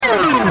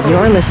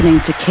You're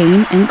listening to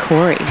Kane and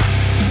Corey.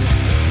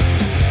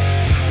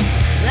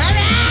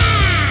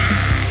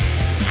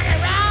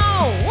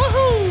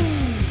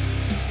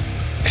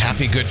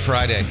 Happy Good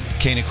Friday.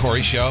 Kane and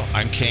Corey Show.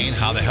 I'm Kane.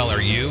 How the hell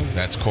are you?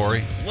 That's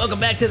Corey. Welcome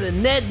back to the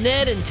Ned,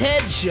 and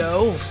Ted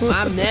Show.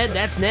 I'm Ned,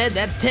 that's Ted.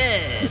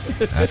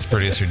 That's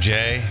producer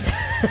Jay.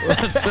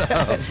 What's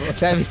up?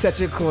 That'd be such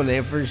a cool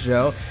name for a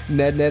show.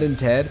 Ned, and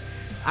Ted.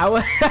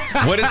 Would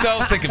it though?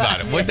 Think about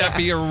it. Would that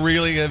be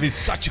that'd be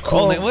such a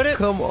cool name, would it?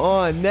 Come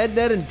on. Ned,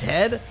 and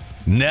Ted?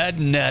 Ned,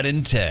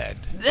 and Ted.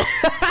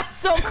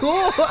 So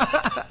cool.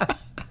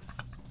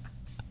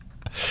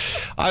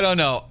 I don't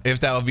know if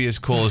that would be as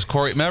cool as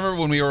Corey. Remember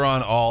when we were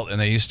on Alt and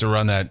they used to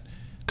run that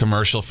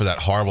commercial for that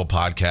horrible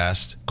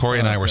podcast? Corey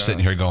and I were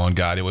sitting here going,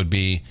 God, it would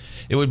be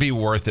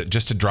worth it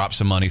just to drop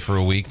some money for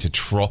a week to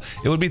troll.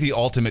 It would be the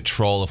ultimate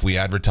troll if we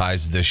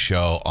advertised this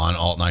show on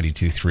Alt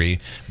 92.3,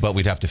 but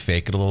we'd have to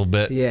fake it a little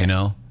bit, you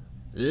know?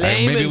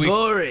 Lame and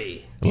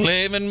boring.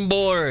 Lame and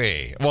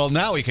boring. Well,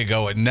 now we could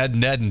go with Ned,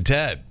 and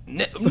Ted.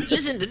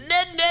 Listen to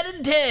Ned,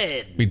 and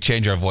Ted. We'd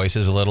change our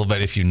voices a little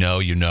bit. If you know,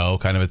 you know,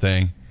 kind of a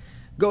thing.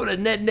 Go to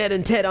Ned,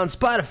 and Ted on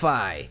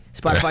Spotify.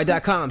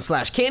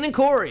 Spotify.com/Kane and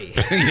Corey.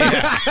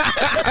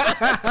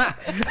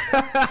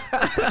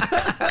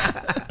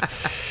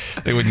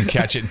 They wouldn't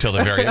catch it until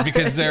the very end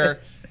because a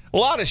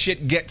lot of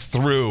shit gets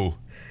through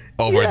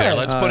over there.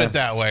 Let's put it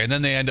that way. And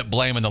then they end up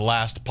blaming the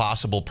last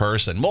possible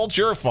person. Well, it's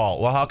your fault.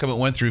 Well, how come it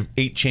went through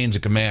 8 chains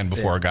of command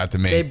before it got to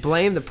me? They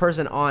blame the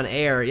person on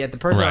air, yet the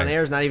person on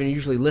air is not even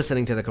usually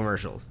listening to the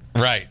commercials.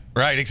 Right,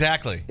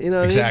 exactly. You know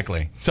what exactly.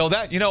 I mean? So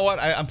that, you know what?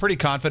 I'm pretty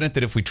confident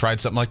that if we tried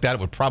something like that, it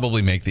would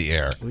probably make the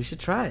air. We should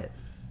try it.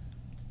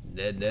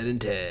 Ned, and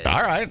Ted.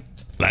 All right,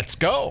 let's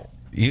go.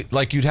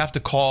 You'd have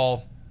to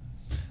call.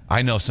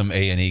 I know some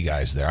A&E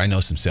guys there. I know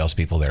some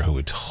salespeople there who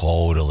would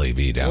totally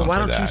be down for that. Why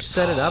don't you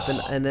set it up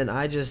and then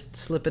I just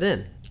slip it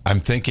in?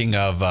 I'm thinking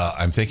of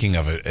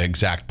an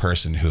exact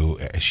person who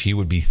she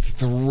would be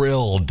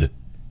thrilled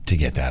to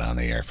get that on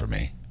the air for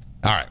me.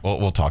 All right,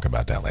 we'll talk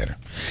about that later.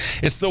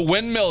 It's the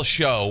Windmill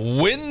Show.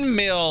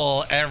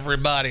 Windmill,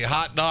 everybody.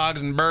 Hot dogs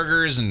and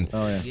burgers and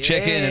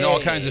chicken and all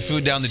kinds of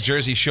food down the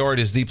Jersey Shore. It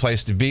is the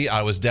place to be.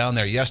 I was down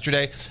there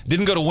yesterday.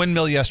 Didn't go to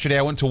Windmill yesterday.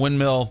 I went to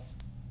Windmill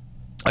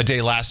a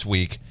day last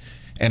week.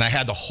 And I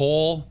had the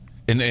whole,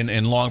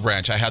 in Long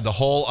Branch, I had the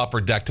whole upper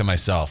deck to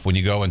myself. When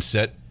you go and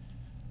sit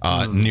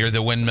near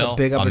the windmill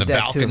on the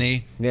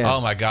balcony. Yeah.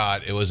 Oh, my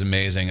God. It was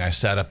amazing. I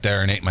sat up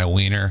there and ate my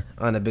wiener.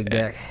 On the big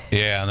deck.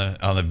 Yeah,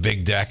 on the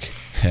big deck.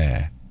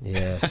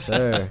 Yes,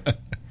 sir.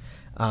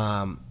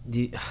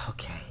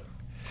 Okay.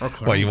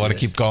 What, you want to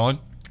keep going?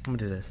 I'm going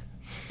to do this.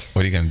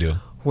 What are you going to do?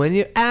 When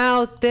you're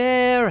out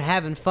there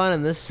having fun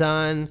in the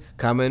sun,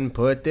 come and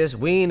put this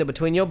wiener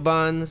between your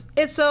buns.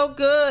 It's so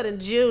good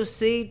and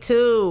juicy,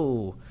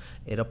 too.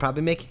 It'll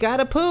probably make you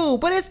gotta poo,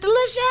 but it's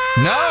delicious.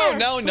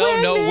 No.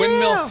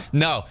 Windmill.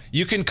 No,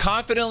 you can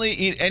confidently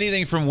eat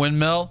anything from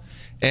Windmill.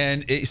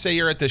 And say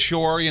you're at the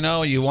shore, you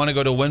want to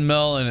go to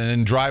Windmill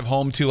and drive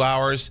home 2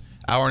 hours,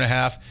 hour and a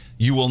half.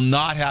 You will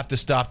not have to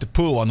stop to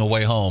poo on the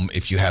way home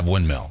if you have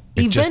Windmill.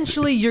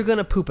 Eventually, you're going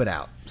to poop it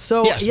out.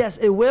 So, yes,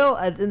 it will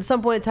at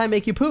some point in time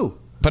make you poo.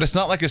 But it's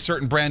not like a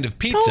certain brand of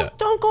pizza.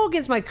 Don't go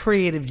against my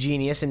creative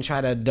genius and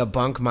try to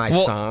debunk my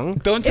song.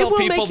 Don't tell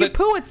people make you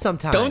poo it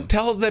sometime. Don't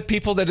tell the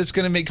people that it's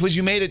going to make, because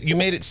you made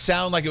it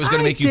sound like it was going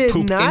to make you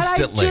poop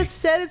instantly. I just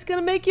said it's going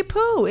to make you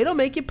poo. It'll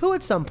make you poo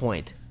at some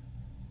point.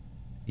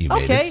 You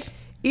made it.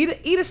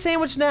 Eat a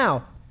sandwich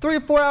now. 3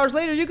 or 4 hours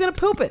later, you're going to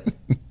poop it.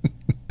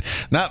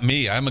 Not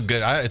me.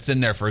 It's in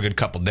there for a good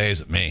couple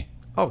days at me.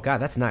 Oh, God,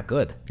 that's not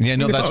good. Yeah,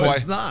 no, that's why.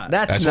 It's not.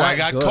 That's why I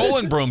got good.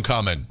 colon broom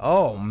coming.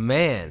 Oh,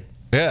 man.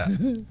 Yeah.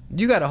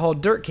 You got a whole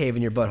dirt cave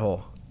in your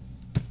butthole.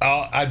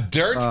 Oh, a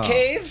dirt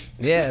cave?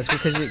 Yeah, it's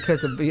because you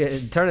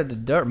turn it to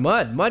dirt,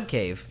 mud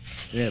cave.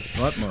 Yeah, it's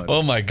butt mud.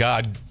 Oh, my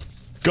God.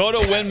 Go to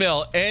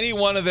Windmill, any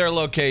one of their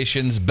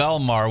locations,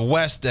 Belmar,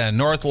 West End,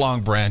 North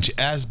Long Branch,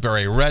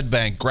 Asbury, Red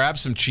Bank. Grab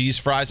some cheese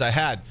fries. I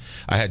had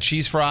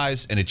cheese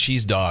fries and a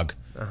cheese dog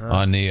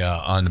on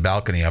the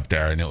balcony up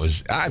there, and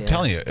I'm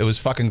telling you, it was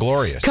fucking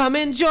glorious. Come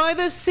enjoy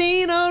the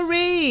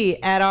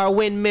scenery at our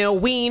Windmill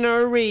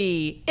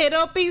Wienery.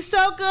 It'll be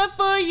so good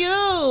for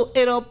you.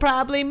 It'll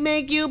probably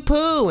make you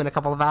poo in a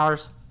couple of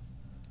hours.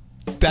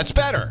 That's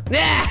better.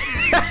 Yeah.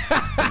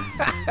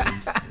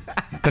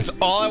 That's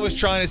all I was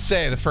trying to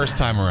say the first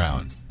time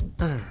around.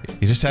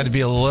 You just had to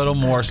be a little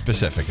more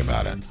specific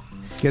about it.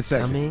 Get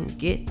sexy. Come and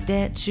get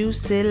that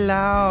juicy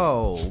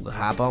log.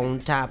 Hop on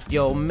top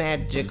your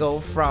magical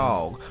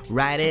frog.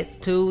 Ride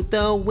it to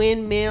the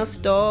Windmill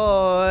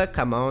store.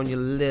 Come on, you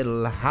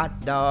little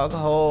hot dog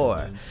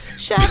whore.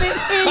 Shove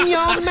it in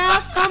your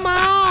mouth. Come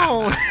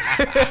on.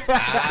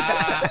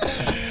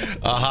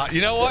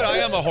 You know what? I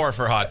am a whore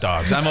for hot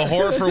dogs. I'm a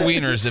whore for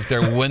wieners if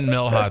they're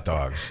Windmill hot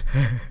dogs.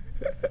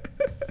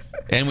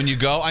 And when you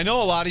go, I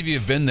know a lot of you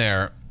have been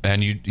there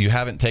and you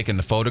haven't taken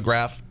the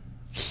photograph.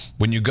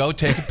 When you go,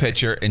 take a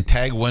picture and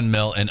tag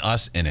Windmill and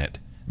us in it.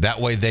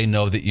 That way they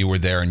know that you were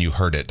there and you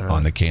heard it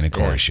on the Kane and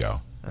Corey show.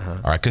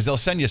 All right, because they'll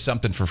send you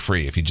something for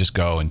free. If you just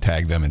go and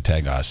tag them and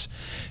tag us,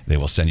 they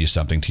will send you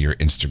something to your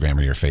Instagram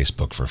or your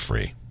Facebook for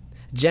free.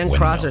 Jen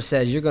Crosser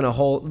says you're gonna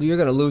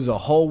lose a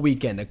whole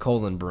weekend at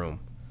Colin Broom.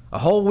 A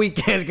whole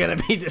weekend's gonna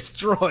be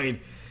destroyed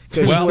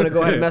because you want to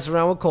go ahead and mess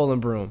around with Colin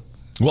Broom.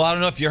 Well, I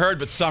don't know if you heard,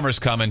 but summer's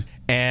coming,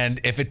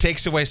 and if it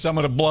takes away some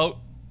of the bloat,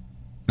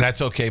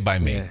 that's okay by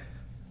me. Yeah.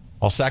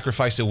 I'll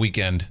sacrifice a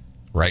weekend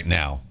right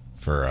now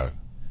for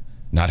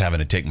not having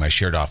to take my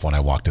shirt off when I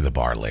walk to the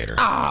bar later.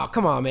 Oh,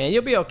 come on, man.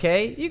 You'll be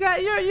okay.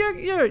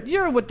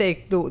 You're what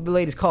the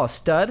ladies call a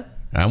stud.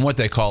 I'm what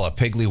they call a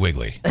piggly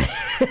wiggly.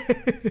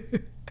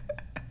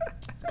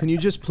 Can you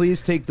just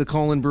please take the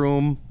Colin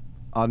Broom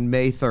on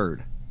May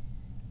 3rd?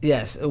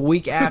 Yes, a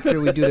week after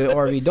we do the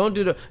RV. Don't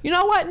do the... You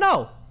know what?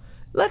 No.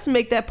 Let's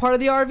make that part of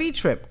the RV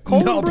trip.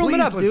 Colin Broom it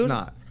up, dude.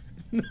 Not.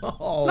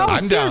 No,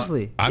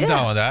 seriously. I'm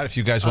down with that. If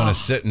you guys want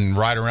to sit and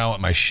ride around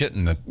with my shit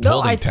in the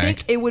holding tank. I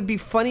think it would be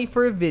funny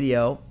for a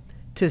video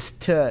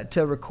to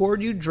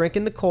record you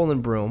drinking the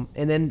Colin Broom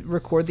and then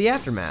record the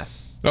aftermath.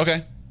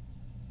 Okay.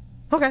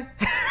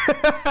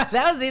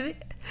 That was easy.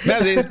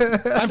 That's easy.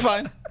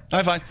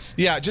 I'm fine.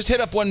 Yeah, just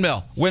hit up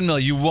Windmill. Windmill,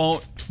 you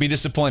won't be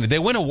disappointed. They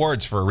win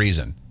awards for a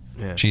reason.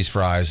 Yeah. Cheese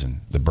fries and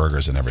the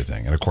burgers and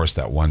everything. And, of course,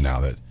 that one now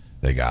that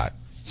they got.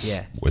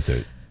 Yeah. With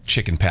the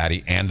chicken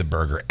patty and the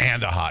burger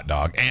and the hot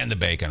dog and the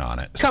bacon on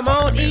it. It's Come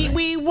on, amazing. eat.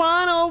 We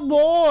won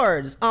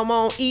awards. I'm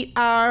gonna eat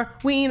our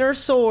wiener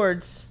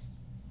swords.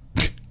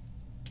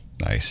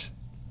 Nice.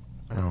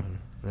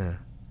 Yeah.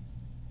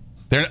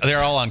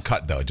 They're all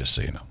uncut though, just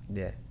so you know.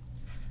 Yeah.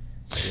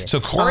 So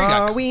Corey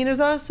our wieners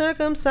are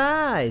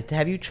circumcised.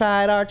 Have you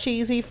tried our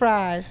cheesy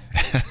fries?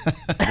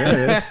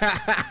 There it is.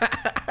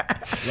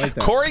 Like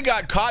that. Corey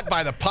got caught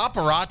by the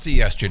paparazzi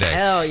yesterday.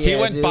 Hell yeah, he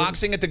went dude.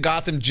 boxing at the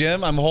Gotham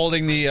gym. I'm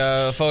holding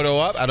the photo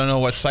up. I don't know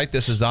what site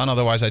this is on.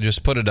 Otherwise, I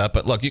just put it up.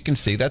 But look, you can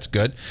see. That's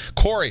good.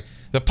 Corey,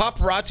 the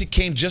paparazzi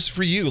came just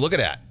for you. Look at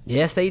that.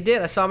 Yes, they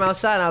did. I saw him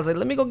outside, and I was like,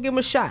 let me go give him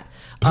a shot.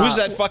 Who's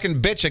that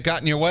fucking bitch that got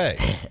in your way?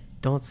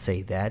 Don't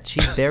say that.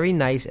 She's very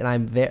nice, and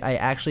I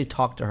actually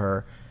talked to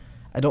her.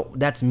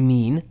 That's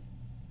mean.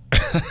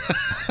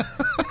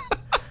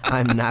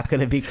 I'm not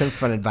going to be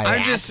confronted by that.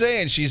 I'm just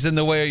saying she's in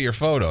the way of your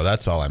photo.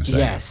 That's all I'm saying.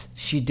 Yes,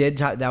 she did.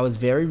 That was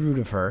very rude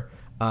of her.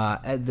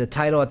 The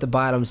title at the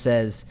bottom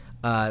says,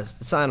 I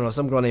don't know,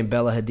 some girl named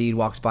Bella Hadid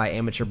walks by,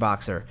 amateur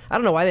boxer. I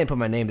don't know why they didn't put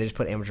my name. They just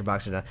put amateur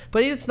boxer down.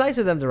 But it's nice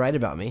of them to write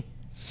about me.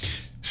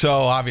 So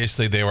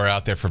obviously they were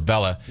out there for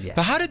Bella. Yeah.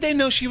 But how did they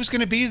know she was going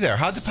to be there?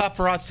 How did the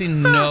paparazzi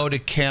know to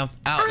camp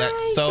out?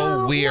 That's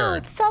so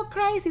weird. It's so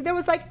crazy. There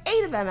was like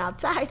 8 of them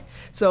outside.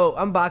 So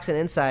I'm boxing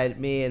inside,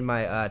 me and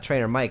my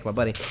trainer Mike, my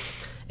buddy,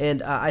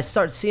 and I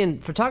start seeing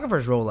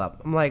photographers roll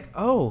up. I'm like,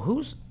 oh,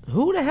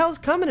 who the hell's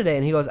coming today?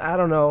 And he goes, I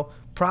don't know,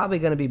 probably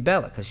going to be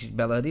Bella because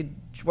Bella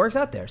works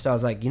out there. So I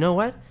was like, you know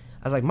what?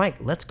 I was like, Mike,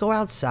 let's go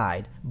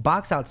outside,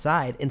 box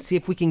outside, and see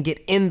if we can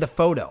get in the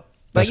photo.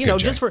 Like,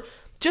 That's good,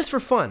 just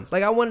for fun.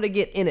 Like, I wanted to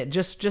get in it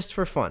just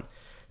for fun.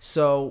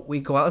 So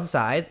we go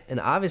outside, and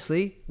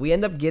obviously we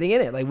end up getting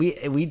in it. Like,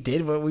 we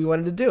did what we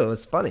wanted to do. It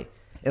was funny.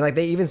 And, like,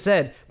 they even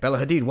said, Bella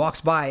Hadid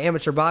walks by,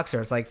 amateur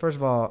boxer. It's like, first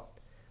of all,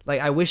 like,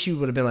 I wish you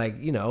would have been like,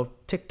 you know,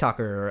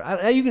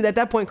 TikToker. Or you can, at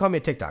that point, call me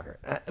a TikToker.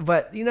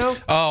 But, you know.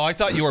 Oh, I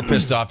thought you were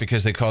pissed off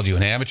because they called you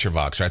an amateur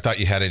boxer. I thought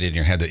you had it in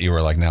your head that you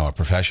were, like, now a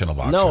professional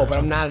boxer. No, but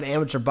I'm not an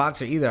amateur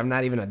boxer either. I'm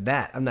not even a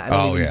that. I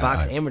don't even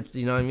box amateur.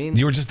 You know what I mean?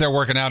 You were just there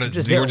working out. You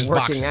were just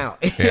working boxing. out.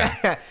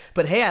 Yeah.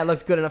 But, hey, I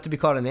looked good enough to be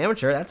called an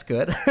amateur. That's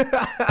good.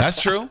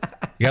 That's true.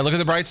 You got to look at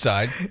the bright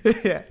side.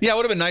 Yeah, it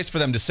would have been nice for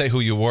them to say who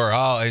you were.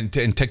 Oh, and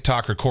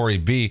TikToker Corey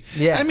B.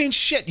 Yeah. I mean,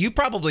 shit, you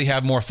probably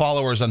have more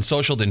followers on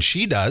social than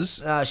she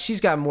does. She's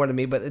got more than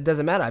me, but it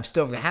doesn't matter. I've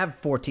still have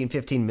 14,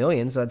 15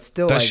 million, so it's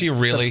still Does she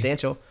really?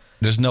 Substantial.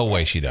 There's no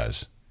way she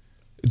does.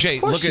 Jay,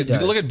 look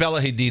at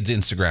Bella Hadid's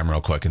Instagram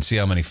real quick and see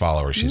how many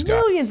followers she's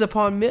got. Millions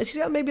upon millions.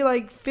 She's got maybe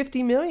like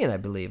 50 million, I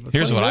believe.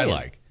 Here's what million. I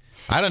like.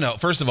 I don't know.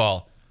 First of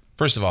all,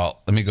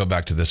 let me go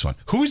back to this one.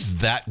 Who's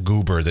that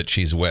goober that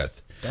she's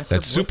with? That's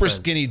that super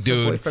skinny That's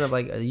dude. her boyfriend of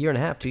like a year and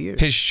a half, 2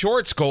 years. His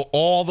shorts go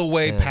all the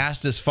way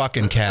past his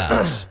fucking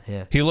calves.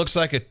 Yeah. He looks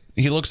like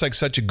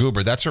such a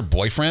goober. That's her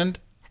boyfriend.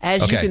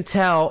 As you can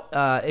tell,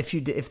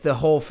 if the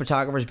whole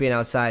photographers being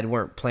outside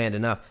weren't planned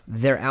enough,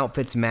 their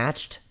outfits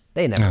matched.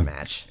 They never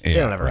match. They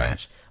don't ever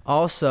match.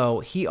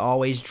 Also, he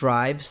always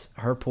drives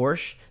her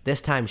Porsche.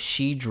 This time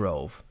she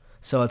drove.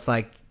 So it's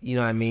like, you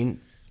know what I mean?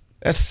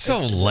 That's so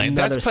lame.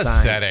 That's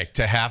pathetic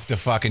to have to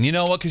fucking, you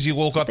know what? Because you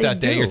woke up that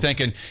day, you're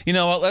thinking, you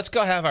know what? Let's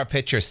go have our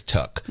pictures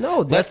took.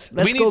 No,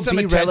 we need some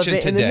attention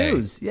today. In the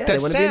news. Yeah,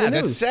 that's sad.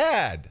 That's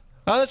sad.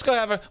 Oh, let's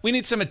go we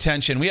need some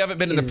attention. We haven't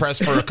been to the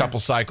press for a couple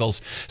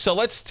cycles. So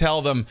let's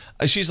tell them.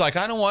 She's like,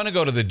 I don't want to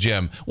go to the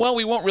gym. Well,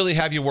 we won't really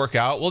have you work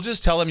out. We'll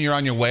just tell them you're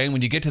on your way. And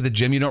when you get to the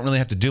gym, you don't really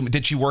have to do it.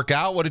 Did she work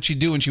out? What did she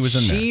do when she was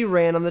in there? She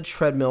ran on the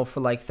treadmill for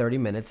like 30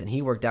 minutes, and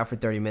he worked out for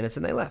 30 minutes,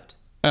 and they left.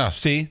 Oh,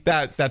 see?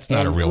 That's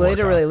not a real workout. They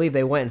didn't really leave.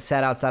 They went and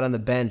sat outside on the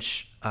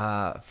bench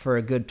for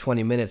a good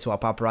 20 minutes while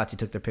paparazzi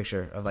took their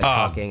picture of like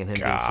talking and him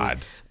being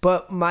sweet.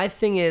 But my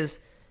thing is,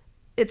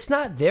 it's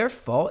not their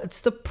fault.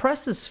 It's the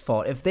press's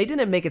fault. If they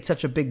didn't make it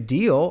such a big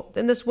deal,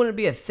 then this wouldn't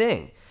be a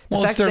thing. The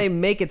fact that they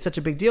make it such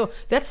a big deal,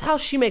 that's how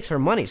she makes her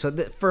money. So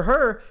for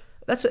her,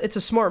 it's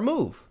a smart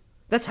move.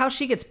 That's how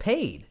she gets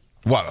paid.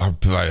 What?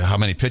 How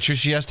many pictures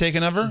she has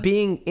taken of her?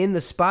 Being in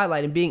the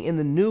spotlight and being in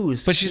the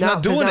news. But she's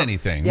not doing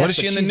anything. Yes, what is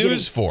she in the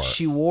news for?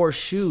 She wore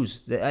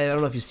shoes. I don't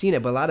know if you've seen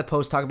it, but a lot of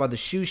posts talk about the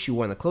shoes she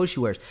wore and the clothes she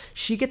wears.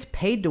 She gets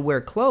paid to wear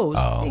clothes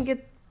and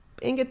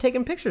get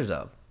taken pictures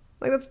of.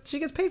 Like she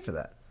gets paid for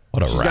that.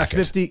 What a She's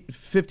racket. got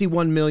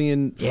 51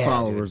 million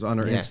followers on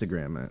her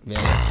Instagram, man.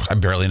 Yeah. I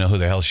barely know who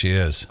the hell she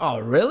is. Oh,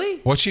 really?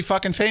 What's she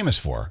fucking famous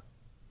for?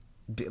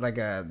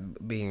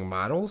 Being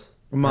models?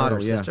 A model,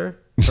 her yeah. sister?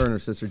 Her and her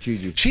sister,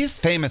 Gigi. She's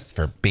famous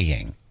for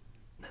being.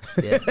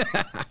 Yeah.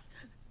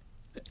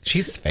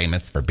 She's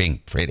famous for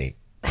being pretty.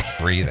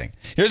 Breathing.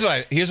 Here's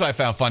what I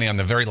found funny on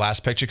the very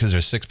last picture, because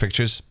there's 6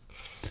 pictures.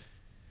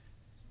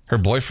 Her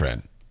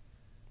boyfriend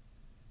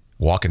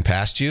walking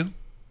past you.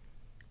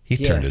 He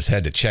turned his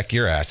head to check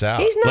your ass out.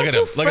 He's not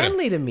too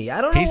friendly to me.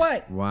 I don't know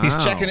why. Wow.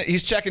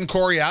 He's checking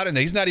Corey out, and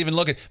he's not even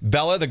looking.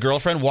 Bella, the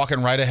girlfriend,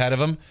 walking right ahead of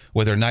him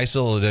with her nice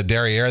little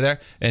derriere there,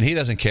 and he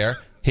doesn't care.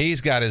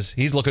 He's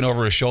looking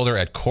over his shoulder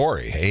at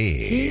Corey. Hey.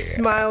 He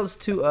smiles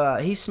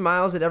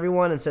at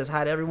everyone and says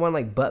hi to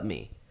everyone but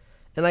me.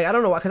 And I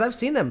don't know why, because I've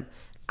seen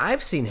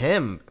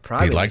him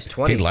probably at least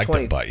 20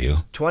 to butt you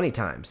 20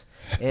 times.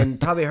 And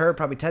probably her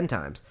 10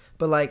 times.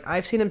 But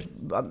I've seen him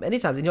many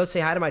times, and he'll say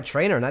hi to my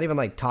trainer, not even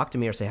talk to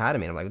me or say hi to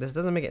me. And I'm like, this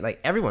doesn't make it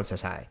everyone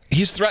says hi.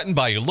 He's threatened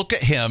by you. Look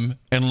at him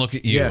and look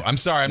at you. Yeah. I'm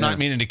sorry, I'm not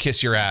meaning to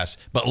kiss your ass,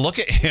 but look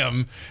at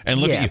him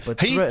and look at you.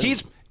 But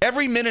He's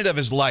every minute of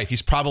his life,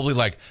 he's probably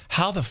like,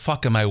 how the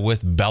fuck am I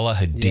with Bella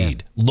Hadid?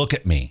 Yeah. Look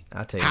at me.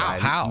 I'll tell you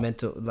how?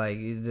 mental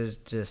there's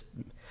just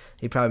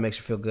he probably makes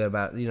her feel good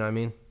about it, you know what I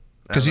mean?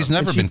 Because he's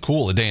never been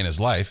cool a day in his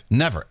life.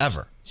 Never,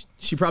 ever.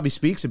 She probably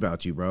speaks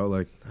about you, bro.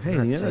 Like, hey,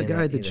 not you know that saying guy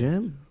that at the either.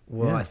 gym?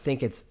 Well, Yeah.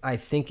 I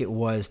think it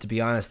was, to be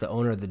honest, the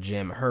owner of the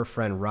gym, her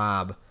friend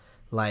Rob,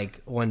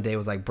 one day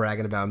was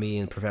bragging about me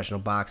in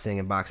professional boxing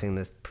and boxing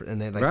this, and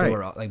they they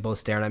were both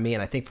staring at me,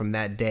 and I think from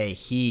that day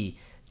he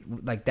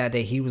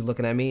was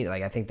looking at me,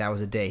 I think that was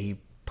the day he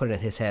put it in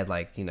his head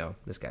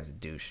this guy's a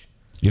douche.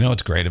 You know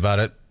what's great about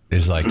it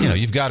is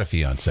you've got a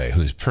fiance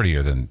who's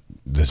prettier than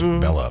this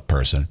Bella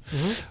person,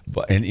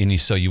 but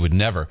so you would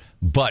never.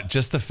 But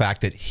just the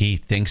fact that he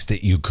thinks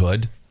that you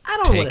could. I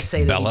don't want to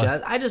say that Bella. he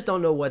does. I just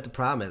don't know what the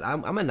problem is.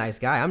 I'm a nice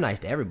guy. I'm nice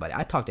to everybody.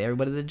 I talk to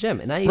everybody at the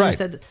gym, and I even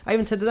said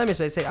to them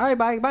yesterday, I say, all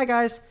right, bye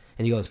guys,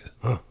 and he goes,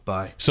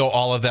 bye. So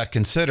all of that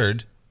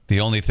considered, the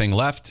only thing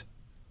left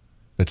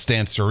that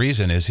stands to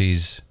reason is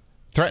he's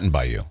threatened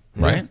by you,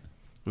 right?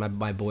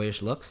 My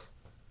boyish looks.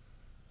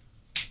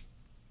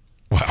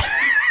 Well,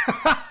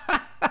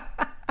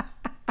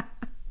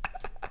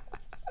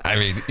 I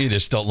mean, you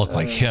just don't look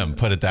like him.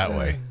 Put it that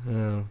way.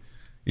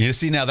 You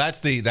see, now that's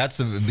the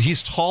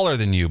he's taller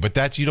than you,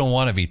 but you don't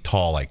want to be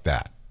tall like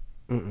that.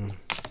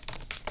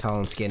 Tall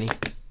and skinny.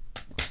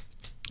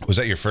 Was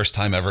that your first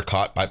time ever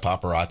caught by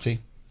paparazzi?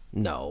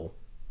 No.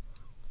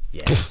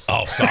 Yes.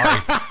 Oh, sorry.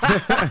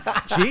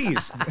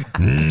 Jeez.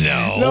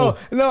 No.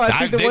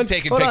 I think they've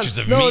taken pictures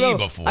of me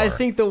before. I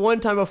think the one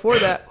time before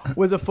that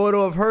was a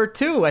photo of her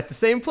too at the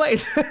same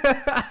place.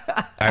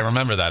 I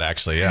remember that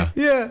actually. Yeah.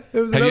 Yeah, it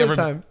was another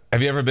time.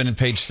 Have you ever been in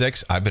Page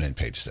 6? I've been in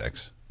Page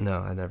 6. No,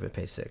 I've never been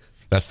Page 6.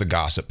 That's the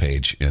gossip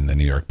page in the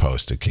New York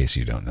Post, in case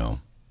you don't know.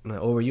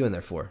 What were you in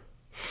there for?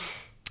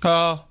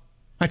 Oh,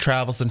 my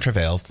travels and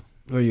travails.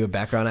 Were you a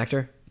background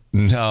actor?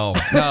 No.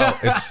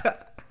 It's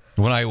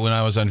when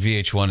I was on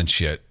VH1 and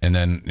shit, and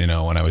then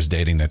when I was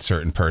dating that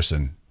certain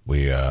person,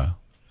 we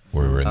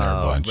were in there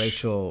a bunch.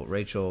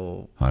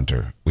 Rachel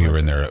Hunter. We were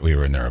in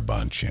there a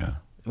bunch. Yeah.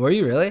 Were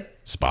you really?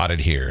 Spotted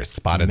here,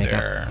 spotted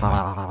there.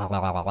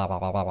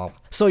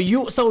 So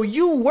you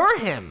were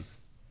him.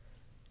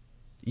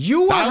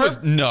 You were.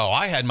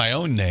 I had my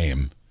own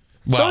name.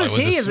 Well, so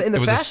does he in the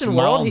fashion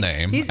world.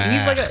 Name. He's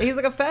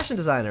like a fashion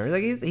designer.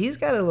 He's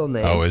got a little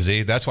name. Oh, is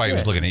he? That's why he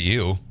was looking at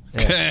you.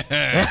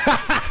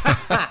 Yeah.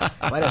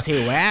 What is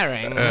he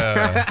wearing?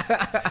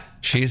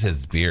 She's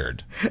his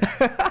beard.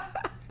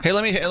 Hey,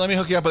 let me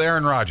hook you up with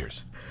Aaron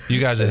Rodgers. You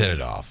guys have hit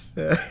it off.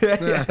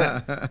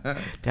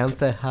 Down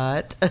the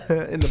hut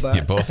in the butt.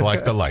 You both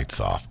like the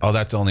lights off. Oh,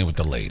 that's only with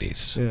the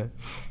ladies. Yeah.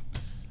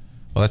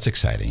 Well, that's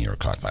exciting. You were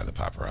caught by the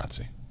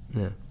paparazzi.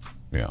 Yeah.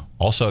 Yeah.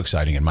 Also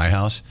exciting in my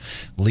house,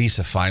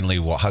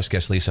 house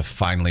guest Lisa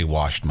finally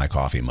washed my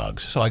coffee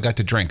mugs. So I got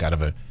to drink out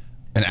of an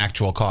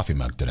actual coffee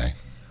mug today.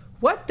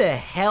 What the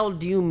hell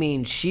do you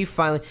mean she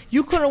finally...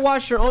 You couldn't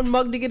wash your own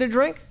mug to get a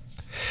drink?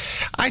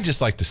 I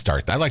just like to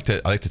start. I like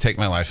to take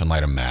my life and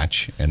light a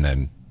match and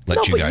then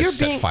let you guys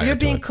set fire to it. You're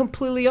being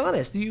completely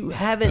honest. You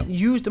haven't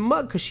used a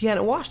mug because she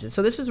hadn't washed it.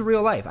 So this is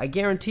real life. I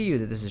guarantee you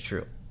that this is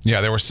true.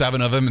 Yeah, there were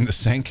 7 of them in the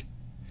sink.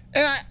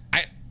 And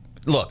I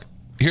look,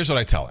 here's what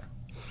I tell her.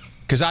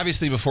 Because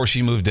obviously before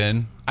she moved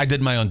in, I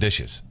did my own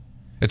dishes.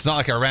 It's not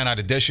like I ran out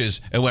of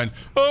dishes and went,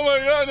 oh my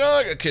God,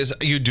 no. Because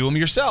you do them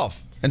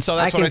yourself. And so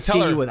that's what I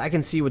tell her. I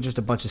can see you with just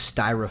a bunch of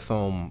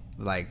styrofoam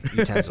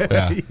utensils,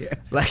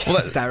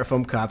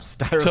 styrofoam cups,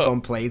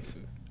 styrofoam plates.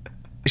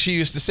 She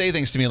used to say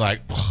things to me like,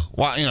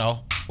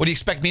 "Well, what do you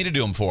expect me to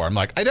do them for?" I'm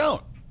like, I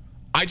don't.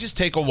 I just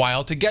take a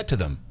while to get to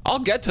them. I'll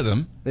get to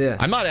them. Yeah.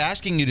 I'm not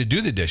asking you to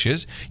do the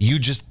dishes. You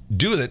just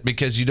do it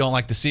because you don't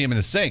like to see them in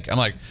the sink. I'm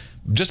like,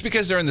 just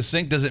because they're in the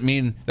sink doesn't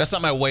mean that's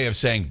not my way of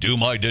saying do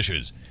my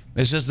dishes.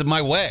 It's just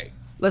my way.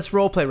 Let's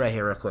role play right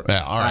here, real quick.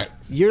 Yeah, all right.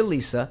 You're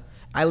Lisa.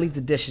 I leave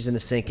the dishes in the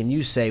sink, and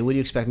you say, "What do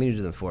you expect me to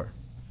do them for?"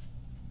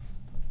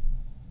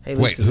 Hey,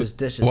 Lisa, there's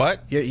dishes.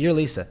 What? You're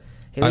Lisa.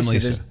 Hey, I'm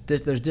Lisa.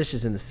 Lisa. There's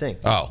dishes in the sink.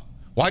 Oh,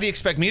 why do you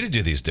expect me to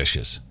do these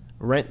dishes?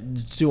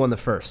 Rent due on the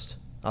 1st.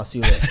 I'll see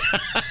you later.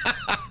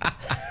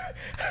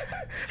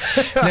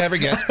 Never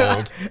gets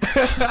old.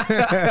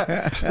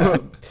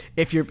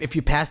 If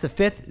you pass the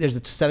 5th, there's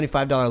a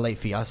 $75 late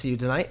fee. I'll see you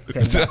tonight.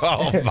 Okay,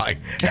 Oh my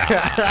god.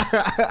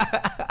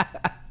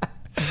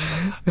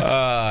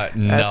 That's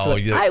no,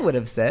 what I would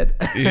have said.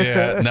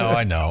 Yeah, no,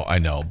 I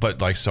know.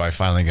 But so I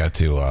finally got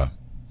to,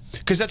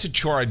 because that's a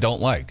chore I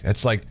don't like.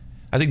 That's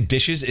I think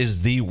dishes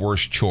is the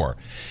worst chore.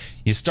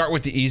 You start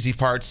with the easy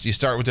parts. You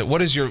start with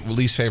what is your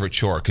least favorite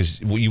chore?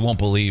 Because you won't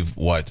believe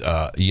what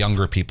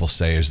younger people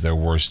say is their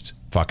worst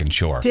fucking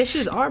chore.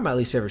 Dishes are my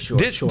least favorite chore.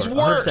 It's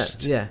worst.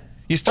 100%. Yeah.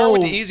 You start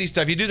with the easy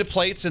stuff. You do the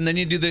plates, and then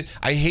you do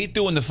I hate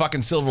doing the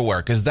fucking silverware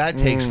because that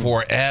takes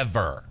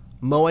forever.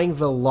 Mowing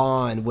the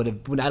lawn would have.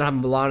 I don't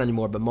have a lawn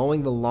anymore, but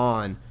mowing the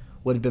lawn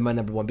would have been my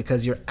number one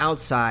because you're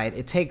outside.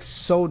 It takes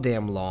so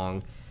damn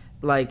long.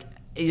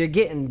 You're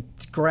getting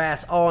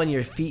grass all on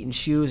your feet and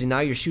shoes, and now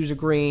your shoes are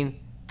green.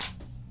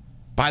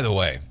 By the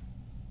way,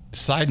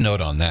 side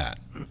note on that,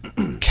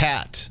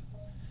 Kat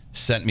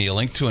sent me a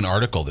link to an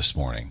article this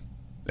morning,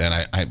 and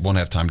I won't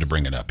have time to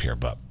bring it up here,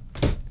 but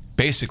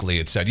basically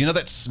it said,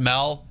 that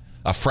smell,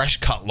 a fresh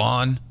cut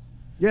lawn?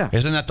 Yeah.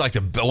 Isn't that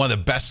one of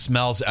the best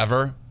smells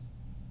ever?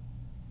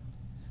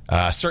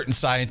 Certain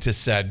scientists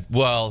said,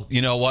 well,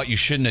 you know what? You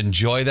shouldn't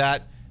enjoy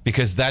that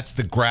because that's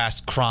the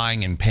grass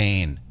crying in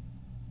pain.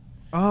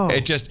 Oh.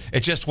 It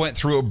just went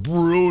through a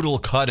brutal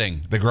cutting,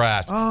 the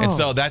grass. Oh. And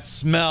so that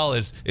smell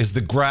is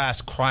the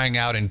grass crying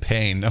out in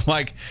pain.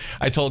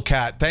 I told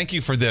Kat, thank you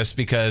for this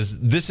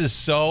because this is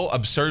so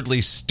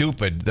absurdly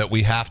stupid that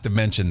we have to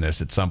mention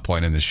this at some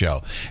point in the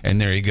show. And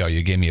there you go.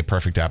 You gave me a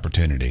perfect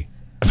opportunity.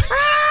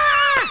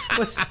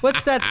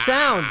 What's that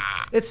sound?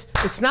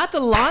 It's not the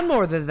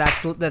lawnmower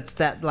that's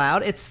that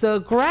loud. It's the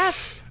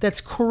grass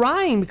that's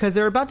crying because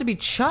they're about to be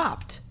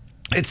chopped.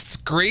 It's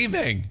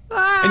screaming.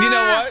 Ah! And you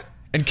know what?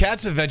 And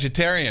Kat's a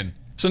vegetarian.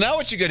 So now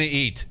what you going to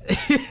eat?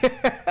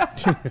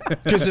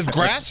 Because if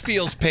grass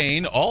feels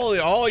pain,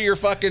 all your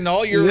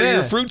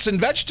fruits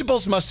and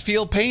vegetables must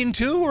feel pain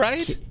too,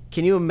 right?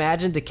 Can you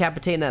imagine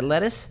decapitating that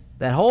lettuce?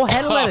 That whole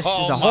head of lettuce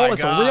is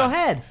it's a real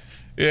head.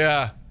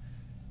 Yeah.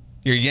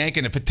 You're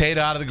yanking a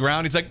potato out of the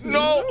ground. He's like,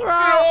 no,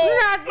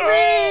 not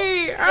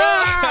me.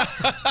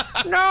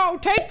 No,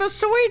 take the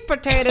sweet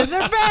potatoes.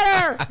 They're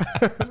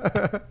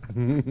better.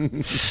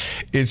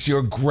 It's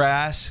your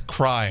grass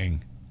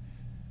crying.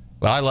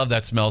 Well, I love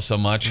that smell so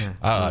much.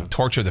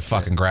 Torture the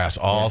fucking grass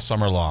all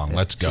summer long.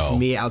 Let's go. Just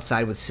me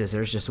outside with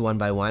scissors, just one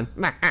by one.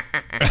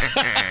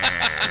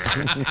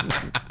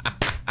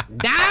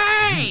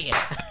 Die!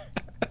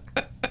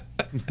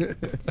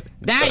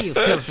 Die, you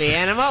filthy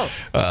animal.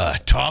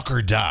 Talk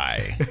or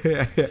die.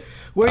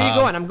 Where are you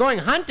going? I'm going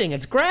hunting.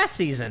 It's grass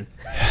season.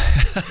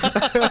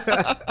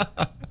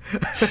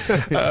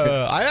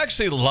 I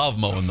actually love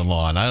mowing the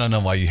lawn. I don't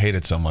know why you hate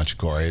it so much,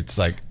 Corey. It's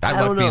I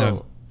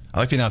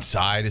like being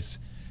outside. It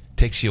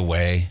takes you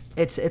away.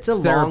 It's a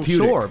long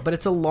chore, but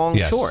it's a long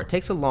chore. It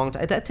takes a long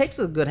time. That takes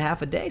a good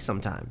half a day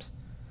sometimes.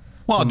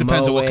 Well, it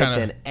depends on what kind of...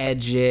 Then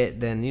edge it,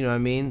 then, you know what I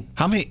mean?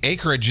 How many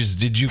acreages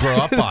did you grow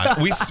up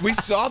on? We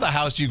saw the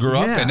house you grew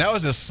up in. That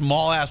was a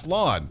small-ass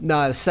lawn.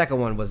 No, the second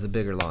one was the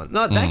bigger lawn.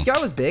 No, the backyard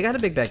was big. I had a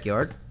big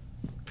backyard.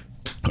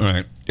 All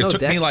right. It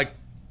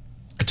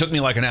took me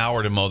like an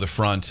hour to mow the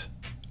front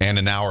and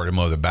an hour to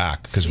mow the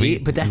back.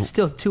 But that's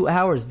still 2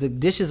 hours. The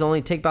dishes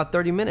only take about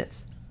 30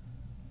 minutes.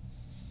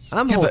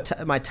 I'm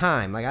my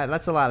time.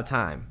 That's a lot of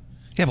time.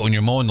 Yeah, but when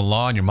you're mowing the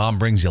lawn, your mom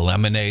brings you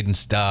lemonade and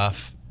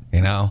stuff.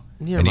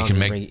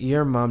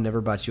 Your mom never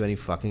bought you any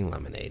fucking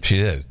lemonade. She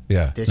did.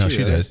 Yeah. Did she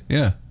really? Did.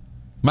 Yeah.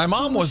 My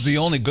mom was the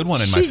only good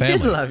one in my family.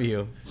 She did love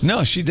you.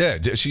 No, she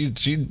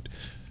did.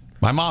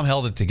 My mom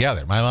held it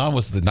together. My mom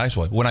was the nice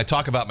one. When I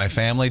talk about my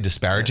family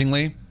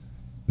disparagingly,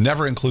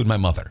 never include my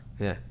mother.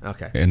 Yeah.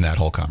 Okay. In that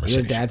whole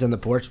conversation. Your dad's on the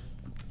porch.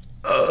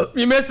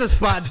 You missed a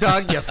spot,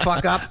 Doug, you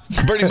fuck up.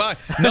 Pretty much.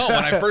 No,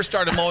 when I first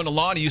started mowing the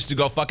lawn, he used to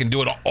go fucking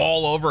do it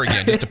all over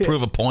again just to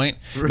prove a point.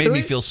 Really? Made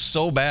me feel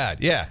so bad.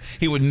 Yeah.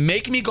 He would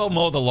make me go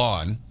mow the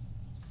lawn,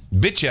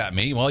 bitch at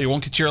me, well, you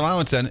won't get your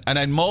allowance in, and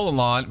I'd mow the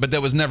lawn, but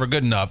that was never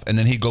good enough, and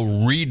then he'd go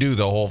redo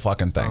the whole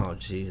fucking thing. Oh,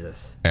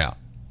 Jesus. Yeah.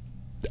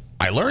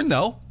 I learned,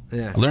 though.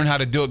 Yeah. I learned how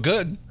to do it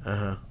good.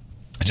 Uh-huh.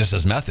 Just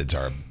his methods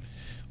are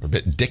a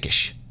bit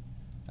dickish.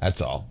 That's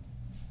all.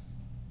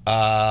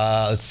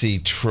 Let's see.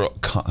 I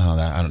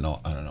don't know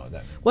what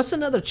that means. What's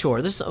another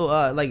chore? There's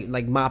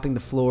like mopping the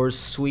floors,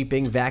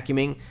 sweeping,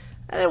 vacuuming.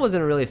 I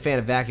wasn't really a fan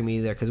of vacuuming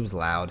either because it was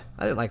loud.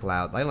 I didn't like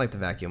loud. I didn't like the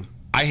vacuum.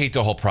 I hate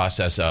the whole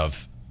process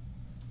of.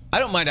 I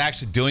don't mind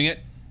actually doing it.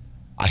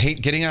 I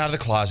hate getting out of the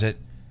closet,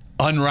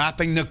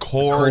 unwrapping the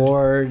cord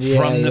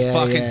from the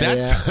fucking.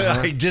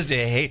 I just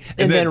hate.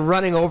 And then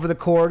running over the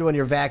cord when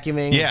you're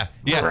vacuuming. Yeah.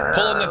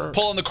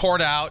 Pulling the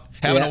cord out,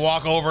 having to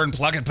walk over and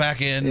plug it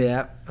back in.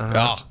 Yeah.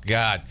 Oh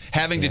God,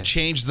 having to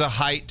change the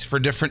height for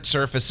different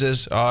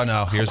surfaces. Oh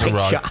no, here's a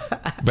rug.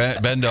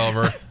 Bend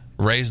over.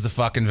 Raise the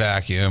fucking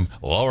vacuum,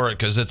 lower it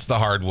because it's the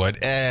hardwood.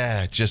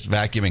 Just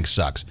vacuuming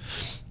sucks.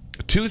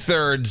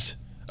 2/3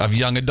 of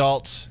young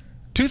adults,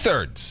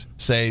 2/3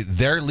 say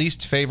their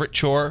least favorite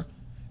chore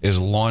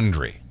is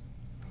laundry.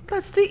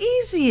 That's the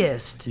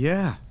easiest.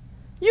 Yeah.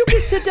 You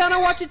can sit down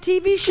and watch a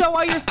TV show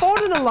while you're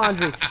folding the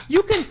laundry.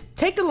 You can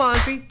take the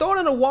laundry, throw it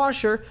in a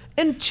washer,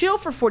 and chill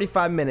for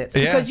 45 minutes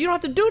because you don't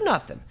have to do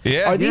nothing.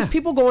 Yeah. Are these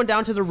people going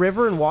down to the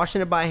river and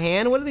washing it by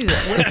hand? What are these?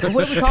 What are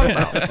we talking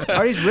about?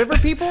 Are these river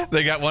people?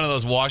 They got one of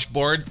those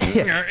washboards.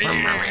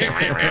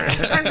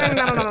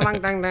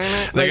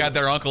 They got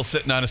their uncle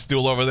sitting on a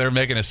stool over there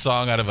making a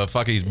song out of a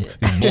fucking.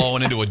 He's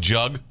blowing into a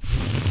jug.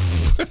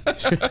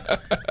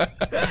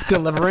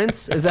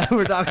 Deliverance? Is that what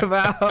we're talking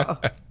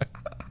about?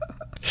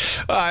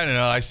 I don't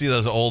know. I see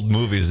those old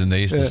movies, and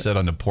they used to sit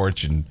on the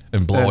porch and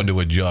blow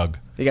into a jug.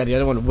 You got the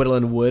other one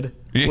whittling wood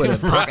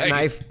with a pocket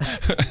knife.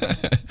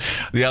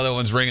 The other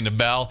one's ringing the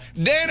bell.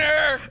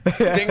 Dinner!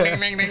 Ding, ding,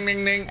 ding, ding,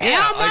 ding, ding.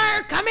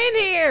 Elmer, come in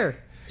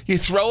here. You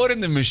throw it in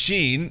the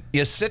machine,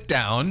 you sit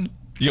down,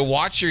 you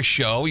watch your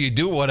show, you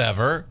do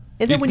whatever.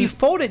 And then when you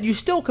fold it, you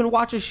still can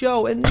watch a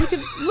show, and you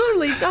can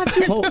literally not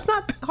do it. It's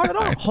not hard at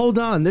all. Hold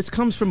on. This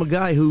comes from a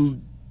guy who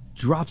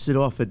drops it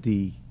off at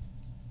the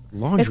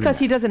laundry. It's because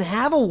he doesn't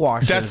have a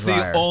washer. That's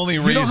the only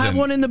reason. You don't have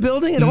one in the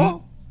building at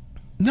all?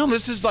 No,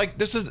 this is like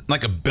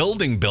a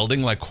building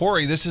like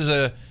Corey. This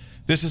is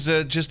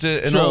just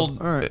an old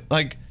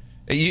like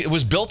it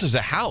was built as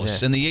a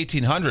house in the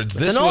 1800s.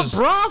 It's an old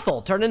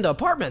brothel turned into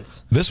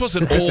apartments. This was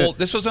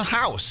a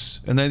house,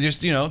 and they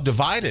just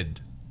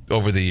divided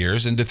over the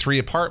years into 3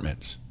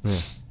 apartments.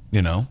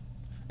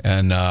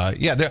 And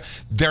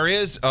there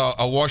is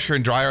a washer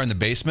and dryer in the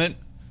basement.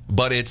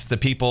 But it's the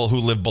people who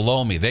live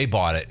below me. They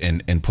bought it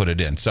and put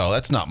it in. So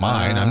that's not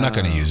mine. I'm not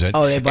going to use it.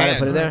 Oh, they bought it and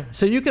put it there?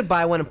 So you could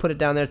buy one and put it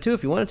down there, too,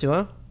 if you wanted to,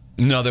 huh?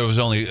 No, there was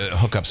only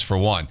hookups for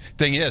one.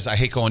 Thing is, I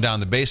hate going down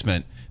the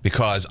basement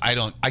because I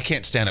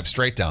can't stand up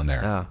straight down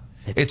there. Oh,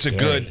 it's a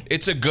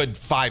good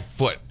 5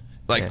 foot.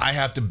 Like, I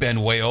have to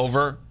bend way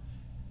over,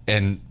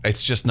 and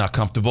it's just not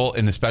comfortable.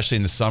 And especially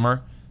in the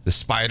summer, the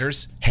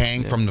spiders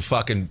hang from the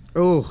fucking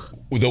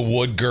the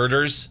wood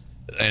girders.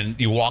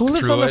 And you walk through it.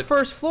 Who lives on the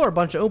first floor? A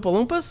bunch of Oompa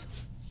Loompas?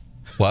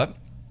 What?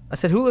 I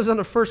said, who lives on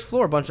the first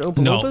floor? A bunch of Oompa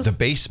Loompas? No, the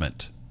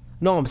basement.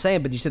 No, I'm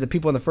saying, but you said the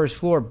people on the first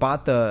floor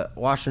bought the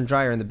washer and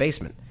dryer in the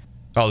basement.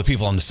 Oh, the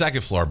people on the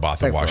second floor bought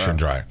the washer and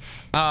dryer.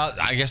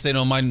 I guess they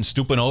don't mind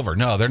stooping over.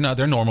 No, they're not.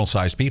 They're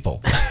normal-sized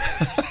people.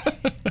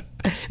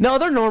 No,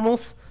 they're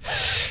normals.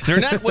 They're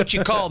not what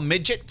you call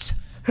midgets.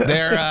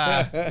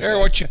 They're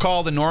what you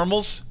call the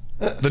normals,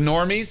 the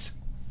normies.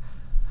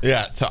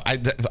 Yeah, so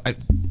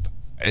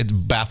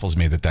it baffles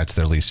me that that's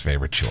their least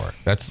favorite chore.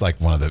 That's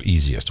like one of the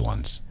easiest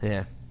ones.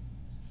 Yeah.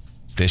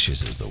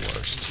 Dishes is the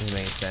worst. It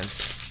makes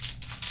sense.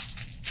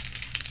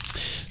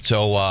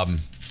 So,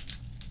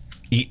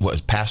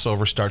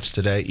 Passover starts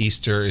today.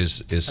 Easter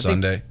is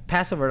Sunday.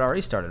 Passover had already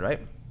started, right?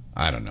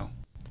 I don't know.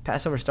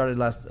 Passover started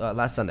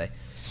last Sunday.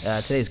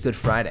 Today's Good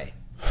Friday.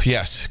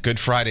 Yes, Good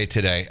Friday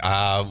today.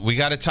 We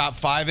got a top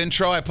 5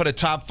 intro. I put a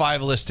top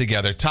 5 list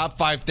together. Top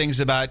 5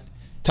 things about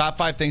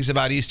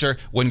Easter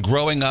when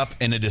growing up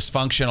in a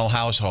dysfunctional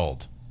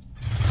household.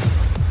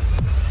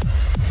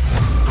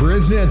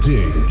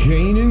 Presenting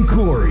Kane and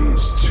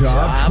Corey's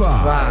Top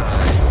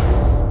 5.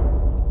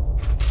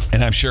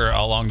 And I'm sure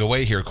along the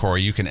way here,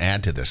 Corey, you can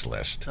add to this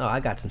list. Oh, I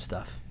got some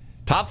stuff.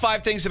 Top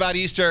 5 things about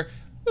Easter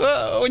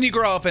when you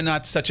grow up in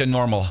not such a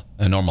normal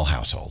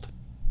household.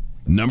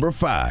 Number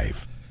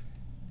 5.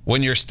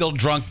 When your still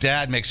drunk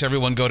dad makes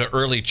everyone go to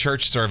early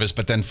church service,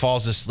 but then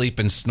falls asleep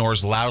and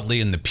snores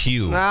loudly in the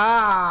pew.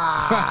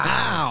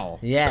 Wow.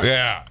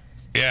 Yes.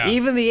 Yeah.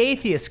 Even the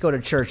atheists go to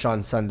church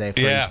on Sunday for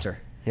Easter.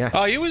 Yeah.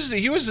 Oh, he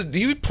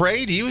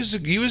prayed. He was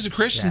a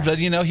Christian, but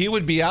he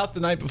would be out the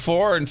night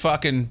before and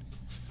fucking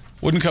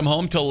wouldn't come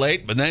home till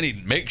late. But then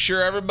he'd make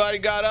sure everybody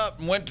got up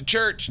and went to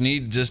church, and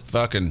he'd just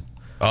fucking.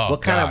 Oh,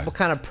 what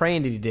kind of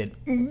praying did he did?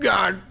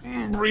 God,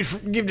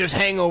 give this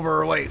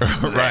hangover away.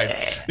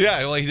 Right. Yeah,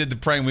 well, he did the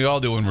praying we all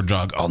do when we're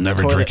drunk. I'll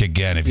never drink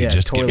again if you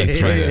just give me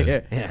through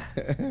this.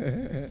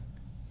 Yeah.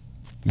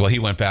 Well, he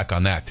went back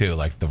on that too,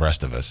 like the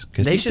rest of us.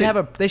 They should have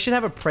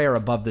a prayer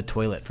above the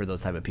toilet for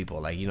those type of people,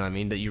 like, you know what I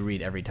mean, that you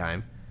read every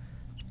time.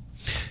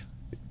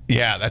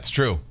 Yeah, that's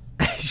true.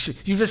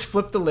 You just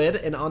flip the lid,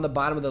 and on the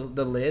bottom of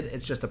the lid,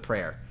 it's just a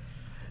prayer.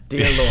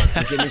 Dear Lord,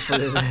 forgive me for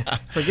this.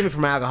 Forgive me for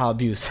my alcohol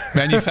abuse.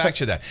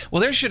 Manufacture that.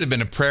 Well, there should have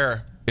been a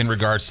prayer in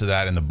regards to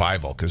that in the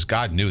Bible, because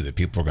God knew that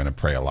people were going to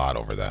pray a lot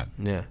over that.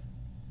 Yeah.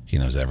 He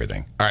knows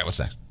everything. All right, what's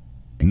next?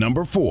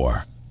 Number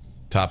 4.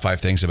 Top 5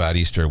 things about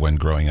Easter when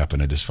growing up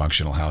in a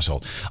dysfunctional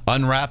household.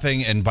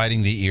 Unwrapping and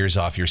biting the ears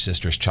off your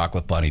sister's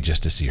chocolate bunny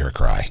just to see her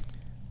cry.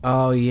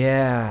 Oh,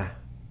 yeah.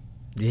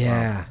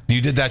 Yeah.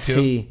 You did that too?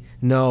 See,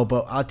 no,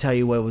 but I'll tell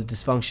you what was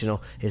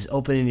dysfunctional is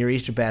opening your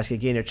Easter basket,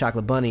 getting your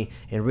chocolate bunny,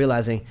 and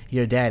realizing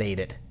your dad ate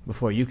it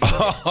before you could eat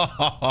it.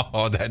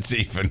 Oh, that's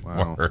even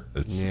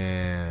worse.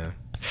 Yeah.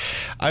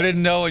 I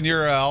didn't know when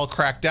you're all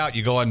cracked out,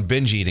 you go on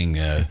binge eating.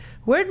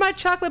 Where'd my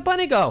chocolate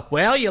bunny go?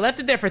 Well, you left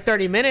it there for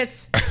 30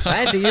 minutes.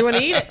 I didn't think you were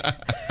going to eat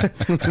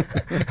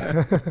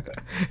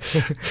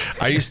it.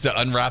 I used to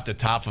unwrap the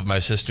top of my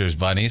sister's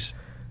bunnies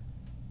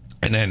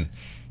and then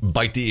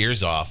bite the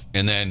ears off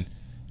and then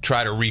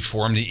try to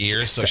reform the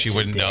ears so she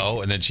wouldn't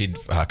know, and then she'd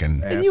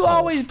fucking... And you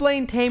always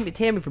blame Tammy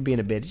for being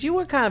a bitch. You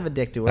were kind of a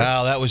dick to her.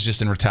 Well, that was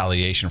just in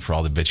retaliation for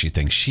all the bitchy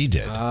things she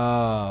did.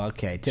 Oh,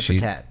 okay. Tit for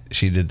tat.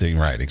 She did the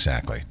right,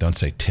 exactly. Don't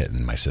say tit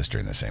and my sister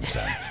in the same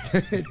sentence.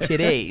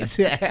 Titties.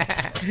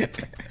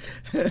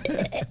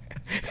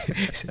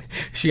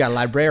 She got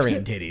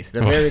librarian titties.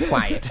 They're very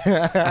quiet.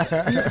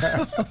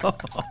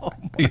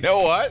 You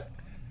know what?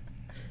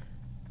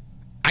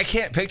 I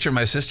can't picture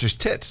my sister's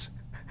tits.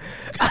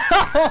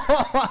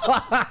 I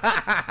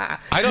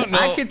don't know.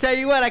 I can tell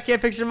you what, I can't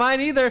picture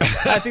mine either.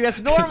 I think that's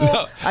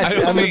normal.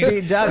 I'm going to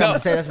be Doug. I'm going to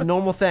say that's a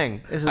normal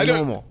thing. This is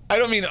normal. I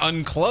don't mean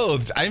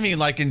unclothed. I mean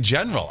like in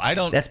general. I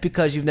don't. That's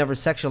because you've never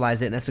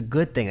sexualized it, and that's a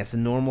good thing. That's a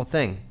normal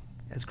thing.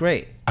 That's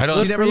great. I don't.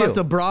 You never left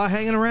a bra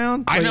hanging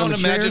around? I Like don't on a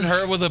imagine chair?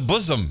 her with a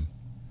bosom.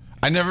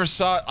 I never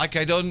saw it. Like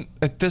I don't.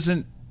 It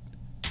doesn't.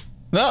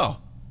 No.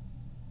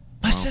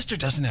 My sister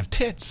doesn't have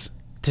tits.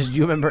 Do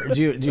you remember?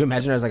 Do you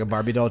imagine her as like a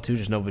Barbie doll too?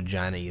 Just no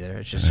vagina either.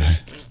 It's just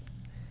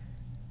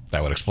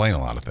That would explain a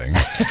lot of things.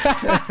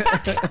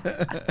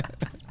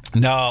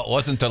 No, it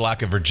wasn't the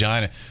lack of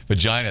vagina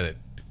that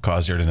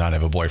caused her to not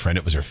have a boyfriend.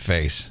 It was her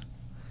face.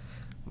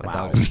 my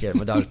dog was scared.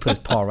 My dog put his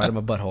paw right in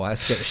my butthole. I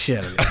scared the shit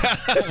out of me.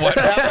 What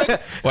happened?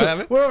 What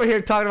happened? We're over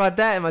here talking about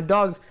that, and my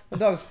dog's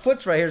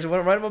foot's right here. Just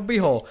went right in my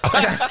beehole.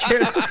 I got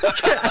scared.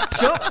 I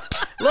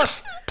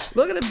jumped.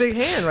 Look at the big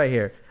hand right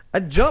here. I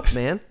jumped,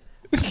 man.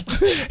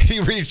 He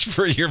reached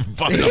for your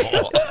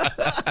butthole.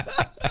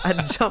 I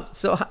jumped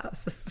so high, it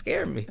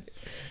scared me.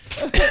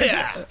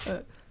 Yeah.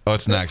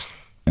 What's next?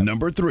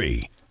 Number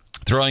 3.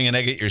 Throwing an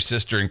egg at your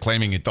sister and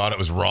claiming you thought it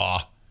was raw.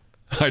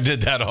 I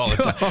did that all the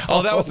time.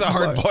 Oh, that was the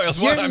hard-boiled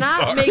one. You're I'm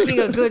not sorry. making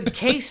a good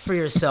case for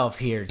yourself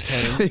here,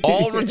 Kane.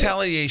 All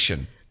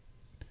retaliation.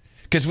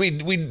 Because we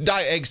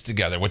dye eggs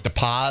together with the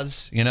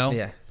paws, you know?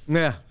 Yeah.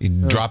 Yeah.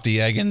 You drop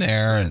the egg in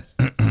there and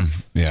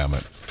yeah,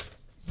 but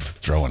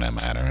throwing them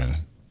at her and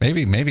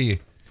maybe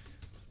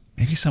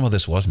some of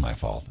this was my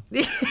fault.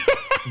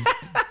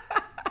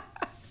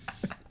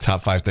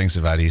 Top 5 things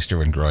about Easter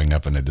when growing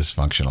up in a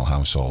dysfunctional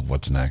household.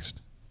 What's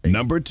next?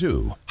 Number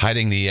 2.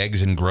 Hiding the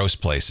eggs in gross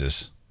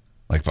places.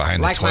 Like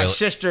behind Like the my toilet.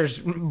 sister's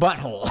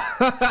butthole.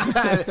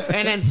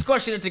 And then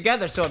squishing it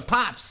together so it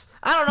pops.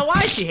 I don't know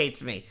why she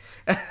hates me.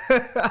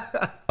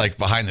 Like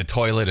behind the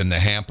toilet in the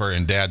hamper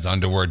in Dad's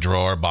underwear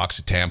drawer, box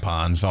of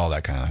tampons, all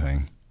that kind of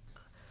thing.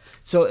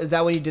 So is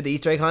that when you did the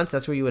Easter egg hunts?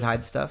 That's where you would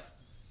hide stuff?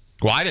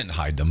 Well, I didn't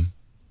hide them.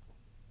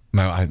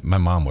 My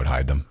mom would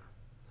hide them.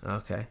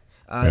 Okay.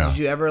 Yeah. Did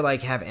you ever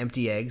like have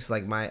empty eggs?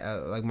 Like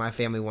my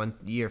family one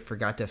year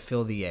forgot to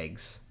fill the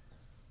eggs.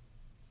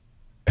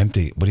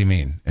 Empty? What do you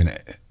mean?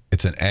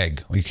 It's an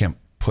egg. Well, you can't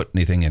put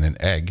anything in an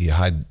egg. You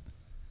hide.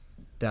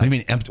 What do you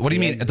mean empty? What do you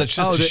mean? That's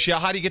just a shell.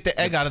 How do you get the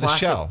egg out of the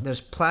shell?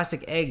 There's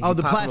plastic eggs. Oh, you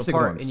the pop them plastic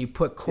apart, ones. and you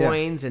put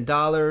coins and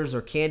dollars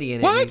or candy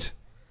in it. What?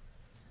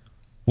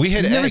 We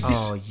had eggs.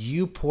 Oh,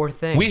 you poor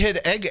thing. We had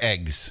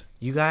eggs.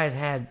 You guys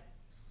had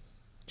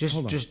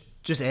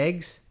just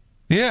eggs?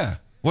 Yeah.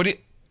 What do you?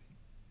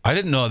 I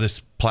didn't know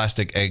this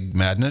plastic egg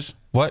madness.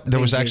 What?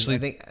 There was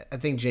actually. I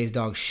think Jay's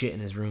dog shit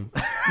in his room.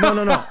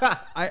 No.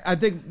 I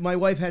think my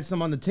wife had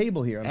some on the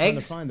table here. I'm trying to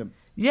Eggs? find them.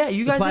 Yeah,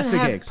 you guys plastic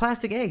didn't have eggs.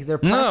 plastic eggs. They're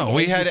plastic No,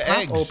 we eggs. had You pop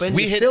eggs. open,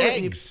 We you had fill it,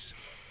 and eggs.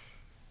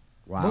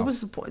 Wow. What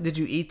was the point? Did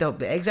you eat the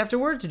eggs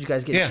afterwards? Did you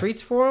guys get Yeah.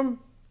 treats for them?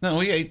 No,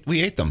 we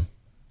ate them.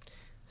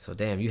 So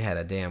damn, you had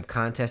a damn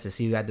contest to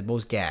see who had the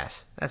most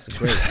gas. That's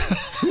great.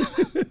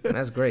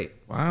 That's great.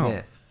 Wow.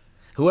 Yeah.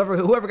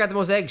 Whoever got the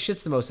most eggs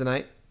shits the most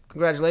tonight.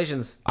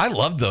 Congratulations. I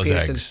loved those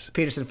eggs.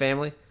 Peterson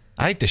family.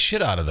 I ate the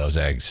shit out of those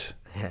eggs.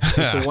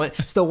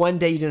 It's the one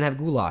day you didn't have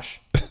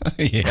goulash.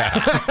 Yeah.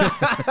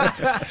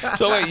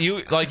 So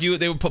wait,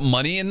 they would put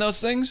money in those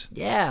things?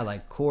 Yeah,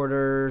 like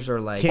quarters or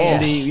like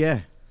Candy,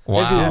 yeah. They'd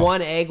Wow. do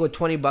one egg with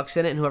 $20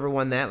 in it, and whoever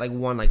won that,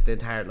 won the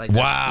entire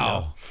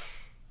Wow.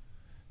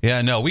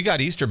 Yeah, no, we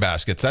got Easter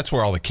baskets. That's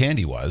where all the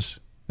candy was.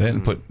 They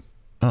didn't put.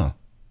 Oh,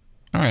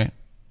 all right.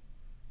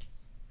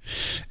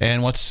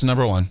 And what's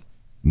number 1?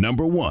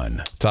 Number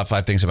 1. Top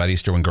 5 things about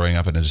Easter when growing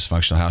up in a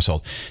dysfunctional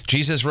household.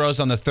 Jesus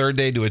rose on the 3rd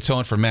day to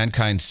atone for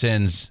mankind's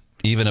sins,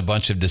 even a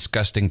bunch of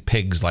disgusting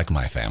pigs like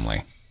my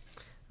family.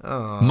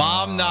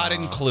 Mom not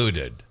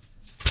included.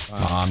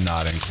 Mom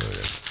not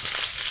included.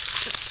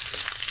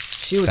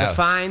 She was a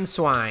fine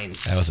swine.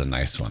 That was a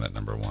nice one at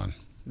number 1.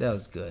 That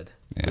was good.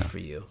 Yeah. Good for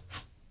you.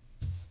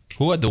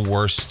 Who had the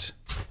worst?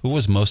 Who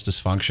was most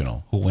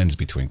dysfunctional? Who wins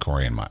between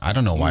Corey and mine? I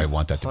don't know why I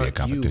want that to be a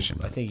competition.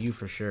 I But think you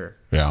for sure.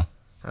 yeah.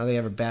 I don't think I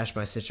ever bashed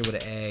my sister with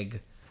an egg,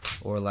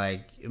 or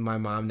like my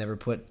mom never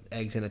put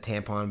eggs in a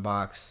tampon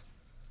box.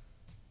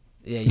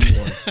 Yeah, you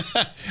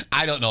won.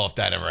 I don't know if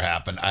that ever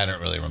happened. I don't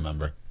really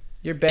remember.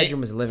 Your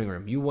bedroom is the living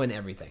room. You win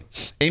everything.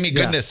 Amy,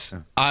 goodness,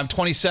 I'm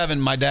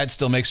 27. My dad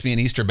still makes me an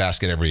Easter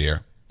basket every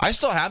year. I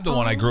still have the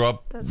one I grew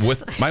up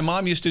with. Nice. My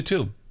mom used to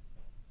too.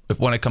 If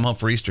when I come home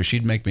for Easter,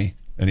 she'd make me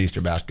an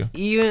Easter basket.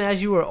 Even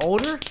as you were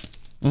older?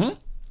 Mm-hmm.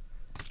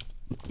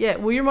 Yeah,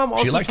 well, your mom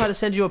also liked tried it. to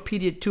send you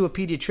to a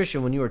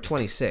pediatrician when you were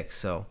 26,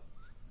 so.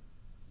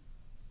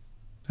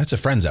 That's a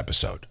Friends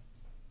episode.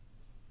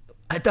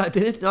 I thought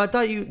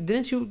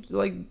didn't you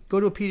like go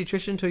to a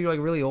pediatrician until you were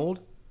like really old?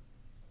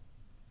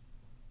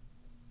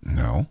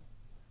 No.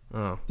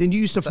 Oh. Didn't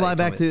you used to fly you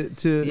back told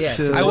to Yeah,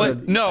 to- to-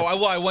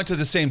 I went to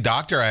the same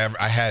doctor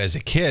I had as a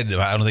kid.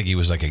 I don't think he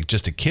was like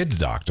just a kid's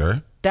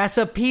doctor. That's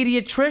a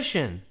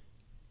pediatrician.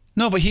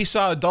 No, but he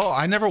saw adult.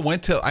 I never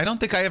went to. I don't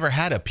think I ever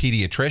had a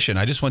pediatrician.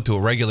 I just went to a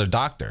regular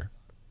doctor.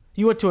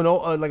 You went to an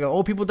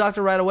old people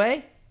doctor right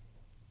away?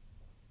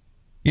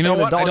 You know An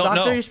what? I adult don't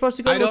doctor? know. You're supposed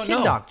to go I to a don't kid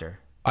know. doctor.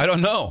 I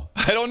don't know.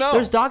 I don't know.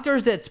 There's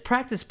doctors that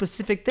practice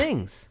specific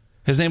things.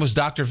 His name was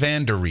Dr.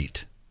 Van der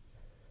Riet.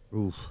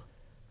 Oof.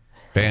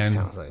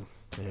 Sounds like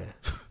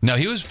No,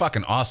 he was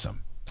fucking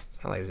awesome.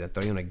 he was gonna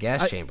throw you in a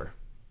gas chamber.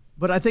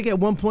 But I think at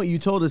one point you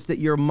told us that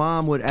your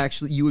mom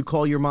you would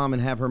call your mom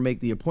and have her make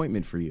the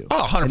appointment for you.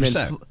 Oh, 100%. And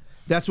then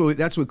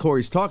that's what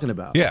Corey's talking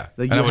about. Yeah.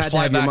 Like And I you would had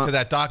fly have your back mom- to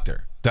that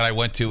doctor that I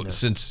went to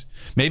since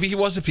maybe he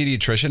was a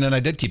pediatrician and I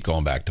did keep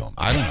going back to him.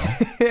 I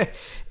don't know.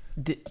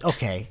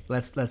 Okay,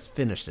 let's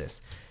finish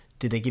this.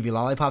 Did they give you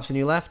lollipops when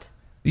you left?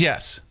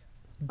 Yes.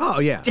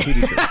 Oh yeah.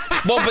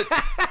 pediatrician. Well, but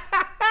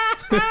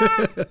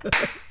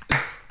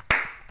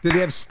Did they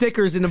have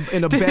stickers in a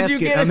Did basket you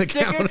get on a the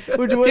sticker? counter?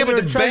 Was Yeah, there but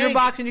a the treasure bank-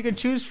 box and you could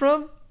choose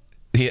from?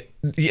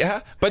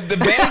 yeah, but the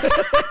bank.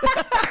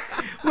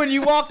 When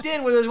you walked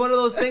in, where there's one of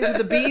those things with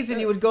the beads,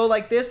 and you would go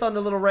like this on the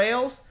little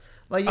rails,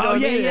 like you know, Oh, what I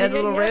yeah, mean? It yeah, had yeah,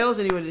 little yeah. rails,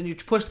 and you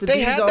push the They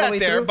beads had all the that way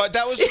there, through. but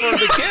that was for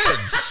the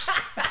kids.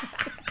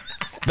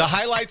 The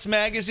highlights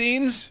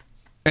magazines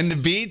and the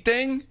bead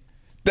thing,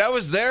 that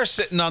was there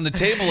sitting on the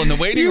table in the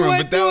waiting you room,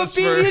 went but that to was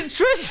a for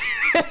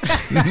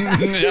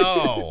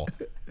pediatrician.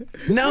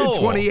 no.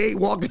 28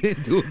 walking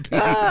into a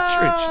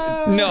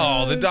pediatrician.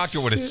 No, the doctor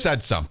would have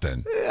said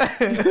something.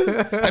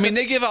 I mean,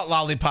 they give out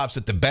lollipops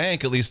at the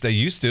bank. At least they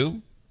used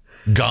to.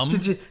 Gum?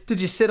 Did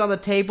you sit on the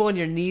table and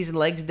your knees and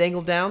legs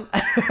dangled down?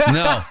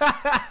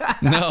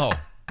 No.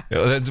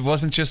 It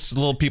wasn't just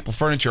little people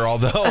furniture,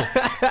 although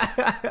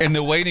in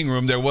the waiting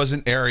room there was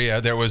an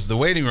area. There was the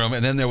waiting room,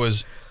 and then there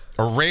was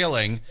a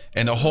railing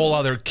and a whole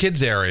other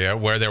kids area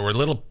where there were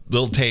little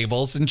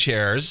tables and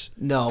chairs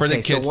No, for okay,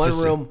 the kids so to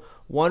sit.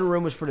 one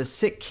room was for the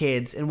sick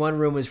kids, and one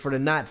room was for the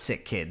not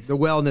sick kids. The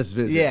wellness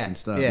visits Yeah, and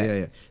stuff. yeah.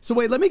 Yeah. So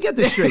wait, let me get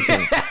this straight.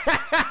 Then.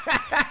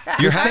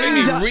 You're having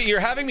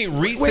me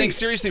Wait.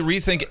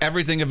 rethink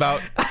everything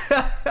about.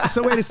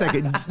 So wait a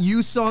second.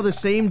 You saw the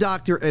same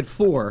doctor at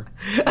 4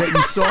 that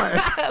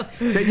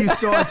you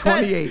saw at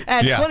 28.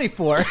 At Yeah.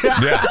 24.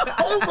 Yeah.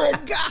 Oh my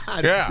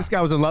God! Yeah. This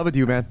guy was in love with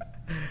you, man.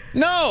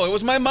 No, it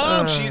was my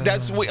mom.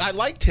 I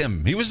liked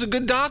him. He was a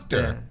good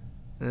doctor.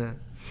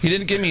 He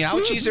didn't give me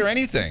ouchies or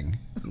anything.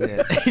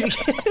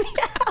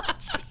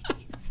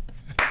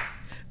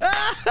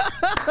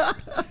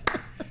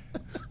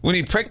 When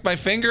he pricked my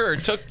finger or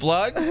took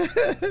blood,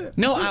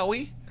 no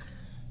owie.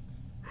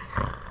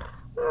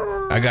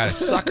 I got a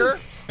sucker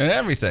and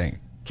everything.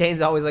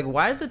 Kane's always like,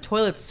 why is the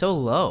toilet so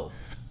low?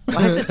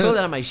 Why is the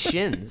toilet on my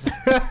shins?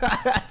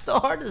 It's so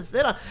hard to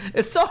sit on.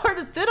 It's so hard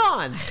to sit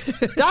on.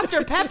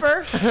 Dr.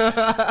 Pepper.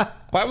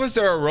 Why was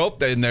there a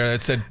rope in there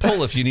that said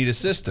pull if you need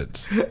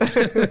assistance?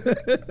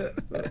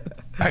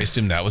 I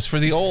assume that was for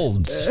the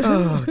olds.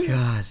 Oh,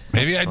 God.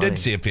 Maybe I did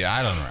see a pee.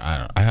 I don't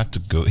know. I have to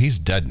go. He's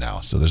dead now,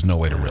 so there's no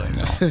way to really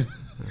know.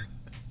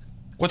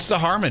 What's the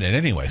harm in it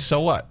anyway? So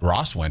what?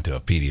 Ross went to a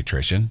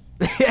pediatrician.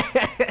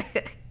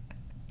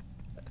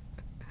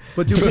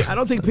 But I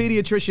don't think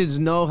pediatricians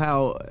know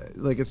how,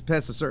 like, it's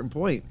past a certain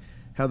point,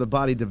 how the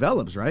body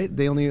develops, right?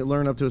 They only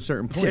learn up to a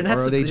certain point, or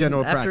are they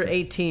general After practice?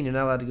 18, you're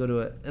not allowed to go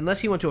to a... Unless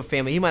he went to a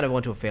family... He might have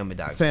went to a family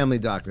doctor. Family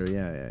doctor,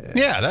 yeah.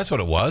 Yeah, that's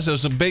what it was.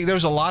 There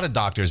was a lot of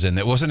doctors in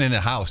there. It wasn't in a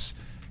house,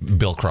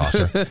 Bill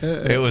Crosser.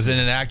 It was in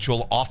an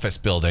actual office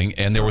building,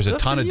 and there was a Good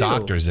ton for of you.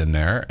 doctors in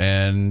there,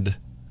 and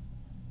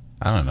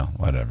I don't know,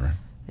 whatever.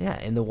 Yeah,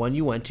 and the one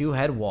you went to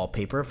had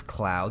wallpaper of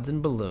clouds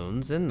and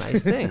balloons and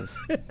nice things.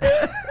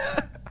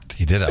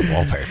 He did have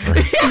wallpaper.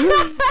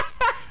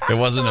 It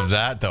wasn't of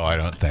that, though, I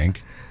don't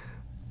think.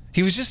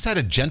 He just had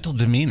a gentle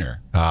demeanor.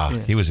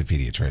 He was a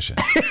pediatrician.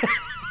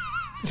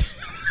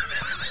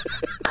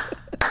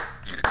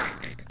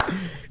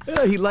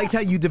 He liked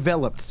how you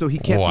developed, so he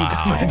kept you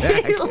coming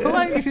back.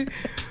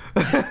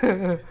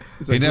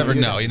 He never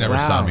know. He never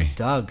saw me.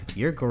 Doug,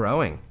 you're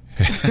growing.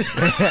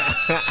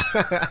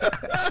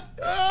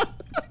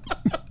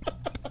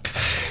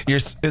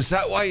 Is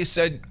that why you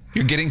said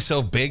you're getting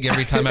so big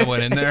every time I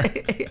went in there?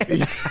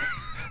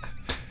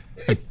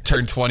 I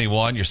turned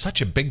 21. You're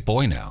such a big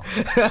boy now.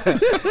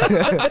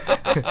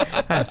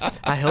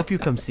 I hope you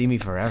come see me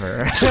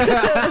forever.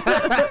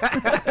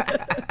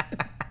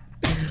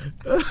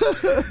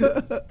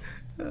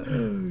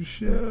 Oh,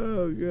 shit.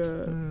 Oh,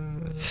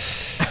 God.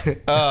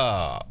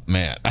 Oh,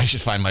 man. I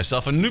should find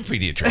myself a new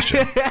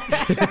pediatrician.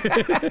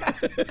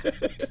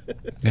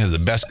 This is the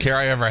best care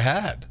I ever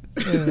had.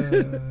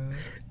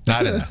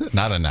 Not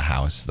in a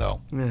house,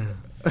 though.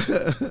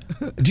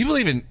 Do you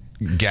believe in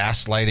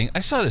gaslighting? I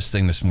saw this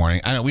thing this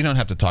morning. I know we don't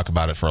have to talk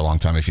about it for a long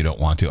time if you don't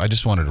want to. I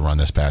just wanted to run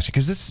this past you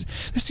because this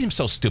seems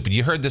so stupid.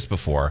 You heard this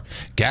before.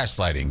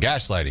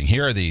 Gaslighting.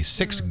 Here are the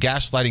 6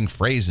 gaslighting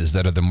phrases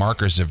that are the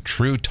markers of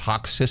true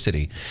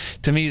toxicity.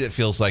 To me, that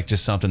feels like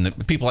just something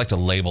that people like to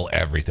label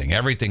everything.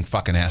 Everything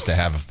fucking has to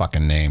have a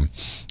fucking name.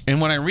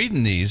 And when I'm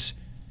reading these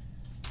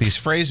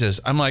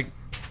phrases, I'm like,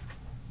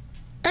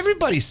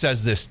 everybody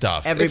says this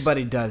stuff.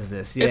 Everybody does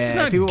this. Yeah, it's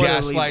not people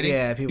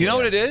gaslighting. You know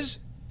what it is?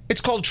 It's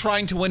called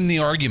trying to win the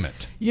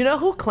argument. You know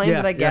who claimed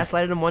that I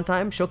gaslighted him one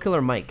time? Show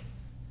Killer Mike.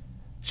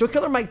 Show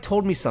Killer Mike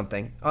told me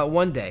something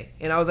one day,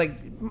 and I was like,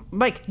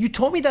 Mike, you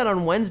told me that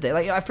on Wednesday.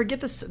 Like, I forget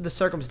the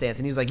circumstance,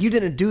 and he was like, you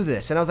didn't do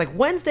this, and I was like,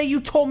 Wednesday,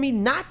 you told me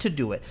not to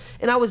do it,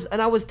 and I was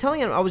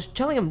telling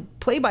him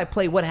play by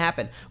play what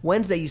happened.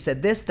 Wednesday, you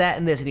said this, that,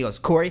 and this, and he goes,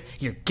 Corey,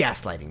 you're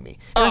gaslighting me.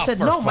 And I said,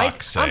 no,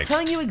 Mike, I'm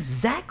telling you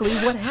exactly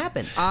what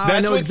happened.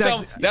 That's what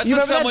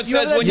someone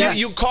says when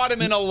you caught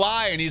him in a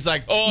lie, and he's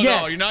like, oh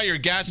no, you're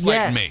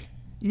gaslighting me.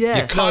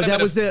 Yes. No,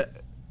 that was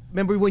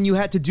remember when you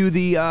had to do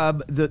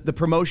the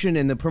promotion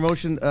and the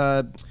promotion,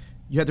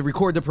 you had to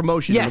record the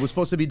promotion. Yes. And it was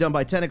supposed to be done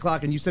by 10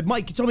 o'clock, and you said,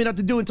 Mike, you told me not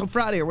to do it until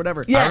Friday or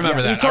whatever. Yes. I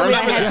remember that. You told me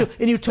I had to,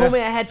 and you told me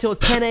I had till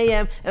 10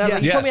 a.m. And I was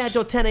like, you told me I had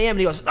till 10 a.m. And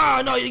he goes,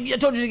 oh, no, I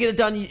told you to get it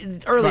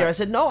done earlier. Right. I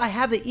said, no, I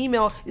have the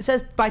email. It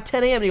says by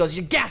 10 a.m. And he goes,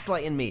 you're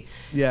gaslighting me.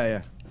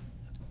 Yeah.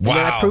 Wow. And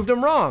then I proved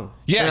him wrong.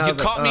 Yeah, you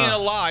caught me in a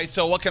lie,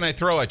 so what can I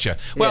throw at you?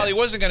 Well, he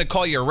wasn't going to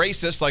call you a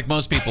racist like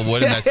most people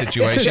would in that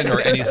situation or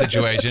any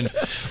situation.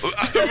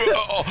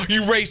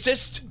 You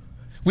racist?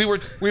 We were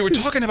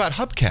talking about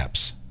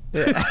hubcaps.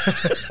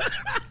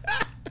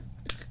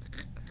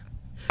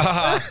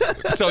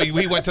 So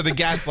we went to the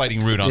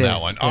gaslighting route on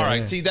that one. All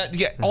right. See that?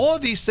 Yeah. All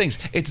of these things.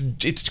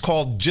 It's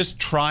called just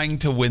trying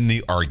to win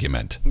the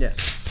argument. Yeah.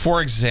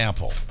 For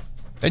example,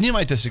 and you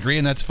might disagree,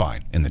 and that's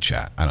fine in the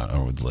chat. I don't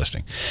know who's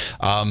listening.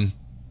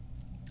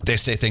 They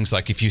say things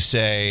like, if you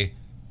say,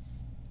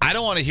 "I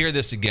don't want to hear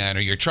this again,"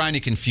 or "You're trying to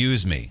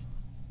confuse me,"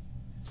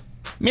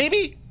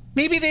 maybe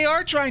they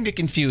are trying to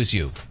confuse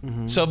you.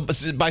 Mm-hmm. So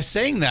by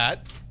saying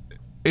that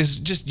is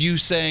just you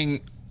saying,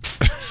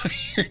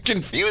 you're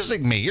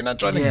confusing me. You're not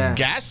trying to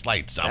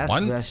gaslight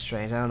someone. That's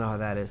strange. I don't know how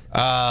that is.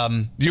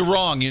 You're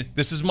wrong.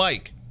 This is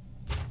Mike.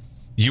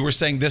 You were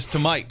saying this to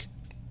Mike.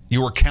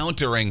 You were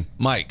countering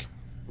Mike.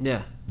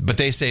 Yeah. But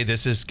they say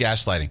this is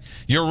gaslighting.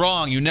 You're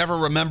wrong. You never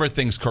remember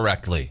things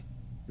correctly.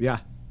 Yeah.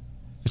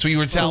 That's what you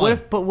were telling.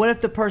 But what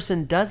if the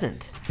person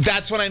doesn't?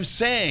 That's what I'm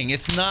saying.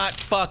 It's not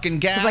fucking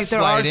gaslighting. Like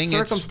there are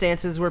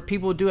circumstances where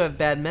people do have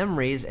bad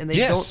memories and they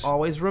don't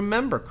always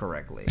remember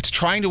correctly. It's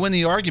trying to win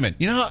the argument.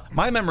 You know,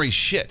 my memory's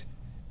shit.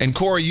 And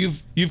Corey,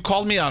 you've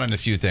called me out on a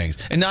few things,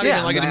 and not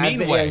even like in a mean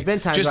way. Yeah, there's been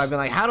times where I've been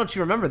like, "How don't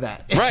you remember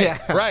that?" Right,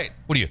 right.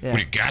 What do you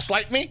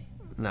gaslight me?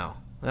 No.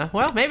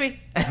 Well, maybe.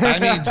 I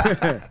mean,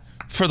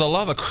 for the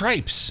love of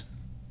cripes.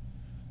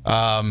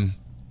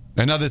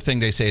 Another thing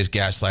they say is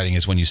gaslighting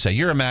is when you say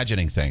you're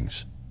imagining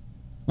things.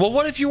 Well,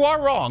 what if you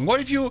are wrong?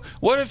 What if you're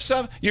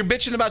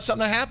bitching about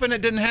something that happened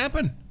that didn't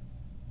happen?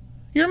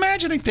 You're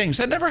imagining things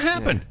that never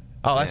happened. Yeah.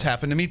 Oh, that's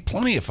happened to me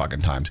plenty of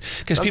fucking times.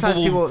 Because some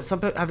people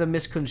have a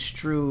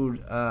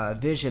misconstrued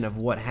vision of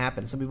what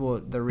happened. Some people,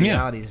 the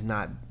reality is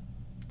not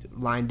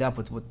lined up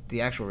with what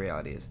the actual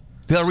reality is.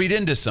 They'll read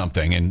into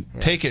something and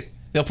take it.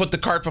 They'll put the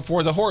cart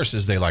before the horse,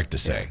 as they like to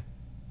say. Yeah.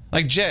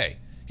 Like Jay,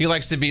 he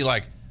likes to be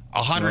like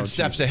 100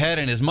 steps ahead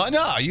in his mind.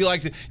 No,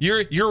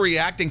 you're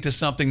reacting to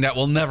something that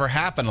will never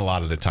happen a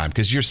lot of the time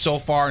because you're so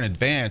far in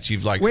advance.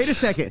 Wait a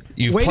second.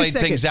 You've played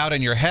things out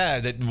in your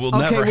head that will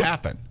never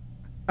happen.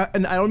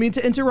 And I don't mean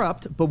to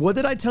interrupt, but what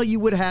did I tell you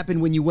would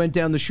happen when you went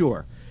down the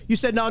shore? You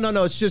said no.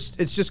 It's just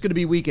going to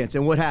be weekends.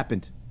 And what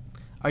happened?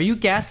 Are you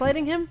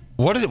gaslighting him?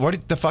 What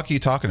the fuck are you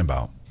talking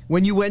about?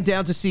 When you went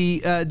down to see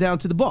down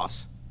to the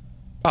boss.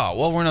 Oh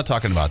well, we're not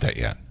talking about that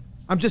yet.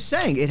 I'm just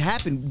saying it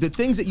happened. The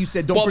things that you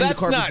said, don't bring the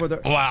car before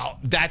the... Well,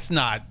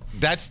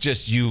 that's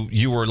just you.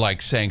 You were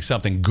like saying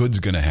something good's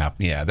going to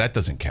happen. Yeah, that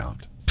doesn't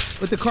count.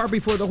 But the car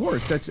before the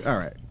horse, that's... All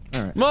right.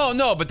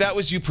 No, but that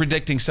was you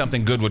predicting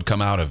something good would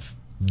come out of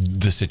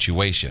the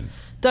situation.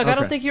 Doug, I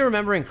don't think you're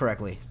remembering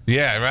correctly.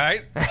 Yeah,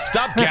 right?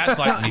 Stop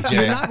gaslighting me, Jay.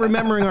 You're not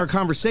remembering our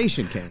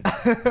conversation, Ken.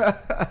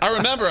 I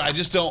remember. I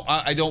just don't.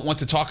 I don't want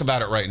to talk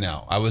about it right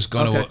now. I was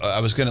going to.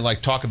 I was going to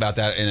like talk about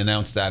that and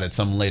announce that at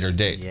some later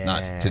date,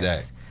 not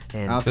today.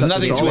 And there's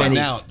nothing to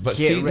announce. But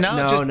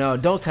no,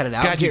 don't cut it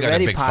out. God, Get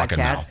ready,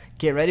 podcast.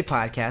 Get ready,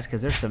 podcast,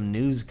 because there's some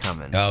news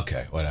coming.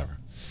 Okay, whatever.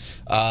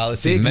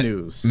 Let's see. Big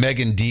news.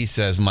 Megan D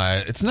says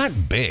it's not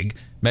big.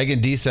 Megan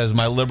D says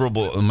my liberal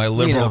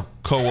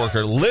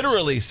coworker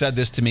literally said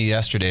this to me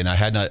yesterday, and I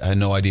had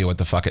no idea what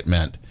the fuck it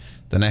meant.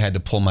 Then I had to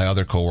pull my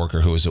other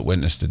coworker who was a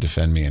witness to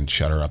defend me and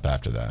shut her up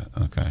after that.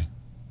 Okay.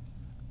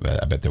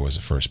 But I bet there was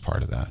a first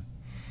part of that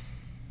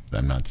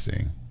I'm not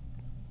seeing.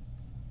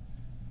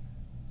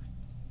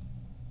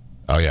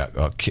 Oh, yeah.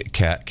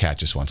 Kat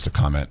just wants to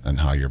comment on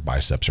how your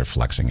biceps are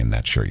flexing in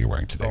that shirt you're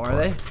wearing today. Oh, are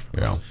they?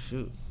 Yeah. Oh,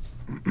 shoot.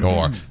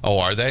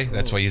 Are they?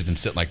 That's why he's been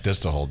sitting like this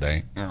the whole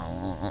day.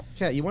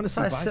 Kat, you want to see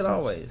I biceps? sit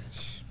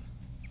always.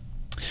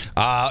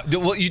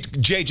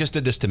 Jay just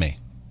did this to me.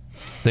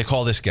 They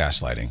call this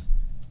gaslighting.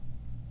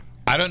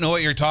 I don't know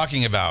what you're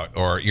talking about,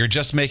 or you're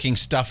just making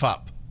stuff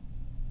up.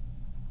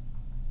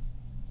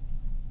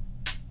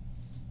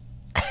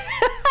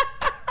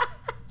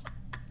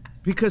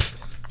 Because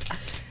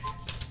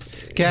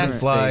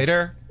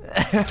Gaslighter.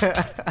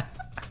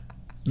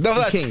 No,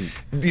 that's Kane.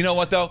 You know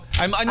what though?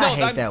 I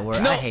hate that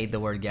word. No, I hate the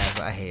word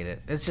gaslight. I hate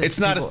it. It's just it's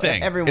not a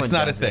thing. Everyone it's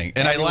not does a thing, it.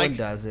 and Everyone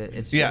does it.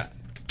 It's just.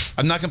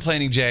 I'm not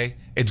complaining, Jay.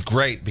 It's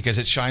great because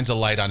it shines a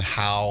light on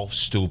how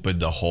stupid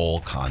the whole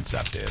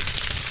concept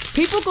is.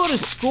 People go to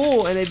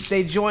school and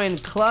they join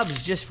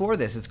clubs just for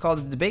this. It's called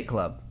a debate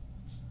club.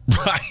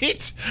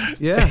 Right?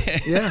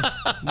 yeah.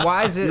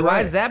 Why is it? You're Why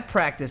right. is that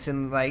practice?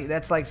 And like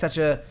that's such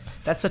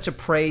a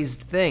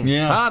praised thing.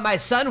 Yeah. My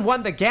son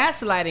won the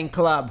gaslighting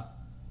club.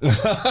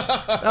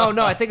 Oh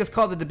no, I think it's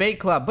called the debate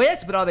club.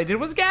 But all they did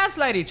was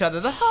gaslight each other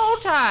the whole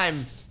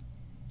time.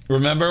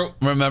 Remember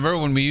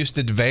when we used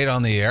to debate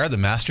on the air, the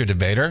master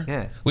debater?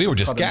 Yeah. We were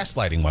just Called the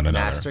gaslighting one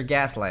another. Master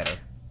gaslighter.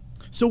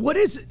 So what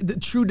is the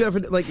true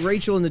definition? Like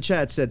Rachel in the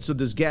chat said, so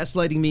does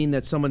gaslighting mean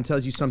that someone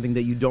tells you something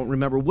that you don't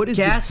remember? What is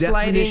the Gaslighting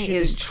definition?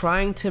 is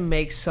trying to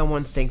make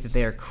someone think that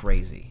they are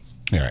crazy.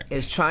 All right.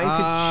 Is trying to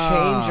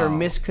change or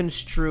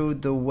misconstrue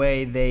the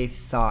way they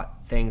thought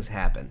things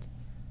happened.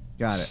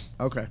 Got it.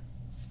 Okay.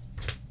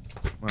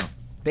 Wow.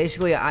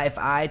 Basically, if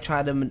I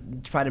try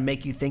to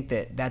make you think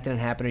that didn't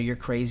happen or you're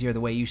crazy or the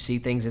way you see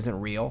things isn't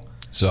real,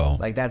 So,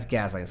 like that's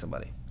gaslighting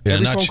somebody.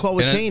 Every phone call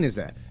with Kane is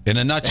that. In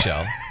a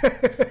nutshell,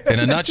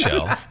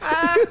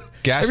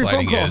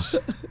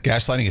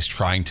 gaslighting is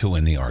trying to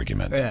win the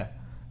argument Yeah.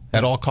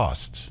 at all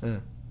costs.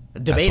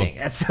 Debating.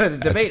 That's what the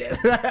debate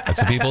is.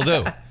 That's what people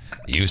do.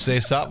 You say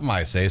something,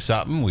 I say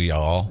something. We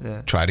all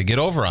try to get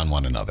over on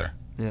one another.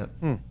 Yeah.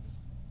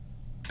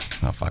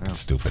 How fucking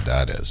stupid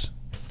that is.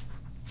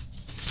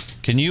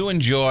 Can you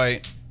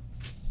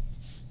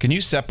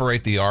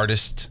separate the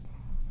artist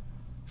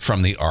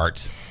from the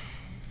art?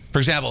 For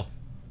example,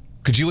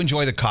 could you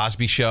enjoy the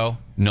Cosby Show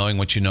knowing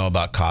what you know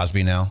about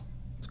Cosby now?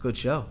 It's a good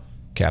show.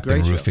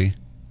 Captain Great show. Rufy?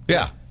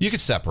 Yeah, you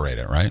could separate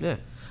it, right? Yeah.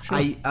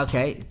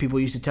 Okay, people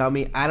used to tell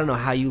me, I don't know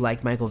how you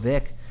like Michael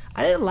Vick.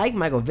 I didn't like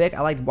Michael Vick.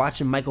 I liked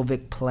watching Michael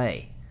Vick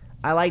play.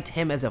 I liked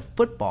him as a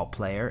football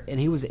player, and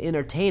he was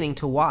entertaining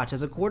to watch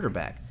as a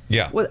quarterback.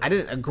 Yeah. Well, I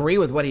didn't agree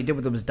with what he did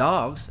with those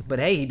dogs, but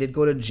hey, he did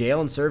go to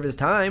jail and serve his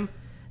time,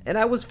 and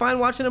I was fine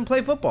watching him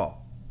play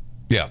football.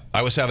 Yeah,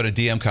 I was having a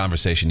DM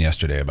conversation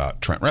yesterday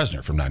about Trent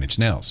Reznor from Nine Inch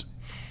Nails.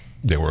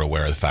 They were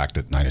aware of the fact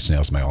that Nine Inch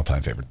Nails is my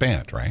all-time favorite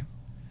band, right?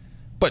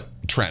 But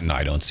Trent and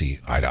I don't see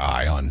eye to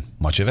eye on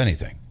much of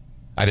anything.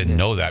 I didn't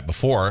know that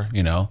before,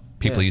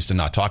 People used to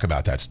not talk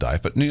about that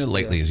stuff, but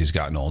lately as he's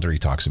gotten older, he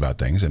talks about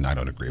things, and I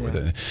don't agree with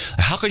it.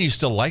 How can you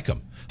still like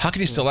him? How can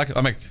you still like him?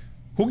 I'm like,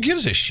 who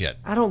gives a shit?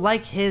 I don't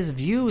like his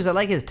views. I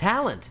like his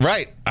talent.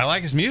 Right. I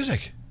like his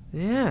music.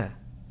 Yeah.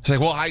 It's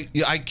like, well, I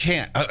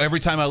can't. Every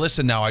time I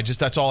listen now,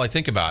 that's all I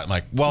think about. I'm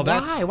like, well,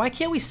 that's... Why? Why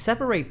can't we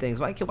separate things?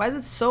 Why is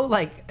it so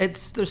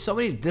there's so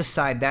many this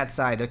side, that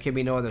side, there can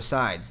be no other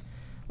sides.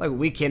 Like,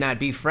 we cannot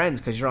be friends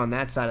because you're on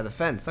that side of the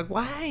fence. Like,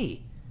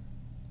 why?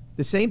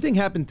 The same thing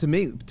happened to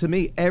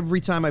me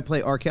every time I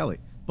play R. Kelly.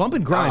 Bump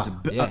and Grind's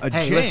a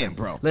jam,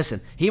 bro.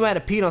 Listen, he might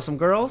have peed on some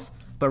girls,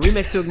 but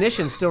Remix to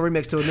Ignition is still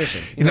Remix to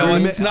Ignition.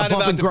 It's not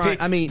Bump about and the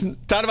Grind, it's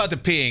not about the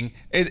peeing.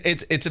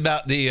 It's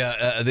about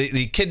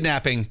the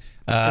kidnapping,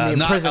 And the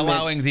not imprisonment.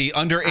 allowing the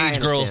I underage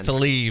girls understand. to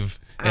leave.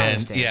 I And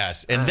understand.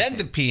 yes, I and then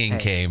the understand. peeing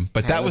came,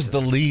 but Hey, that was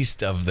listen. the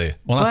least of the.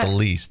 Well, not But the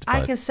least, but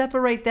I can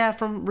separate that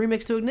from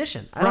Remix to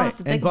Ignition. I don't have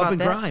to think and Bump about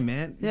and that. Grind,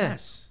 man. Yeah.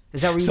 Yes. Is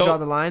that where you So- draw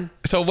the line?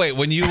 So wait,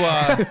 when you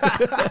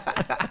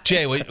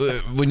Jay,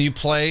 when you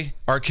play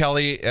R.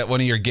 Kelly at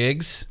one of your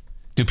gigs,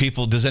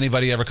 does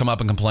anybody ever come up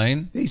and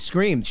complain? They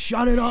screamed,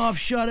 "Shut it off!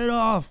 Shut it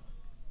off!"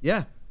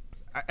 Yeah,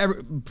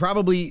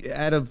 probably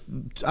out of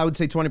I would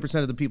say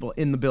 20% of the people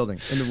in the building,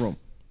 in the room,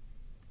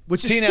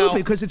 which is See, now- stupid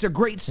because it's a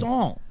great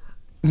song.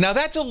 Now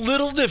that's a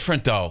little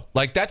different though.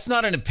 Like that's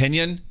not an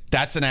opinion.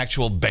 That's an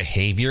actual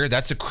behavior.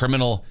 That's a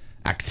criminal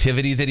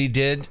activity that he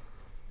did.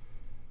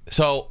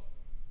 So,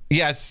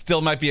 yeah, it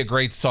still might be a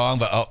great song,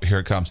 but oh, here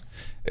it comes.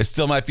 It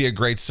still might be a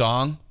great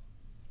song,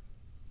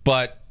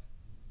 but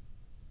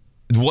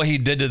what he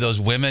did to those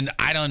women,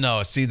 I don't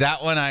know. See,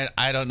 that one,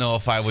 I don't know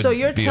if I would. So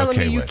you're be telling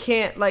okay me you with.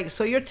 can't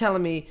So you're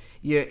telling me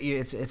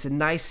it's a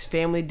nice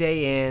family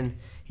day in.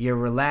 You're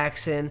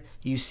relaxing.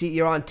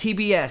 You're on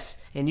TBS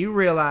and you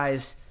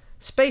realize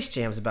Space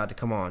Jam's about to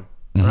come on.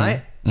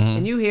 right?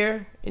 And you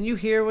hear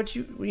what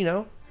you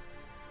know.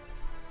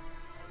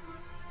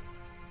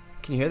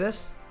 Can you hear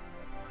this?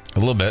 A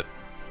little bit.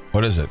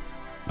 What is it?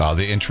 Oh,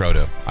 the intro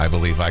to I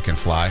Believe I Can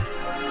Fly. And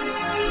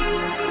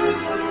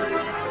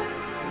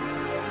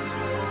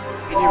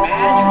you're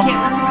mad you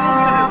can't listen to this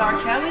because it's R.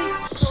 Kelly?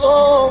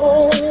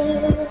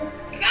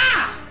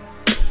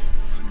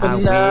 I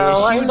wish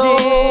you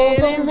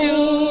didn't do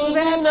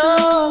that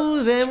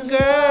to them,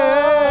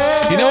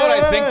 girl. You know what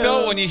I think,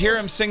 though? When you hear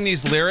him sing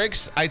these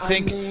lyrics, I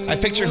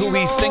picture who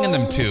he's singing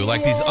them to,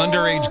 like these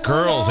underage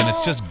girls, and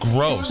it's just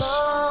gross.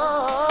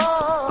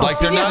 Like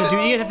they're not. You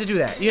didn't have to do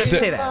that. You have to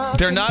say that.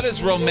 They're not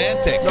as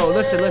romantic. No,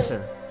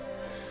 listen.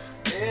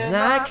 And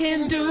I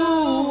can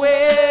do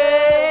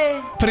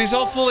it. But he's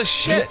all full of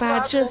shit. If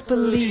I just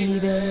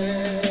believe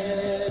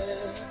it.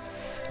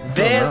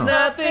 There's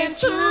nothing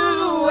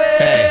to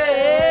it.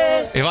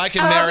 Hey, if I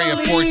can marry a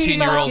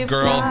 14-year-old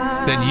girl,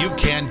 then you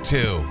can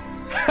too.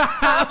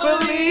 I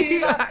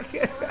believe I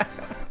can.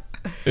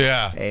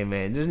 Yeah. Hey,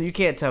 man, you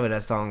can't tell me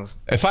that song's...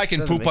 If I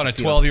can poop on a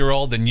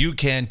 12-year-old, then you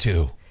can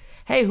too.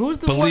 Hey, who's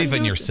the Believe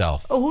in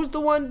yourself. Who's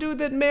the one dude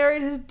that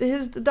married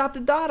his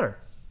adopted daughter?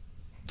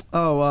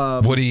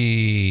 Oh,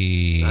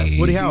 Woody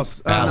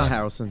Harrelson. Not Allen.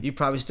 Harrelson. You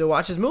probably still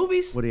watch his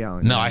movies. Woody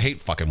Allen. No, I hate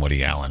fucking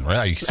Woody Allen. Right?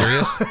 Are you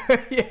serious?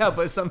 Yeah,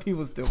 but some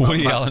people still.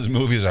 Woody Allen's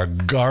movies are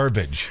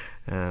garbage.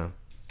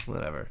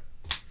 Whatever.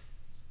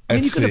 I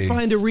mean, you Let's could see.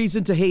 find a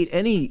reason to hate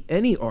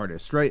any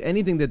artist, right?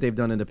 Anything that they've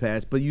done in the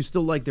past, but you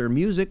still like their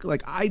music.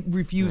 Like I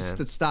refuse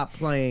to stop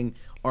playing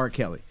R.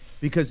 Kelly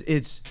because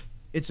it's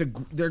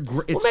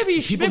Well, maybe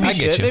you should. I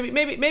get you.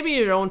 Maybe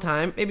in your own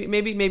time.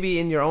 Maybe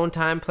in your own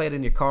time, play it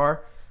in your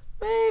car.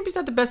 Maybe it's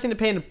not the best thing to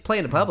play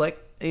in the public.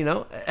 You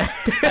know.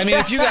 I mean,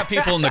 if you got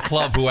people in the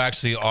club who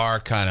actually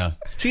are kind of...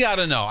 See, I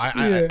don't know.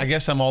 I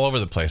guess I'm all over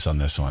the place on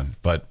this one,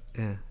 but...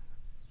 Yeah.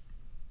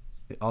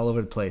 All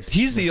over the place.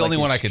 He's the only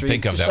one I could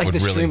think of that would the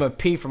really... stream of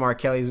pee from R.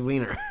 Kelly's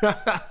wiener.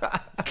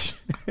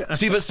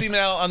 See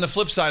now, on the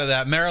flip side of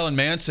that, Marilyn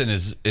Manson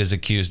is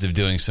accused of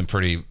doing some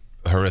pretty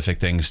horrific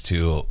things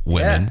to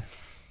women. Yeah.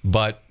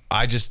 But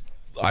I just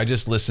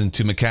listened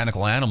to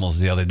Mechanical Animals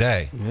the other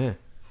day. Yeah.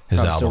 His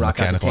Probably album, still rock out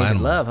the Mechanical Tainted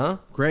Animals. Love, huh?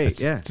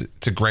 great.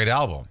 It's a great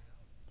album.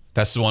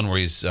 That's the one where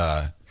he's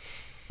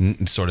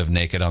sort of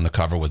naked on the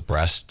cover with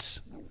breasts.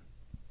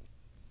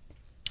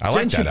 I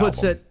like that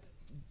album.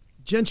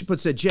 Jen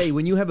puts that, Jay,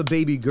 when you have a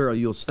baby girl,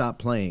 you'll stop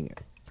playing it.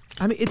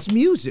 I mean, it's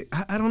music.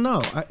 I don't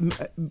know.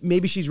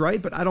 Maybe she's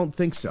right, but I don't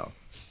think so.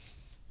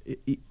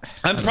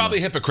 I'm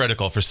probably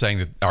hypocritical for saying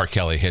that R.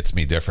 Kelly hits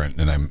me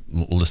different and I'm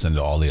listening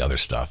to all the other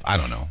stuff. I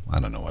don't know. I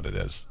don't know what it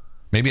is.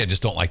 Maybe I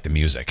just don't like the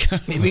music.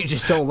 Maybe you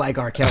just don't like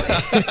R. Kelly.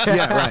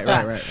 Yeah,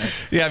 right.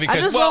 Yeah, because I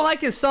just don't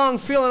like his song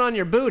 "Feeling on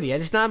Your Booty."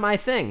 It's just not my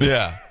thing.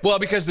 Yeah. Well,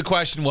 because the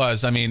question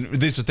was, I mean,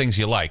 these are things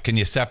you like. Can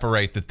you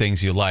separate the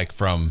things you like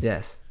from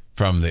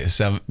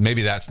the?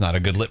 Maybe that's not a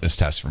good litmus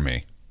test for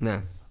me.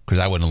 No. Because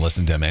I wouldn't have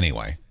listened to him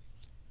anyway.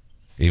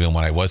 Even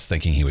when I was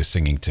thinking he was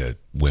singing to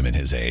women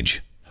his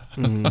age.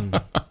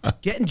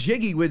 Getting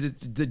jiggy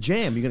with the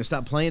jam. You're going to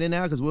stop playing it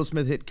now because Will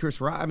Smith hit Chris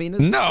Rock? I mean,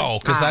 No,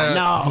 because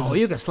no,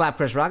 you can slap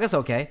Chris Rock. It's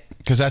okay.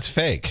 Because that's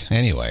fake.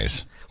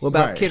 Anyways. What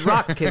about Right. Kid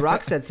Rock? Kid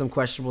Rock said some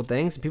questionable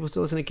things. People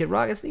still listen to Kid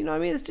Rock. It's, you know what I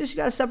mean? It's just you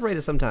got to separate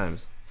it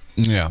sometimes.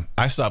 Yeah.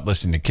 I stopped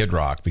listening to Kid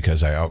Rock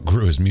because I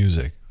outgrew his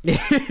music.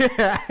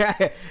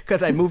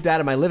 Because I moved out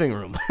of my living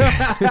room.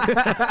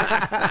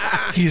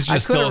 He's I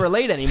just couldn't still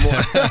relate anymore.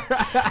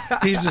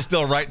 he's just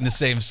still writing the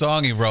same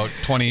song he wrote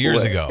 20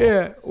 years ago.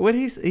 Yeah. What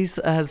he's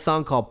has a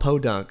song called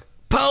Podunk.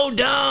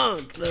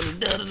 Podunk.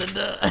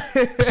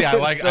 See, I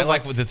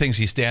like what the things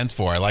he stands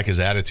for. I like his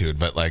attitude,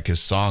 but like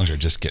his songs are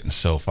just getting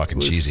so fucking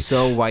cheesy.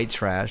 So white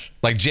trash.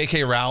 Like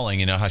J.K.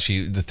 Rowling, you know how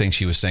the thing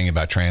she was saying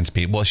about trans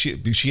people. Well,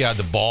 she had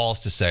the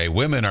balls to say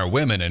women are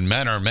women and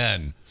men are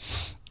men.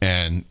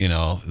 And, you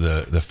know,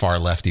 the far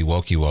lefty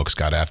wokes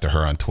got after her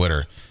on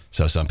Twitter.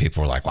 So some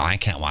people were like, well, I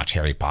can't watch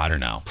Harry Potter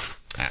now.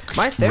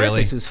 My therapist,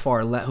 Really?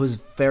 who's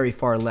very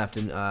far left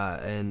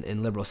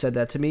and liberal, said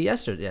that to me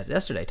yesterday.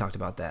 Yesterday, talked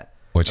about that.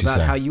 What'd she about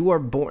say? how you are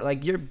born,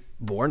 like you're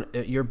born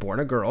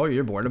a girl or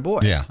you're born a boy.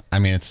 Yeah, I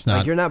mean, it's not.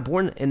 Like you're not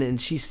born,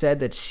 and she said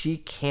that she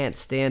can't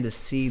stand to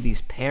see these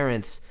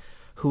parents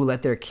who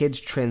let their kids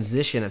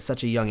transition at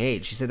such a young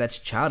age. She said that's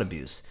child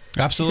abuse.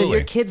 Absolutely. She said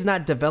your kid's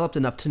not developed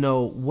enough to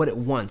know what it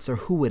wants or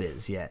who it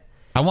is yet.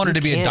 I wanted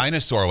You to be a can't-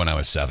 dinosaur when I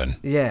was 7.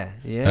 Yeah.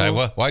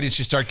 Why did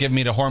she start giving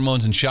me the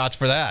hormones and shots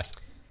for that?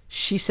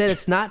 She said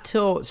it's not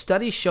till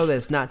studies show that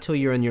it's not till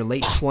you're in your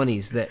late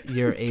 20s that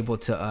you're able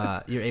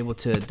to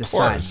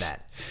decide course.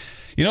 that.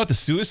 You know what the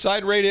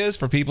suicide rate is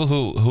for people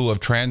who have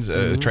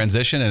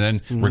transitioned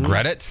and then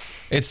regret it?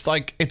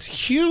 It's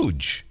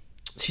huge.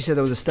 She said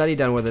there was a study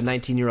done with a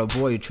 19-year-old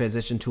boy who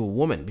transitioned to a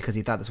woman because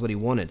he thought that's what he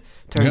wanted.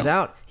 Turns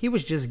out he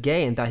was just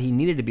gay and thought he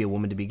needed to be a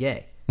woman to be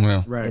gay.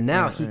 Well, Right. And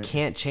now he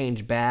can't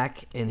change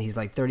back, and he's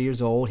like 30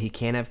 years old. He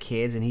can't have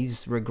kids, and he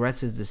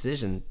regrets his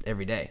decision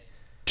every day.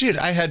 dude,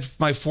 I had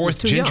my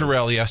 4th too ginger young.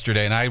 ale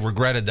yesterday, and I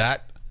regretted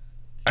that.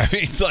 I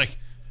mean, it's like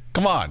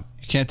Come on.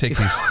 You can't take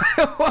these.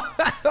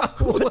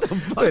 What the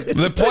fuck?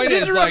 The point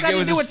is, like, it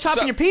was do with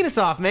chopping your penis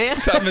off, man.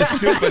 something as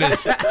stupid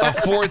as a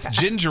fourth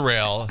ginger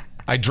ale.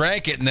 I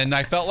drank it, and then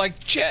I felt like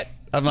shit.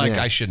 I'm like,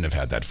 Yeah. I shouldn't have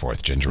had that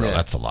fourth ginger ale. Yeah.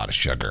 That's a lot of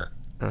sugar.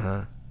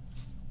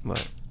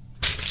 What?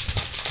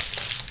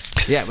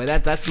 Yeah, but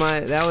that's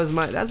my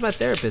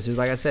therapist. Who's,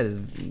 like I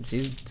said, she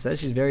says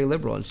she's very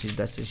liberal, and she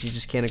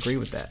just can't agree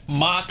with that.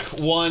 Mach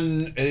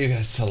 1,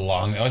 it's a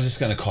long, I was just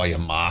going to call you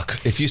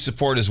Mach. If you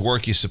support his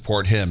work, you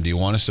support him. Do you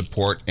want to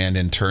support and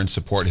in turn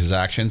support his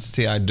actions?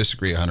 See, I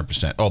disagree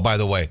 100%. Oh, by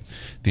the way,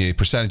 the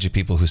percentage of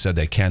people who said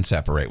they can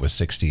separate was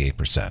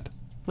 68%.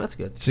 That's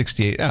good.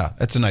 68, yeah,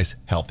 that's a nice,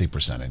 healthy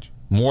percentage.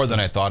 More than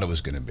I thought it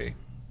was going to be.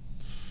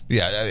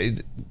 Yeah,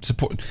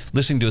 support.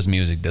 Listening to his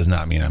music does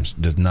not mean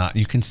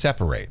you can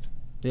separate.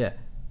 Yeah.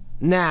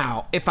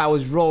 Now, if I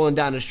was rolling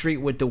down the street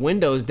with the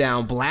windows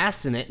down,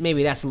 blasting it,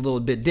 maybe that's a little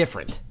bit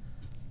different.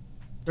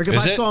 Like if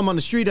I saw him on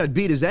the street, I'd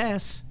beat his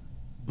ass.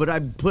 But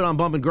I'd put on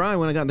bump and grind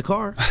when I got in the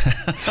car.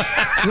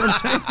 You know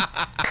what I'm saying?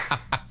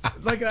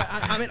 Like,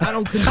 I mean,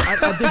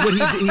 I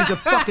think he's a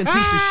fucking piece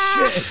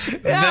of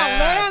shit. Yeah,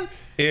 man.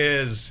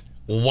 Is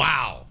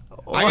wow.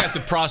 I got to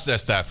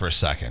process that for a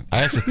second. I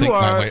have to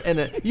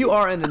think You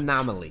are an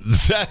anomaly.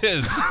 That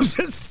is. I'm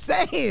just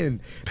saying.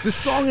 The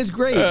song is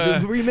great.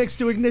 The remix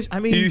to Ignition. I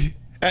mean,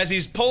 as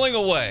he's pulling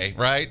away,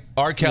 right?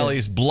 R.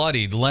 Kelly's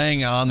bloodied,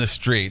 laying on the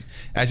street.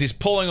 As he's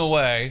pulling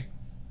away,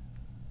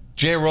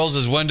 Jay rolls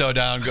his window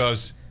down and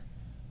goes,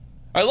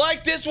 I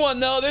like this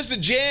one, though. This is a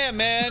jam,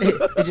 man.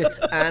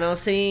 I don't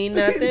see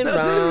nothing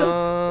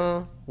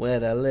wrong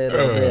with a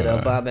little bit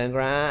of bump and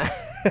grind.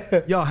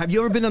 yo, have you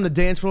ever been on the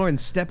dance floor and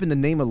Step in the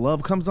Name of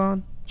Love comes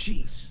on?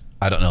 Jeez.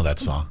 I don't know that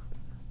song.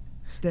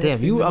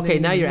 Damn, you okay?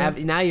 Now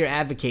you're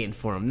advocating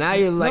for him. Now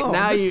you're like No,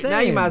 now I'm you just now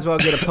you saying. might as well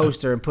get a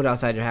poster and put it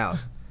outside your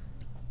house.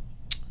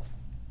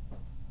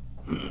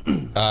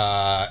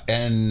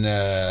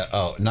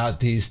 Not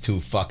these two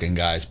fucking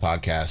guys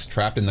podcast.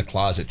 Trapped in the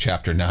Closet,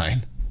 Chapter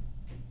 9.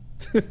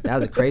 That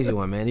was a crazy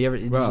one, man. Did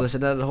you Bro.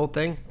 listen to the whole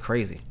thing?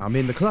 Crazy. I'm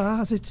in the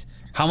closet.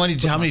 How many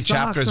socks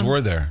chapters on.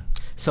 were there?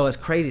 So it's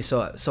crazy.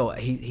 So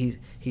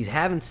he's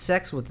having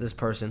sex with this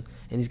person,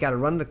 and he's got to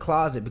run to the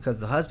closet because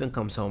the husband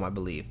comes home, I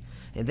believe.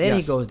 And then he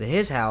Yes. goes to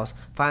his house,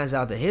 finds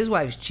out that his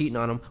wife's cheating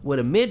on him with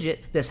a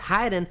midget that's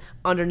hiding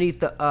underneath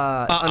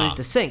the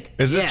sink.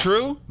 Is this Yeah.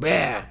 true?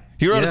 Yeah.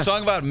 He wrote a Yeah.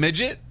 song about a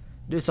midget?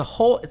 Dude,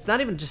 it's not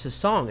even just a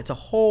song. It's a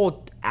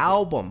whole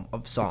album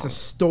of songs. It's a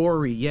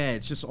story. Yeah,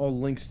 it's just all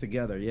links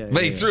together. Yeah.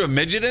 But yeah, he threw a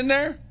midget in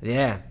there?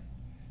 Yeah.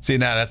 See,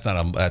 now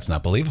that's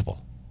not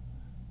believable.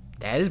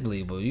 That is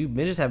believable. You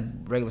midgets have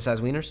regular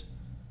sized wieners.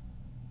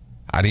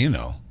 How do you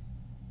know?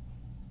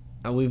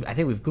 I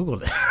think we've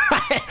Googled it.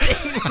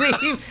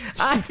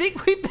 I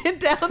think we've been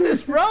down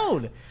this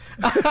road.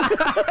 I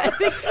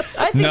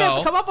think No.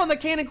 that's come up on the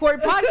Kane and Corey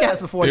podcast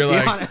before, You're to be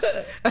like, honest.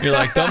 you're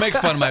like, don't make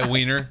fun of my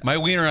wiener. My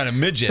wiener on a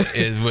midget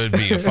would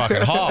be a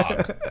fucking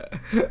hog.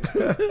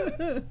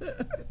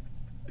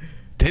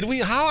 Did we?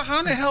 How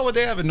in the hell would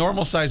they have a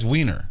normal sized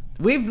wiener?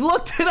 We've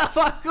looked it up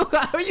on Google.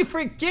 How are you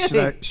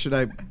forgetting? Should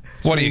I?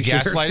 What are you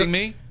screen share gaslighting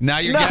me? Now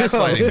you're No.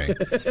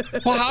 gaslighting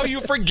me. Well, how are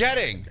you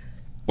forgetting?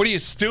 What are you,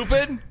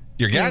 stupid?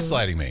 You're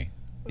gaslighting me,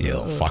 you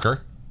little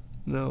fucker.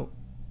 No.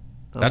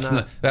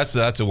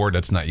 That's a word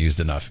that's not used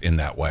enough in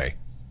that way.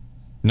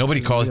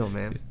 Nobody calls real,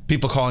 man.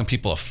 people calling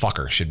people a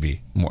fucker should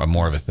be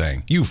more of a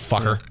thing. You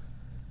fucker.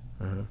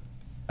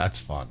 That's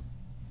fun.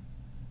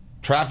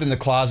 Trapped in the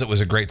Closet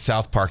was a great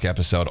South Park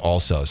episode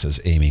also, says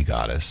Amy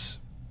Goddess.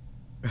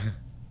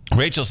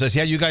 Rachel says,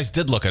 yeah, you guys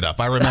did look it up.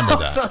 I remember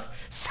that.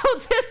 So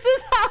this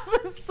is how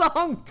the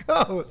song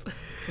goes.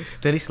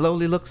 Then he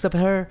slowly looks up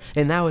at her,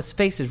 and now his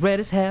face is red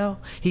as hell.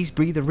 He's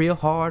breathing real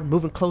hard,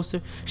 moving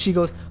closer. She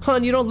goes,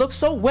 hon, you don't look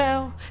so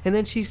well. And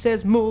then she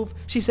says, move.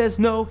 She says,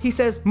 no. He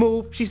says,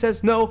 move. She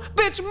says, no.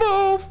 Bitch,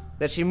 move.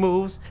 Then she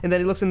moves, and then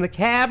he looks in the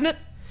cabinet.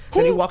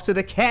 Then he walks to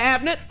the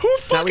cabinet. Who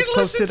fucking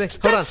listens?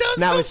 That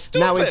sounds so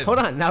stupid. Hold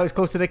on. Now he's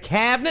close to the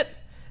cabinet.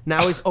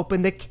 Now he's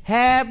opened the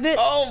cabinet.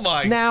 Oh,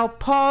 my. Now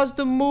pause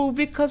the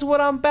movie, because what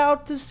I'm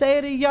about to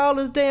say to y'all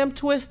is damn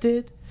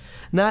twisted.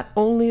 Not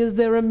only is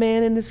there a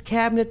man in this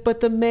cabinet, but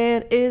the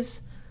man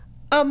is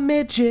a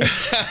midget.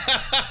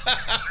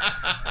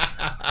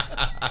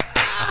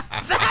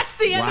 That's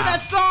the end of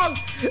that song.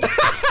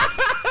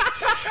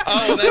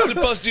 Oh, that's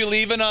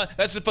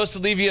supposed to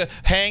leave you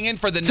hanging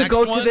for the To next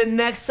go one? to the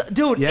next,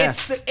 dude. Yeah.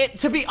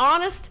 To be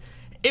honest,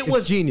 it It's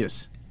was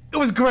genius. It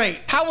was great.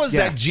 How was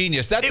that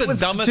genius? That's It was-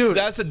 dude,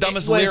 That's the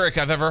dumbest it was- lyric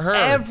I've ever heard.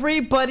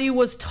 Everybody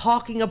was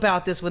talking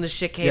about this when the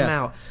shit came Yeah.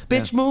 out.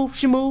 Bitch, move.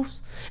 She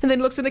moves, and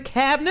then looks in the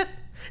cabinet.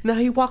 Now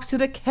he walks to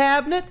the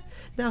cabinet.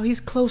 Now he's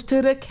close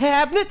to the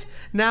cabinet.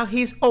 Now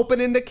he's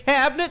opening the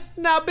cabinet.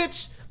 Now,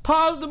 bitch,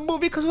 pause the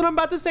movie, because what I'm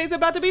about to say is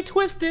about to be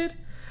twisted.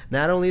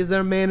 Not only is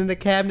there a man in the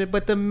cabinet,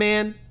 but the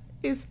man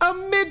is a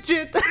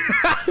midget.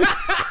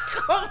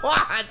 Come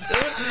on,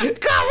 dude.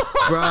 Come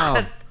on.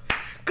 Bro.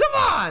 Come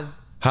on.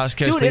 Houseguest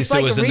Dude, it's Lisa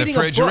like was in the reading a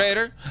book.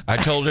 refrigerator. I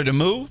told her to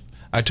move.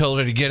 I told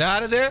her to get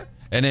out of there.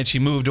 And then she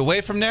moved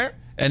away from there.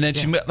 And then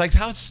like,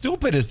 how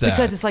stupid is that?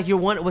 Because it's like you're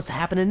wondering what's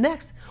happening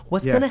next.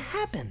 What's going to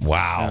happen?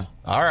 Wow.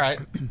 All right.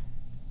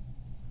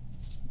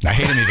 I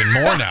hate him even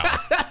more now.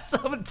 That's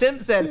what Tim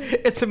said.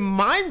 It's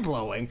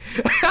mind-blowing.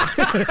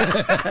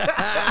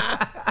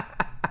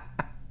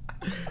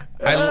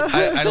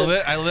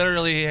 I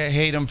literally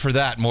hate him for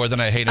that more than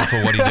I hate him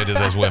for what he did to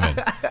those women.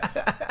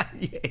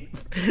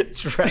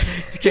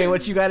 Okay,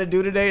 what you got to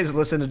do today is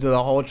listen to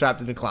the whole Trapped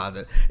in the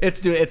Closet.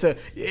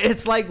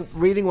 It's like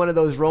reading one of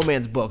those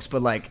romance books,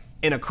 but like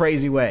in a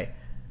crazy way.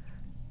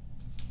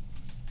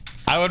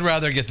 I would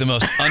rather get the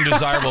most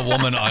undesirable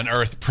woman on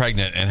earth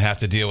pregnant and have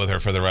to deal with her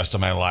for the rest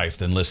of my life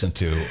than listen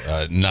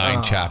to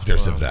 9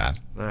 chapters of that.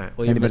 All right.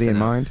 Well, Anybody in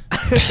mind?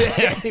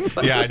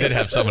 Yeah, I did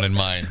have someone in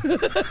mind.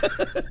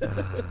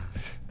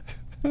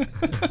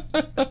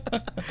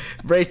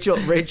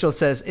 Rachel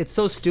says, it's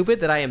so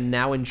stupid that I am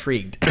now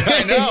intrigued.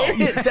 I know.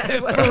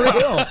 That's what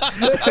real.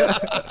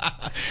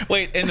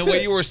 Wait, and the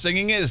way you were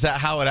singing it, is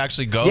that how it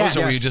actually goes? Yes.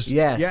 Or were you just...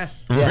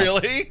 Yes.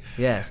 Really?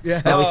 Yes.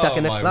 Yes. Now he's stuck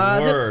in the my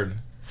closet. word.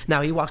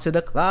 Now he walks to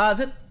the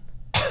closet.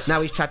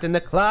 Now he's trapped in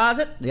the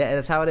closet. Yeah,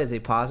 that's how it is. He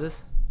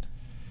pauses.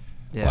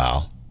 Yeah.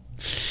 Wow.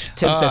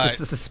 Tim says it's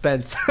the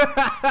suspense.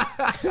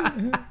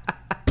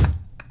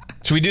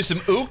 Should we do some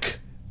ook?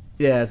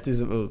 Yeah, let's do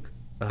some ook.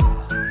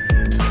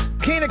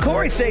 Kane and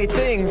Corey say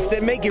things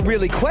that make you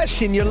really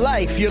question your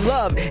life, your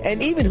love,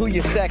 and even who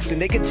you're sexting.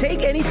 They can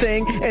take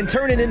anything and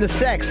turn it into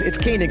sex. It's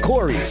Kane and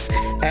Corey's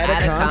Out of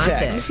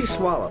Context. What does he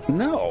swallow?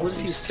 No. What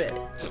does he spit?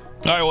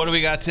 All right, what do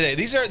we got today?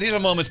 These are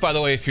moments, by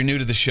the way, if you're new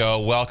to the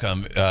show,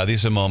 welcome.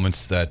 These are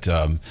moments that,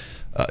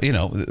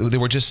 they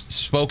were just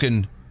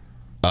spoken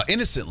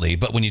innocently,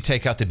 but when you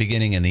take out the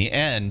beginning and the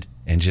end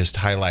and just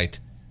highlight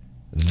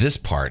this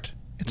part,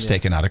 it's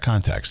taken out of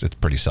context. It's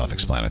pretty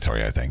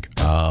self-explanatory, I think.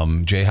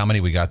 Jay, how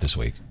many we got this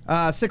week?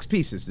 6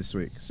 pieces this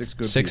week. 6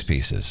 good 6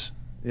 pieces.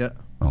 Yeah.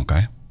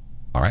 Okay.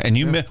 All right. And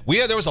you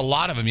there was a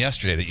lot of them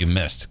yesterday that you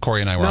missed. Corey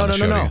and I were on the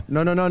show.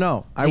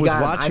 No. I was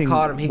watching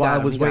while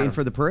I was waiting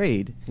for the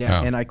parade.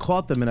 Yeah. And I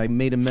caught them and I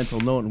made a mental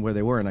note on where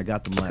they were and I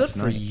got them last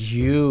night. Good for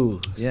you.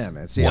 Yeah,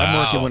 man. See, I'm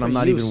working when I'm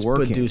not even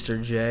working.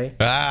 Producer Jay.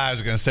 I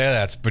was going to say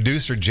that. It's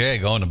producer Jay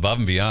going above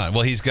and beyond.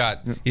 Well, he's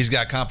got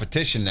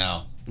competition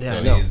now. Yeah, so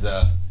I know.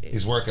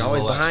 He's working. It's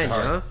always a little behind you,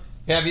 extra huh? hard.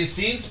 Have you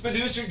seen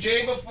producer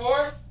Jay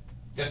before?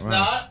 If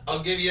not,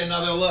 I'll give you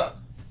another look.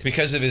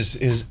 Because of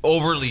his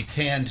overly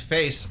tanned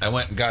face, I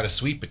went and got a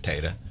sweet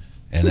potato,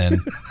 and then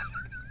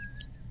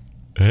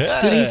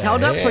Dude, he's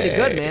held up pretty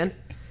good, man.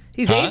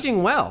 He's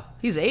aging well.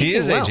 He is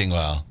aging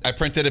well. I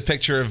printed a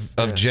picture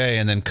of Jay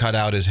and then cut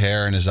out his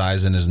hair and his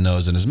eyes and his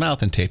nose and his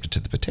mouth and taped it to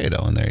the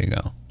potato, and there you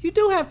go. You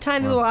do have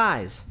tiny little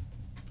eyes.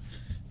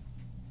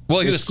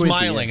 Well, he was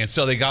smiling, and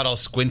so they got all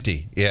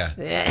squinty. Yeah.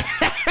 Yeah.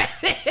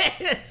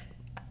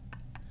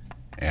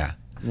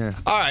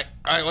 All right.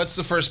 What's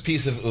the first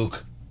piece of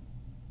ook?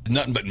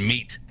 Nothing but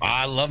meat.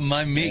 I love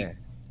my meat. Yeah.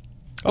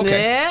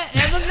 Okay. Yeah,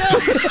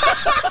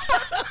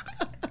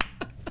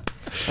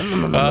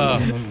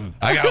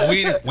 I got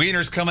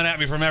wieners coming at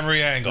me from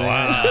every angle.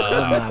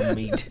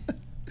 meat.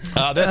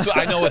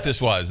 I know what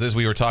this was.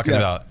 We were talking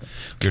about.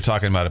 We were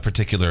talking about a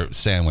particular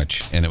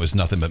sandwich, and it was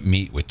nothing but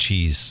meat with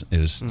cheese. It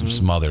was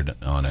smothered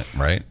on it,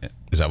 right?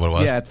 Is that what it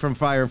was? Yeah, from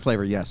Fire and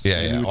Flavor, yes.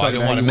 Yeah. Well, I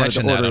didn't want to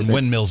mention that on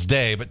Windmills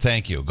Day, but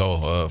thank you.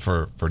 Go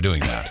for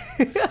doing that.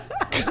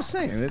 I'm just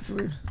saying, it's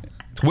weird.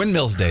 It's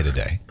Windmills Day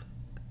today.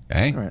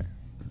 Okay? All right.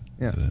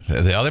 Yeah.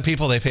 The other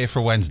people, they pay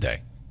for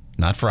Wednesday,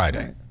 not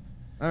Friday.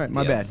 All right,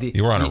 my bad.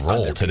 You were on a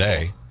roll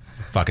today.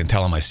 Fucking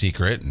telling my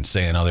secret and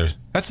saying other...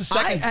 That's the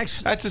second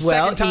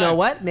second time. You know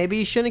what? Maybe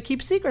you shouldn't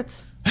keep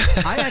secrets.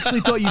 I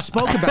actually thought you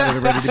spoke about it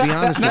already, to be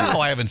honest with you. No,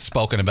 I haven't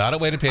spoken about it.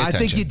 Way to pay attention. I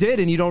think you did,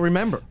 and you don't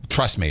remember.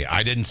 Trust me,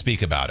 I didn't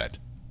speak about it.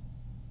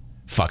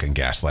 Fucking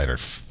gaslighter.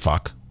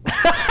 Fuck.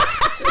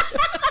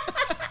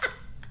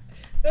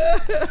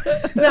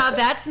 Now,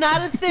 that's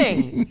not a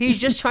thing. He's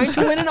just trying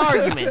to win an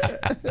argument.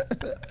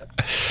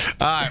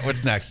 All right,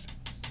 what's next?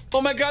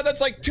 Oh my God,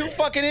 that's like 2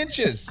 fucking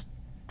inches.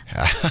 Did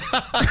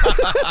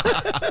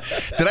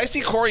I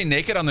see Corey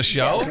naked on the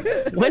show?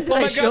 When did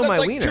I show my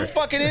like wiener? 2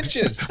 fucking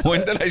inches.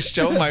 When did I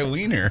show my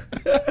wiener?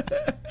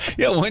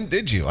 Yeah, when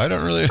did you? I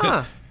don't really...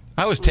 Huh.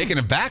 I was taken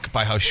aback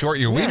by how short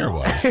your wiener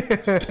was.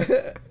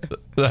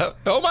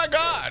 Oh my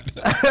God.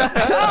 Oh,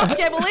 I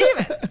can't believe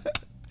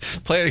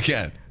it. Play it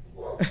again.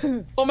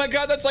 Oh my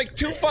God, that's like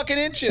 2 fucking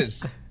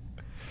inches.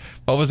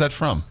 What was that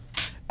from?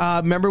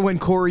 Remember when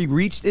Corey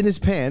reached in his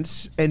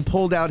pants and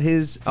pulled out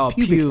his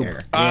pubic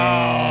hair?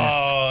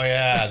 Oh,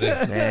 yeah.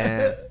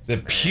 The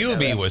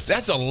pubie was...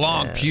 That's a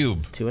long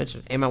pube. 2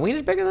 inches. And my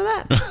wiener's bigger than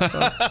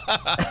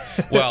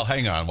that. Well,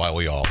 hang on while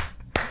we all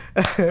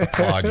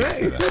applaud you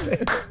for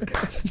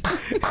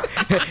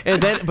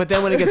that. But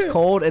then when it gets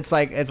cold, it's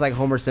like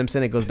Homer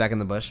Simpson. It goes back in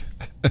the bush.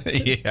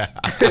 Yeah.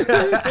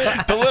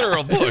 The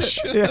literal bush.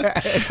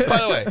 By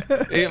the way,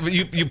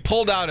 you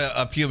pulled out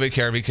a pubic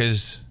hair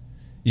because...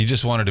 You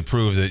just wanted to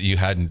prove that you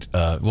hadn't,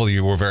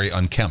 you were very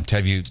unkempt.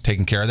 Have you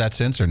taken care of that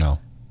since or no?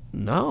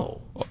 No.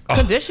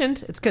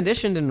 Conditioned. It's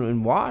conditioned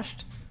and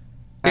washed.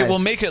 It will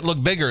make it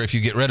look bigger if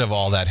you get rid of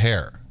all that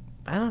hair.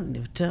 I'm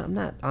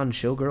not on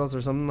Showgirls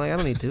or something like. I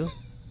don't need to.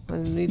 I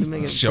need to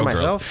make it for Showgirls.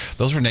 myself.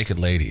 Those were naked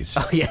ladies.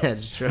 Oh yeah,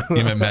 that's true.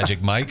 You meant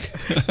Magic Mike?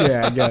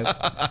 Yeah, I guess.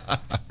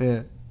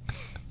 Yeah.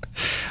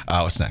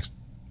 What's next?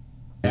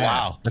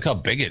 Wow, look how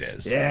big it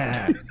is.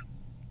 Yeah.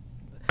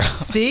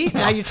 See,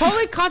 now you're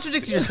totally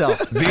contradicting yourself.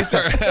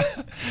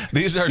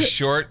 These are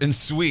short and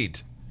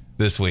sweet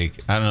this week.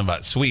 I don't know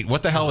about sweet.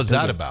 What the hell was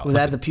that about? Was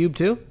that the pube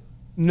too?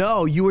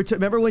 No, you were.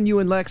 Remember when you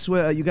and Lex,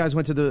 you guys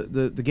went to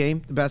the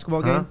game, the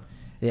basketball game,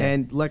 Yeah.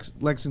 and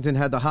Lexington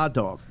had the hot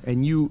dog,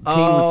 and Kane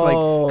was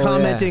like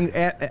commenting.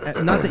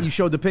 Not that you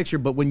showed the picture,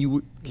 but when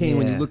you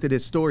when you looked at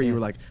his story, you were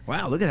like,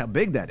 "Wow, look at how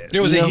big that is."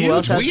 It was a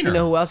huge wiener. You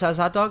know who else has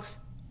hot dogs?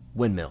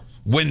 Windmill.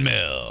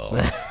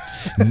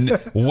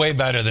 Way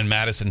better than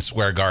Madison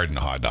Square Garden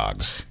hot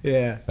dogs.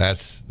 Yeah.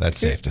 That's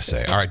safe to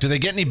say. All right, do they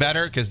get any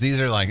better? Because these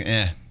are like,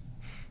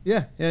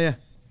 Yeah. You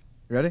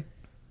ready?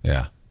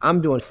 Yeah.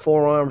 I'm doing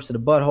forearms to the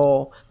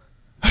butthole.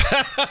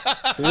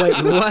 Wait,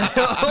 what?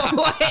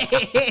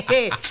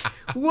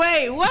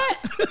 Wait, what?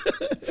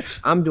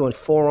 I'm doing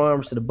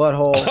forearms to the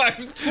butthole.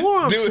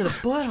 Forearms to the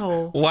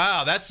butthole.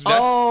 Wow, that's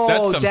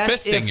some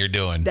fisting you're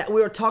doing. That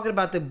we were talking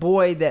about the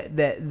boy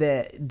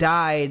that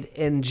died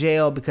in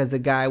jail because the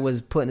guy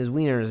was putting his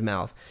wiener in his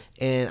mouth.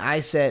 And I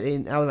said,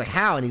 and I was like,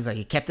 how? And he's like,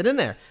 he kept it in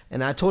there.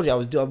 And I told you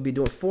I'd be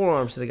doing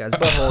forearms to the guy's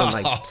butthole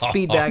and like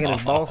speed bagging his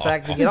ball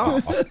sack to get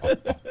off.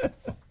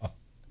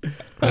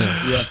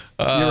 Yeah,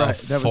 you're right.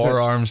 That was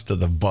forearms to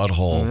the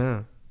butthole.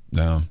 Yeah.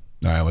 No.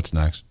 All right, what's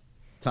next?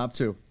 Top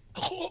 2.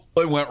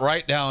 It went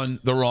right down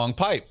the wrong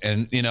pipe,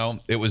 and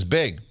it was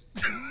big.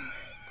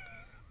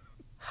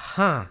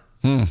 Huh?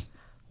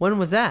 When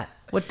was that?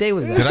 What day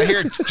was that? Did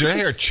I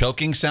hear a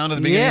choking sound at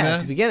the beginning? Yeah,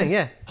 at the beginning.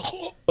 Yeah.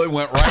 It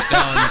went right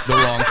down the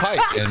wrong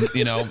pipe, and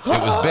it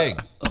was big.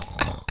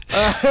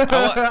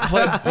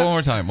 Play it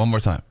one more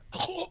time.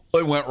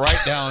 It went right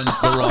down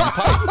the wrong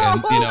pipe,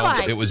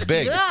 and it was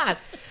big. God.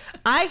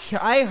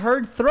 I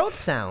heard throat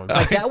sounds.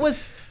 Like that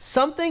was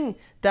something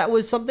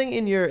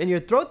in your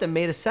throat that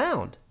made a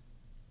sound.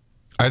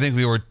 I think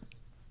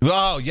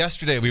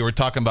yesterday we were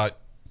talking about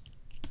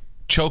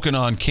choking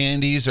on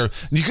candies, or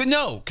you could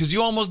because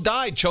you almost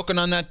died choking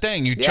on that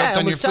thing. You choked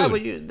on your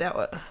food.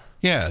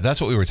 Yeah,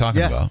 that's what we were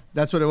talking about.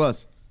 That's what it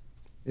was.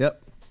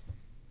 Yep.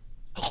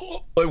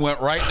 It went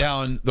right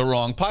down the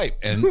wrong pipe,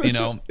 and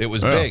it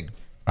was big.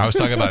 I was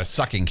talking about a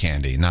sucking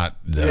candy, not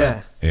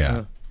the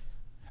yeah.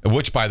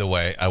 Which, by the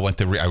way, I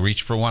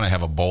reached for one. I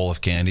have a bowl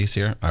of candies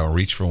here. I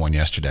reached for one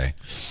yesterday.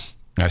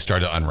 I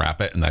started to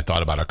unwrap it, and I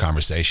thought about our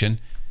conversation,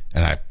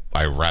 and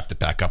I wrapped it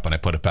back up, and I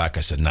put it back.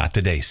 I said, "Not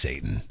today,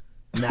 Satan."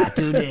 Not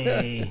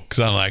today. Because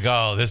I'm like,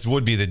 oh, this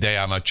would be the day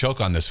I'm going to choke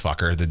on this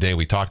fucker, the day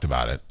we talked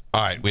about it.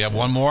 All right, we have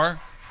one more?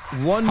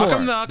 One more.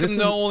 How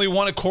come only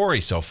one of Corey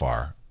so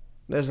far?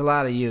 There's a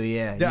lot of you,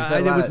 yeah.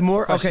 There was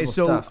more. Okay,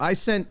 so stuff. I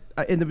sent,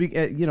 at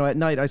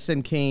night, I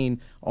send Kane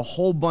a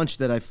whole bunch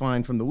that I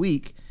find from the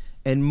week,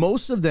 and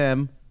most of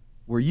them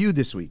were you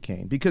this week,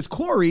 Kane, because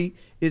Corey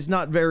is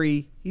not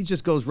he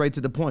just goes right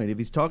to the point. If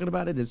he's talking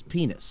about it, it's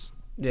penis.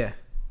 Yeah.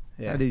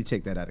 How did he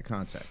take that out of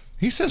context?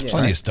 He says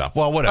plenty of stuff.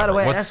 Well, whatever. By the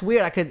way, that's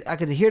weird. I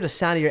could hear the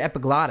sound of your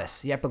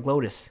epiglottis. That's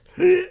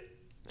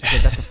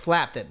the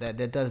flap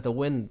that does the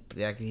wind.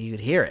 You could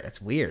hear it.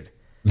 That's weird.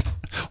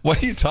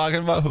 What are you talking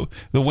about? Who?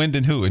 The wind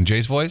and who? In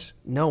Jay's voice?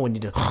 No, when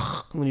you did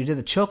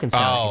the choking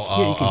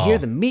sound, you could hear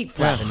the meat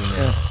flapping in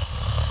there.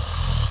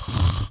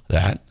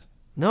 That?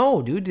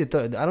 No, dude.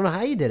 I don't know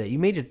how you did it. You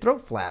made your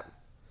throat flap.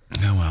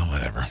 Oh, well,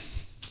 whatever.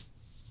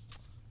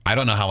 I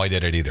don't know how I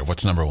did it either.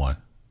 What's number one?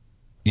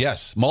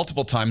 Yes,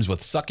 multiple times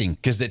with sucking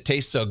because it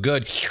tastes so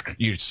good.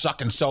 You're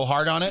sucking so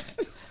hard on it.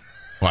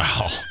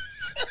 Wow.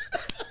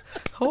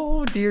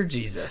 Oh, dear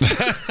Jesus.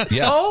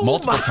 Yes,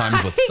 multiple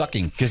times with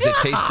sucking because it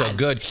tastes so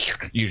good.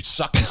 You're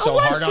sucking so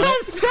hard on it.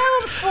 What's that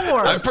sound for?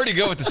 I'm pretty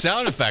good with the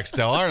sound effects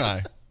still, aren't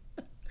I?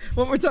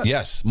 One more time.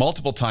 Yes,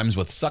 multiple times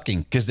with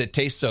sucking because it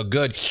tastes so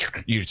good.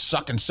 You're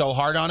sucking so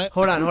hard on it.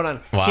 Hold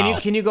on. Wow.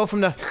 Can you go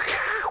from the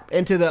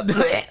into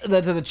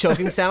the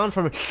choking sound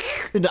from?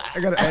 I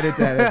gotta edit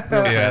that.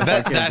 Yeah,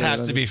 that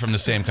has to be from the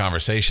same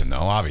conversation, though.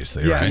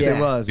 Obviously, yes, right? Yes,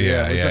 it was.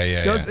 Yeah.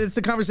 It's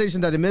the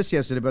conversation that I missed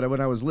yesterday, but when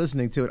I was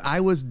listening to it, I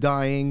was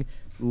dying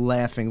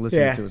laughing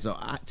listening to it. So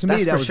to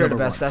me, that was sure the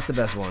best. one. That's the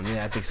best one.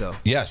 Yeah, I think so.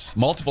 Yes,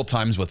 multiple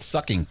times with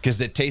sucking because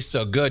it tastes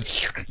so good.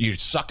 You're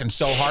sucking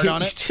so hard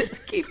on it.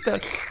 Just keep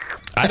the.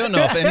 I don't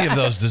know if any of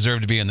those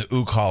deserve to be in the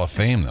Ook Hall of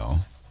Fame, though.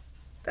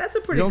 That's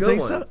a pretty you don't good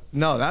think one. So?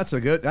 No, that's the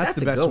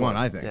best one,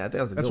 I think. Yeah, I think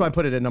that's a good That's why I one.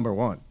 put it at number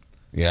one.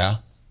 Yeah?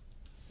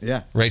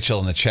 Yeah. Rachel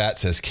in the chat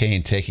says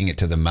Kane taking it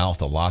to the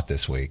mouth a lot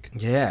this week.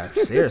 Yeah,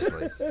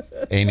 seriously.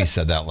 Amy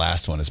said that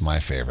last one is my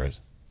favorite.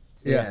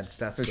 Yeah,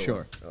 that's for cool.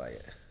 sure. I like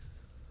it.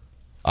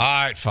 All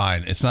right,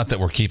 fine. It's not that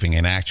we're keeping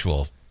an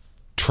actual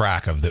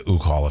track of the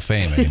Ook Hall of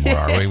Fame anymore,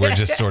 are we? We're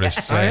just sort of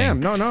saying. I am.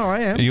 No, I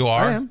am. You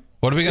are? I am.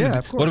 What are we gonna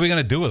Yeah, do? What are we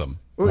gonna do with them?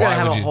 We're going to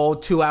have a whole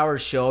 2-hour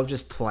show of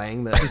just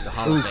playing the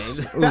Hall of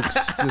Fame. Oops.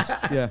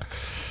 Just, yeah.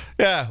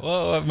 Yeah,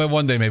 well,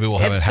 one day maybe we'll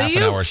have a half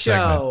an hour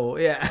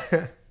segment.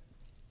 Yeah.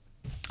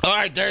 All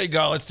right, there you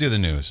go. Let's do the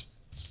news.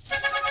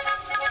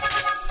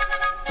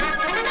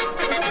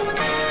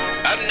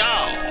 And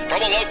now,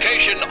 from a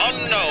location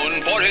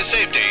unknown for his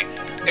safety,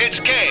 it's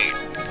Kane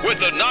with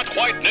the Not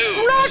Quite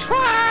News. Not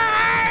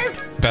Quite!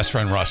 Best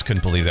friend Russ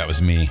couldn't believe that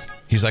was me.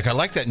 He's like, I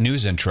like that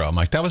news intro. I'm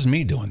like, that was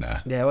me doing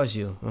that. Yeah, it was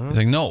you. Uh-huh. He's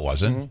like, no, it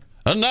wasn't.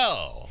 And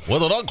now,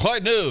 with the Not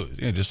Quite News.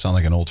 You just sound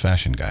like an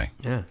old-fashioned guy.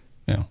 Yeah.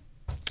 Yeah.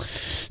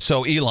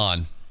 So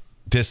Elon,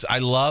 I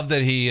love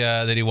that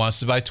he wants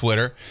to buy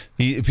Twitter.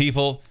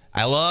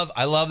 I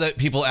love that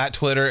people at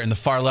Twitter and the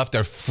far left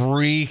are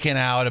freaking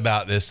out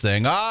about this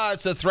thing.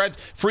 It's a threat.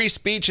 Free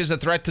speech is a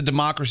threat to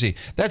democracy.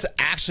 That's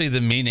actually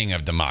the meaning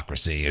of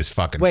democracy is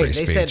fucking free speech.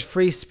 Wait, they said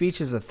free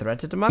speach is a threat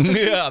to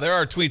democracy? Yeah, there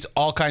are tweets,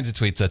 all kinds of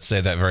tweets that say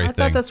that very thing. I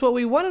thought that's what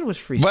we wanted was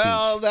free speech.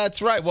 Well,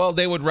 that's right. Well,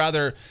 they would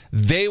rather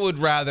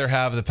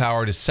have the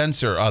power to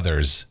censor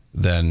others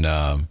than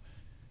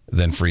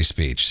free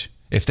speech.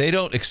 If they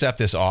don't accept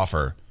this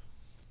offer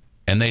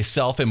and they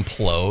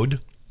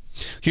self-implode.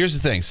 Here's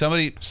the thing.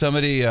 Somebody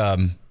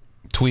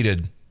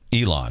tweeted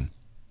Elon,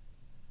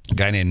 a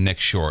guy named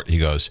Nick Short. He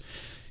goes,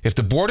 if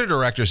the board of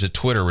directors at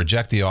Twitter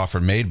reject the offer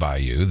made by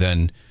you,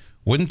 then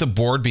wouldn't the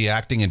board be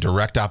acting in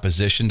direct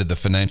opposition to the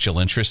financial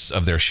interests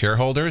of their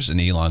shareholders? And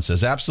Elon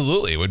says,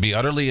 absolutely. It would be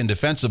utterly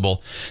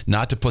indefensible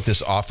not to put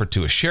this offer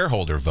to a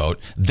shareholder vote.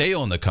 They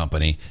own the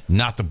company,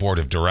 not the board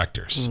of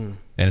directors. And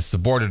it's the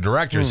board of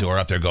directors who are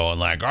up there going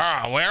like, we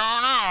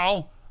don't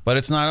know. But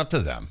it's not up to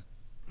them.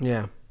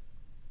 Yeah.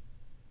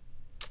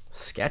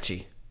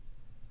 Sketchy.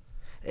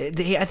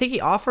 I think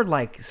he offered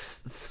like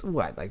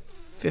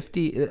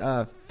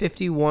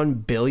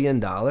 $51 billion.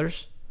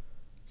 It's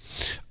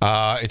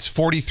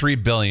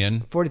 $43 billion.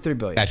 $43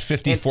 billion at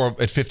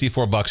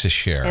 $54 a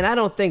share. And I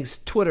don't think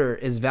Twitter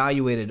is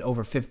valuated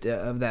over 50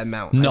 of that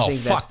amount. No, I think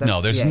fuck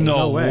no. There's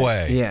no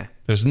way. Yeah,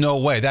 there's no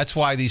way. That's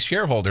why these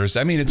shareholders.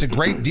 I mean, it's a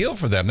great deal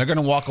for them. They're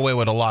going to walk away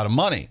with a lot of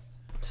money.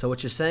 So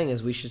what you're saying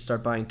is we should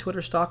start buying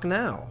Twitter stock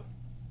now.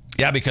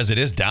 Yeah, because it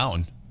is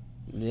down.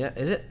 Yeah,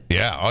 is it?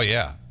 Yeah. Oh,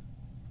 yeah.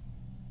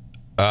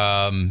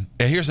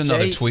 Here's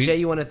another tweet. Jay,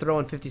 you want to throw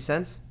in 50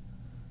 cents?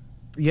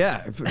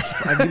 Yeah,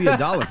 I'll give you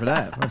 $1 for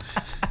that.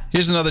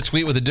 Here's another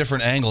tweet with a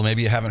different angle.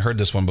 Maybe you haven't heard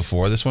this one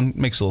before. This one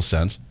makes a little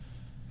sense.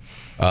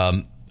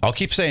 I'll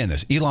keep saying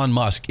this. Elon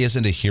Musk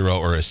isn't a hero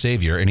or a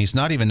savior, and he's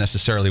not even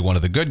necessarily one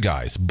of the good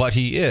guys. But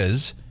he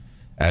is,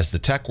 as the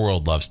tech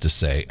world loves to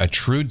say, a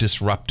true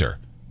disruptor.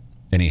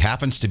 And he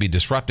happens to be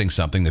disrupting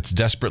something that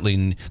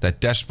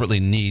desperately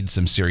needs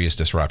some serious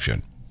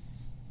disruption.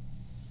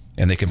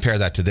 And they compare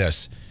that to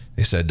this.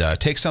 They said,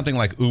 take something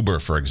like Uber,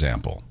 for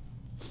example.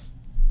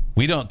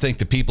 We don't think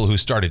the people who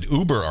started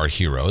Uber are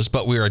heroes,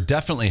 but we are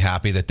definitely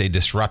happy that they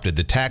disrupted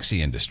the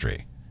taxi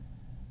industry.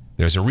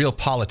 There's a real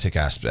politic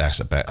aspect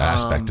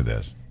to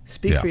this.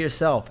 Speak for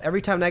yourself.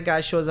 Every time that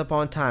guy shows up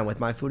on time with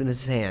my food in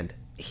his hand,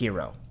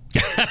 hero.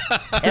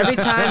 Every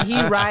time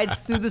he rides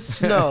through the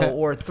snow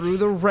or through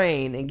the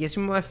rain and gets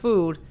me my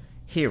food,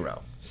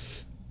 hero.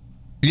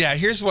 Yeah,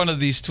 here's one of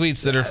these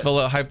tweets that are full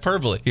of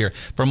hyperbole here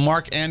from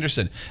Mark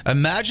Anderson.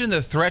 Imagine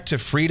the threat to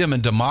freedom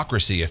and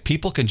democracy if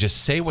people can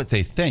just say what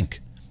they think.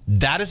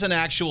 That is an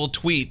actual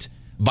tweet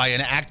by an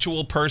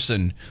actual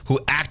person who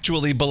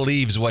actually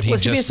believes what he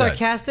just said. Was he being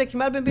sarcastic? He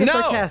might have been being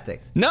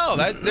sarcastic. No,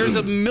 there's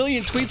a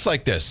million tweets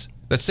like this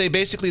that say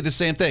basically the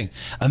same thing.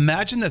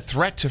 Imagine the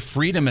threat to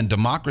freedom and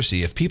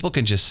democracy if people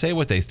can just say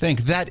what they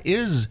think. That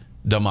is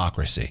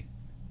democracy.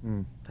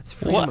 That's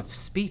freedom of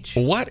speech.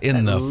 What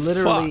in the fuck?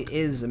 Literally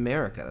is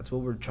America. That's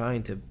what we're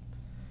trying to...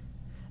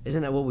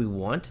 Isn't that what we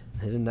want?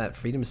 Isn't that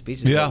freedom of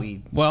speech? Yeah.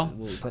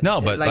 No,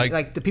 but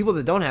like the people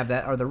that don't have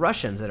that are the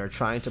Russians that are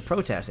trying to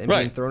protest and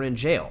being thrown in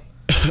jail.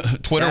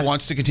 Twitter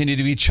wants to continue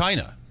to be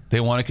China. They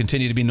want to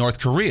continue to be North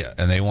Korea,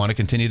 and they want to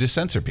continue to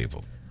censor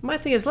people. My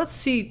thing is, let's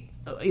see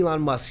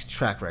Elon Musk's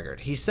track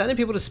record. He's sending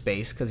people to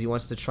space because he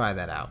wants to try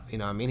that out. You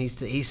know what I mean?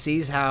 He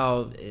sees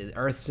how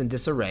Earth's in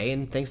disarray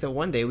and thinks that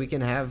one day we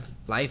can have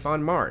life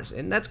on Mars,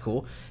 and that's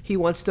cool. He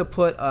wants to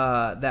put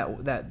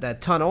that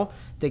tunnel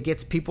that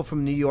gets people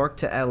from New York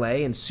to LA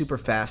in super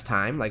fast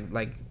time.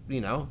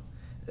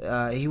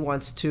 He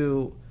wants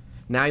to.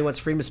 Now he wants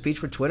freedom of speech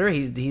for Twitter.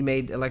 He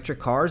made electric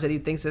cars that he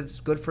thinks that's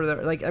good for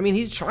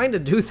he's trying to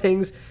do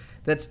things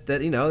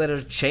that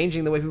are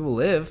changing the way people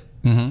live.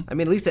 Mm-hmm. I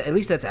mean, at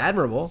least that's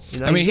admirable. You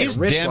know, he's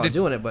damned if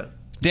doing it, but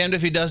damned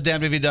if he does,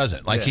 damned if he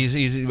doesn't.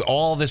 He's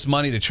all this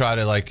money to try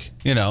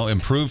to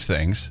improve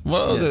things.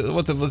 What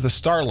the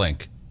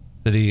Starlink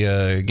that he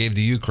gave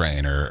to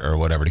Ukraine or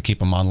whatever to keep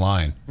them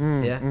online.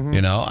 Yeah,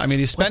 mm-hmm.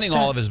 He's spending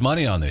all of his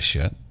money on this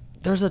shit.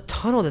 There's a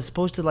tunnel that's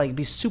supposed to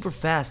be super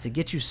fast to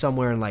get you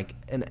somewhere in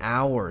an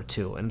hour or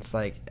two, and it's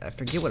I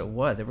forget what it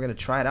was. They were going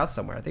to try it out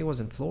somewhere. I think it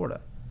was in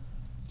Florida.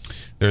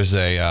 There's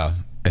an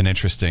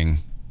interesting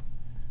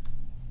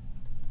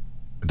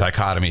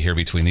dichotomy here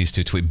between these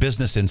two tweets.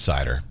 Business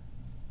Insider,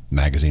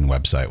 magazine,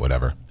 website,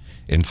 whatever.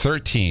 In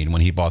 2013,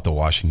 when he bought the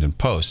Washington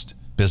Post,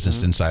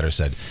 Business Insider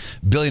said,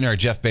 billionaire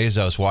Jeff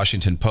Bezos'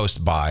 Washington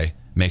Post buy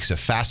makes a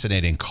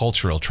fascinating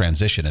cultural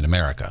transition in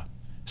America.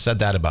 Said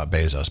that about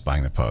Bezos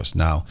buying the Post.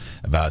 Now,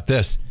 about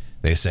this,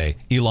 They say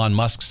Elon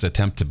Musk's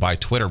attempt to buy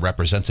Twitter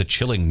represents a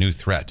chilling new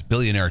threat.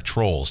 Billionaire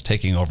trolls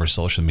taking over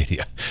social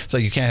media. So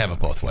you can't have it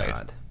both ways.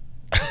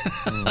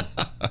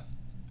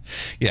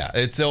 Yeah,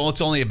 it's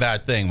only a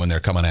bad thing when they're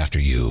coming after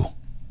you.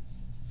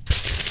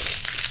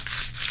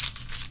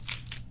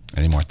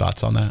 Any more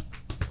thoughts on that?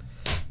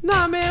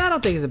 No, man, I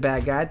don't think he's a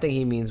bad guy. I think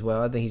he means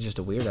well. I think he's just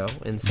a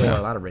weirdo, and so are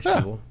a lot of rich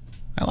people.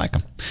 I like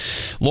him.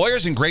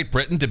 Lawyers in Great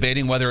Britain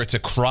debating whether it's a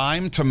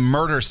crime to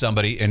murder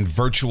somebody in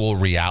virtual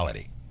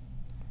reality.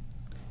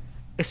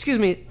 Excuse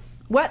me,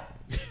 what?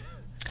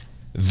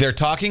 They're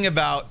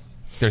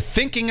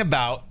thinking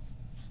about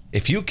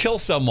if you kill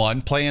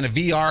someone playing a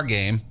VR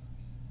game,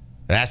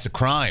 that's a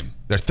crime.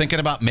 They're thinking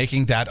about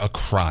making that a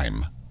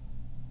crime.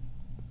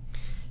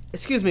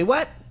 Excuse me,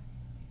 what?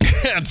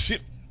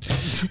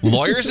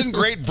 Lawyers in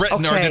Great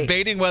Britain are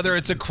debating whether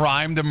it's a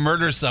crime to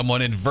murder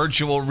someone in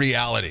virtual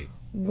reality.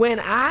 When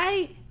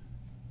I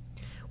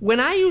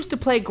used to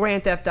play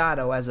Grand Theft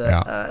Auto as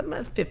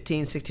a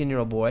 15,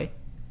 16-year-old boy,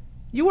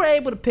 you were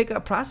able to pick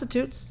up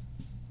prostitutes.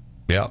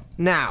 Yeah.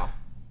 Now,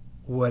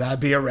 would I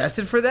be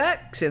arrested for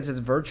that since it's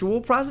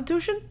virtual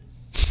prostitution?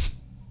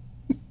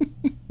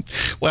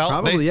 Well,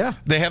 probably, yeah.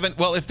 They haven't.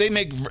 Well, if they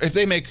make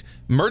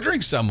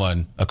murdering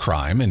someone a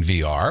crime in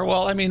VR,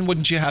 well, I mean,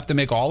 wouldn't you have to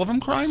make all of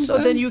them crimes? So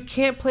then you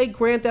can't play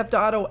Grand Theft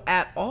Auto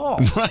at all.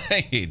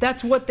 Right.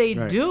 That's what they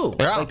do.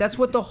 Yeah. Like that's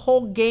what the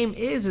whole game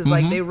is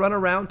like they run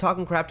around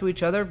talking crap to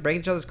each other,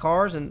 breaking each other's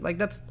cars, and like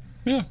that's.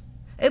 Yeah.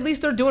 At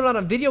least they're doing it on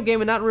a video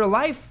game and not in real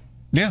life.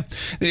 Yeah.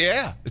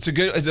 It's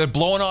a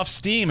blowing off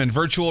steam in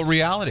virtual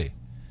reality.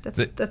 That's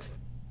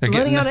they're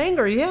letting out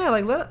anger. Yeah,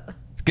 like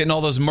getting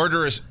all those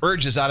murderous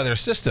urges out of their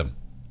system.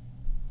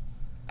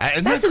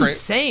 That's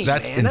insane,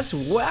 man.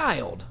 That's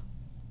wild.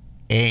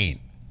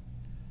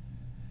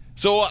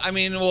 So, I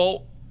mean,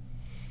 well,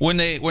 when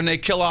they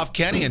kill off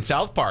Kenny in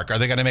South Park, are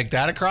they going to make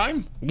that a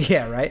crime?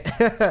 Yeah, right.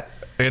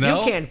 You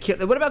know? You can't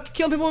kill. What about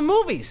killing people in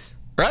movies?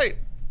 Right.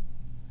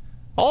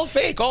 All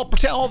fake, all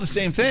pretend, all the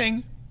same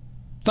thing.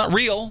 It's not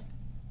real.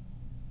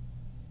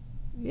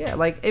 Yeah,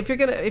 like if you're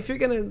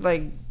gonna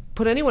like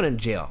put anyone in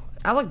jail,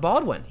 Alec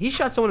Baldwin, he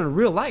shot someone in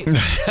real life.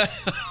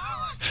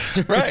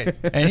 Right.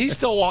 And he's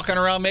still walking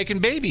around making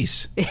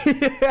babies.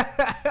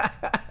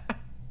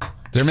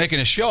 They're making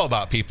a show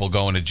about people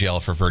going to jail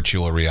for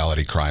virtual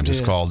reality crimes.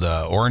 It's called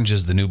Orange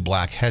is the New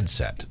Black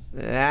Headset.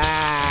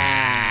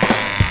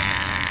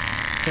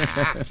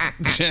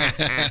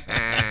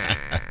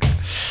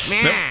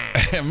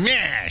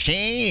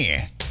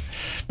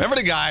 Remember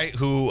the guy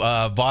who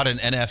bought an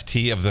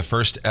NFT of the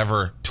first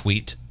ever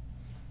tweet?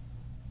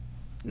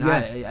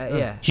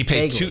 Yeah. He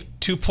paid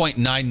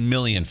 $2.9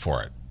 million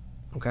for it.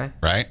 Okay.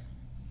 Right?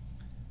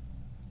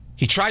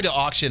 He tried to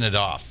auction it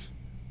off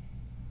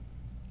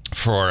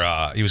for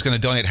he was going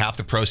to donate half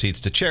the proceeds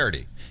to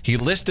charity. He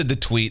listed the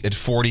tweet at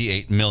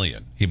 $48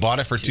 million. He bought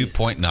it for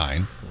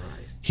 $2.9.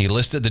 He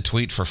listed the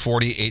tweet for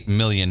 $48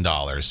 million.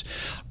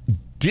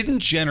 Didn't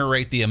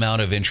generate the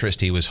amount of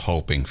interest he was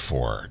hoping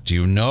for. Do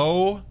you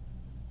know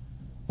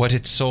what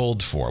it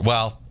sold for?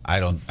 Well, I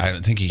don't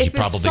think he if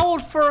probably it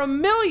sold for $1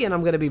 million,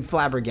 I'm going to be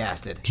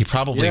flabbergasted. He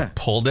probably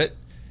pulled it.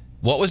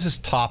 What was his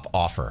top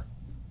offer?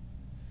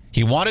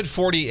 He wanted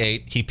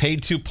 48. He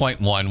paid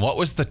 2.1. What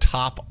was the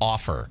top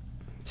offer?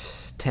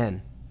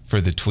 10.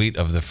 For the tweet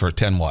for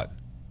 10 what?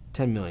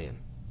 10 million.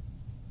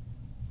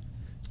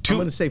 I'm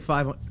going to say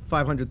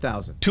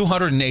 500,000.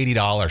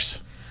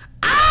 $280.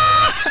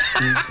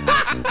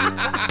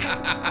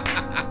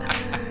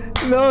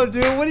 No,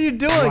 dude, what are you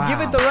doing? Wow.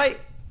 Give it the right.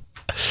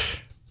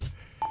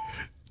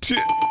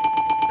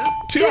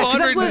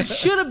 That's what it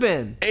should have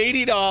been.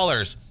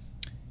 $80.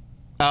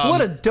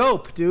 What a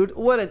dope, dude.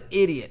 What an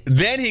idiot.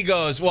 Then he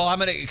goes, well, I'm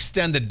going to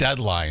extend the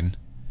deadline.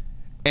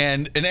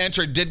 And an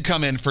entry did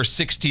come in for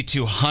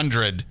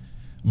 $6,200,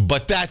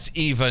 but that's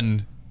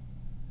even,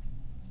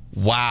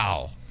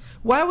 wow.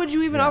 Why would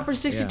you even offer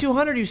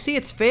 $6,200? You see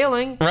it's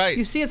failing. Right.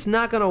 You see it's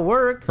not going to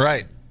work.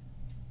 Right.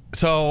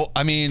 So,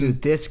 I mean.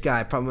 Dude, this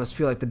guy probably must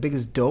feel like the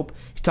biggest dope.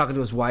 He's talking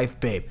to his wife,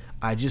 babe,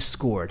 I just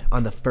scored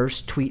on the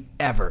first tweet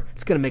ever.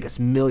 It's going to make us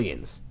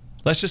millions.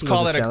 Let's just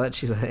call that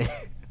She's like...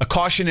 a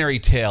cautionary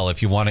tale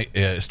if you want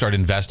to start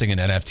investing in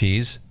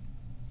NFTs.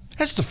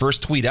 That's the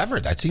first tweet ever.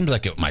 That seems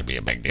like it might be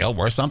a big deal,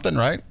 worth something,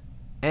 right?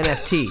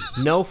 NFT,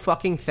 no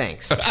fucking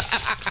thanks.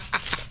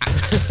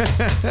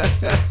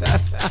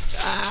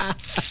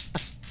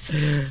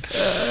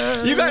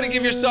 You got to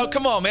give yourself,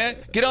 come on, man.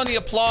 Get on the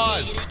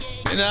applause.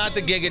 Not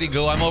the giggity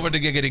goo. I'm over the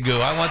giggity goo.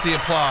 I want the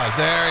applause.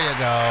 There you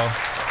go.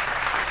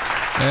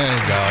 There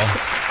you go.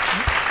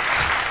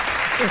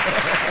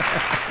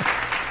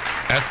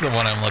 That's the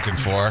one I'm looking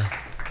for.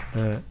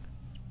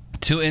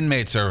 2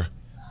 inmates are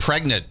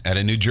pregnant at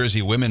a New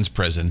Jersey women's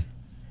prison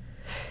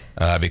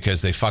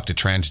because they fucked a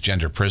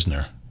transgender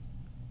prisoner.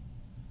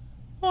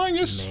 Well, I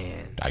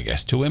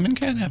guess 2 women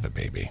can have a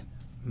baby.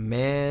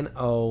 Man,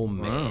 oh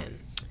man. Wow.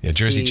 Yeah,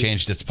 Jersey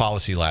changed its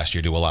policy last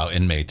year to allow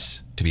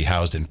inmates to be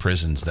housed in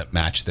prisons that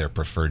match their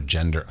preferred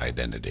gender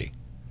identity.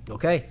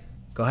 Okay,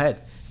 go ahead.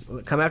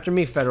 Come after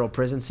me, federal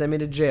prison. Send me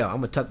to jail. I'm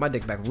going to tuck my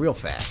dick back real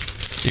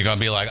fast. You're going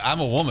to be like, I'm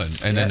a woman.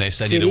 And then they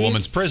send you to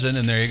woman's prison,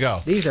 and there you go.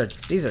 These are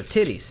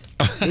titties.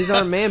 These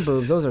aren't man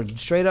boobs. Those are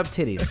straight up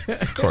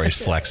titties. Corey's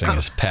flexing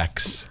his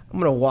pecs. I'm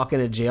going to walk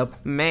into jail.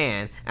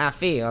 Man, I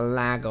feel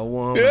like a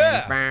woman.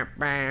 Yeah.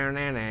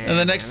 And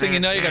the next thing you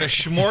know, you got a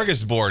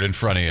smorgasbord in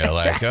front of you.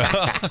 Like,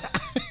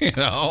 you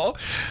know,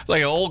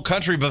 like an old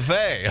country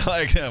buffet.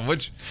 Like,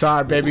 which...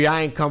 Sorry, baby,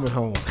 I ain't coming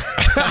home.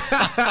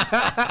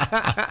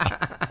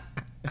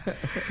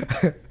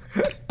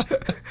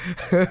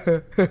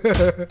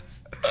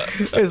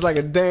 It's like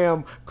a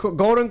damn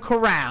golden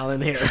corral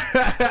in here.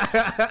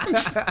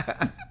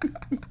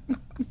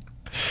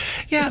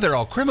 Yeah, they're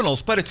all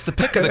criminals, but it's the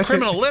pick of the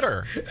criminal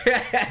litter.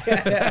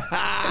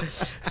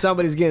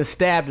 Somebody's getting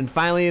stabbed, and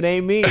finally it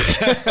ain't me.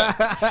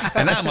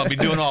 And I'm going to be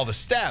doing all the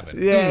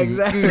stabbing. Yeah,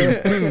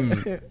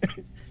 exactly.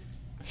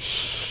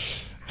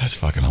 That's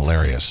fucking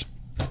hilarious.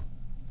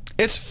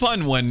 It's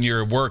fun when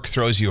your work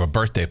throws you a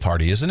birthday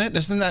party, isn't it?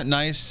 Isn't that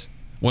nice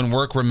when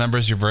work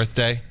remembers your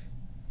birthday?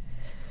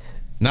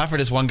 Not for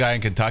this one guy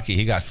in Kentucky.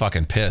 He got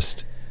fucking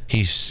pissed.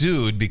 He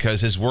sued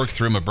because his work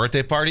threw him a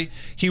birthday party.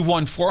 He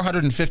won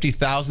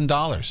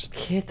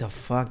 $450,000. Get the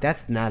fuck.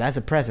 That's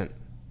a present.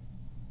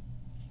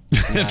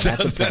 No,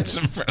 that's a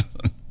present.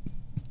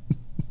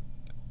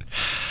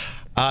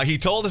 He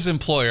told his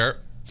employer,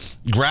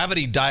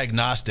 Gravity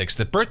Diagnostics,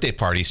 that birthday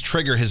parties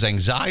trigger his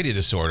anxiety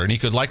disorder, and he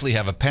could likely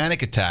have a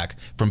panic attack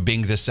from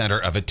being the center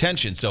of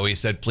attention. So he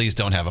said, please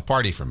don't have a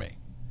party for me.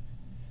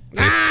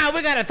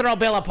 We got to throw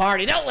Bill a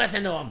party. Don't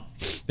listen to him.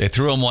 They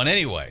threw him one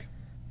anyway.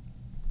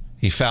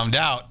 He found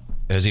out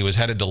as he was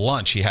headed to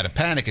lunch, he had a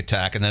panic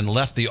attack and then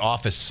left the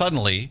office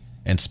suddenly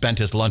and spent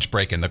his lunch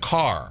break in the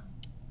car.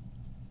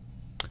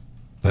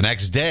 The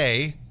next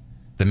day,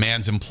 the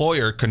man's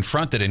employer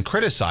confronted and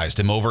criticized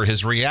him over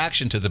his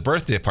reaction to the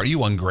birthday party.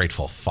 You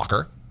ungrateful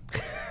fucker.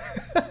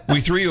 We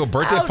threw you a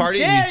birthday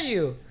party. How dare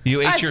you?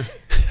 You ate your...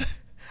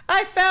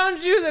 I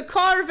found you the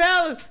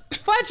Carvel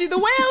Fudgy the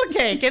whale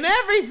cake and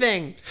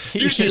everything.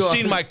 You should have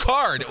seen my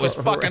card. It was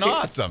fucking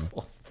awesome.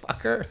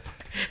 Fucker.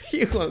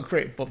 You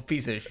ungrateful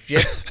piece of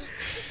shit.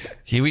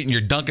 You eating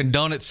your Dunkin'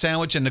 Donuts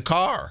sandwich in the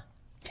car.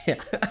 Yeah.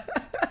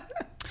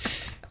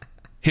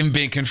 Him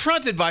being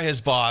confronted by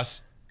his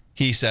boss,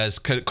 he says,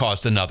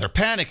 caused another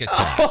panic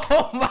attack.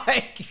 Oh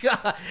my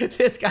God.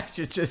 This guy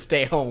should just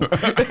stay home.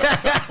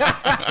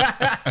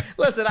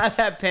 Listen, I've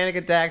had panic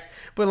attacks,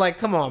 but like,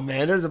 come on,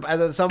 man.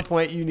 At some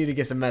point, you need to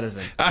get some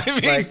medicine. I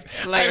mean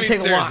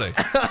take seriously. A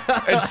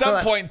walk. At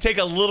some point, take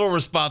a little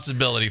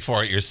responsibility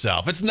for it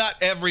yourself. It's not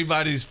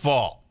everybody's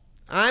fault.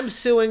 I'm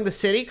suing the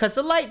city because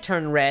the light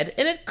turned red,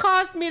 and it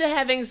caused me to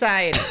have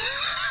anxiety.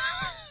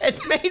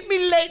 It made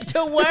me late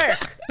to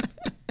work.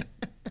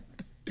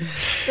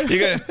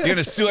 You're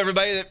gonna sue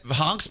everybody that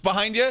honks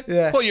behind you?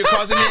 Yeah. Well, you're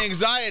causing me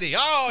anxiety.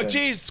 Oh,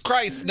 Jesus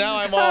Christ! Now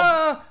I'm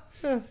all...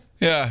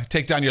 Yeah,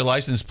 take down your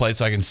license plate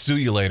so I can sue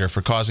you later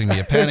for causing me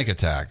a panic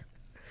attack.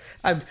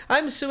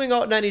 I'm suing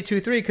Alt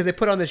 92.3 because they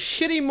put on this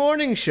shitty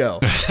morning show.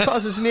 It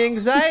causes me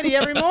anxiety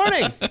every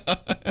morning.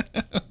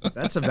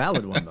 That's a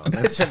valid one, though.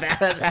 That's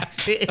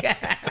actually.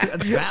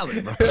 That's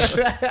valid, bro.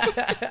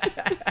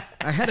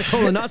 I had a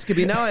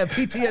colonoscopy. Now I have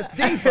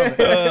PTSD from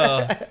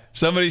it.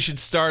 Somebody should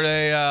start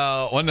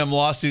one of them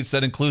lawsuits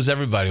that includes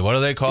everybody. What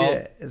are they called?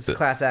 Yeah, it's a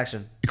class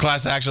action.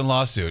 Class action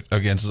lawsuit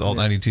against Alt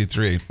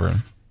 92.3 for a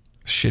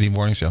shitty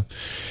morning show.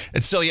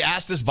 And so he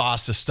asked his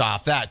boss to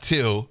stop that,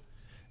 too.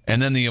 And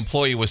then the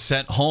employee was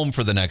sent home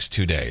for the next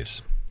 2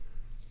 days.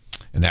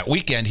 And that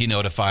weekend, he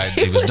was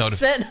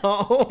sent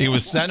home. He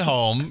was sent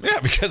home. Yeah,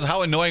 because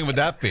how annoying would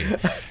that be? You're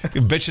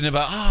bitching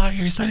about,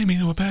 you're sending me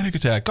to a panic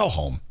attack. Go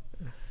home.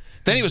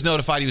 Then he was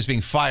notified he was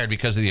being fired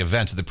because of the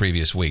events of the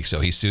previous week. So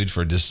he sued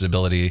for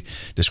disability,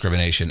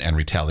 discrimination, and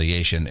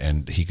retaliation,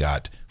 and he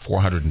got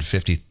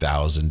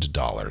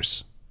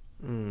 $450,000.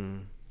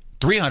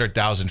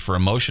 $300,000 for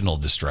emotional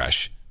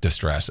distress,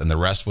 and the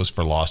rest was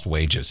for lost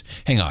wages.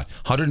 Hang on,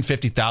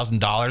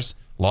 $150,000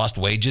 lost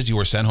wages? You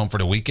were sent home for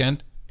the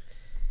weekend?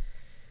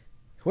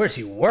 Where does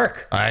he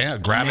work? I know,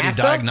 Gravity NASA?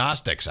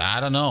 Diagnostics. I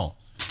don't know.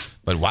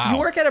 But wow. You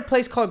work at a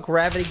place called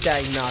Gravity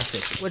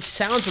Diagnostics, which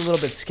sounds a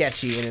little bit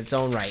sketchy in its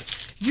own right.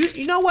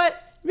 You know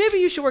what? Maybe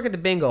you should work at the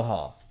bingo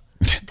hall.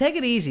 Take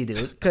it easy,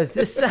 dude, because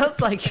this sounds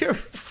like you're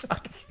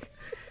fucking...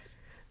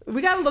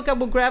 We got to look up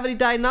what Gravity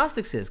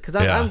Diagnostics is, because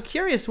I'm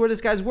curious where this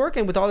guy's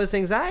working with all this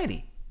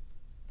anxiety.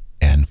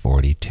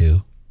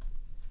 N42.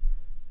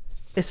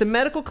 It's a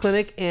medical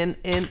clinic in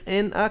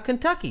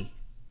Kentucky.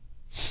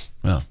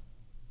 Well.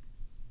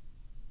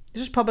 It's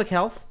just public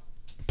health.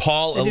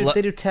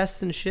 They do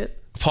tests and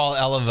shit. Paul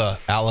Aliva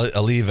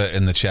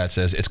in the chat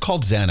says, it's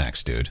called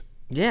Xanax, dude.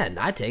 Yeah,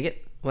 I take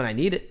it when I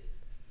need it.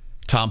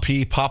 Tom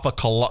P. I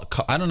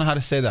don't know how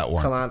to say that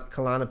word.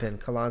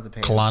 Klonopin.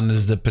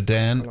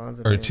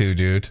 Or two,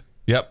 dude.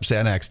 Yep,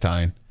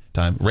 Xanax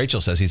time. Rachel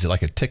says he's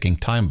like a ticking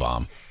time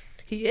bomb.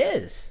 He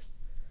is.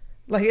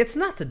 Like, it's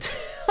not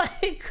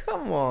like,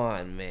 come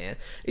on, man.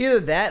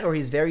 Either that or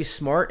he's very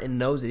smart and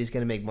knows that he's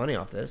going to make money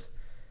off this.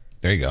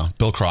 There you go.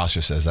 Bill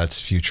Crosser says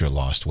that's future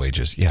lost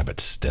wages. Yeah, but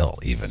still,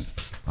 even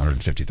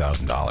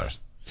 $150,000.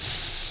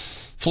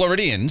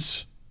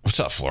 Floridians, what's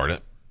up, Florida?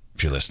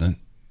 If you're listening,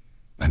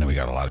 I know we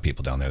got a lot of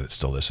people down there that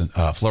still listen.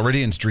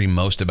 Floridians dream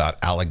most about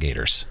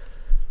alligators.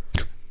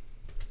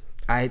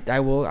 I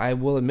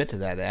will admit to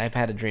that. I've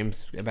had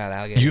dreams about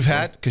alligators. You've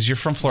had, because you're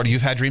from Florida,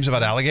 you've had dreams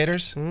about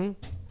alligators? Mm-hmm.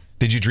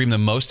 Did you dream the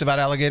most about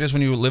alligators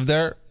when you lived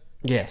there?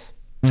 Yes.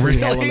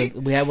 Really?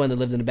 We had one that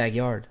lived in the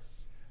backyard.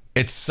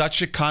 It's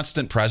such a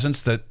constant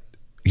presence that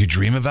you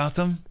dream about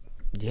them?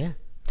 Yeah.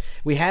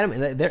 We had them.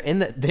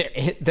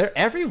 They're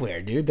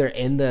everywhere, dude. They're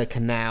in the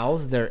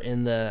canals. They're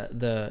in the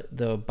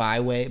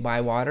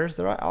bywaters.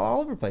 They're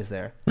all over the place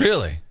there.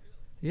 Really?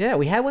 Yeah,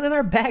 we had one in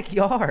our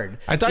backyard.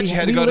 I thought you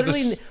had to go to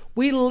this.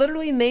 We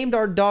literally named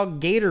our dog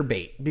Gator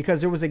Bait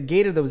because there was a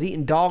gator that was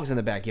eating dogs in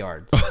the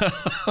backyard.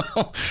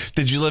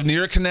 Did you live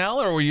near a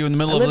canal or were you in the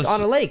middle of this? I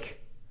lived on a lake.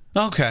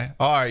 Okay.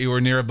 All right. You were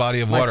near a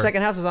body of water. My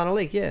second house was on a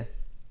lake, yeah.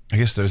 I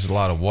guess there's a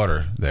lot of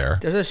water there.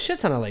 There's a shit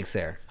ton of lakes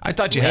there. I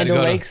thought you had to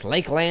go lakes,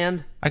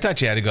 Lakeland. I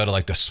thought you had to go to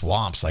like the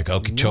swamps, like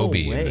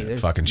Okeechobee and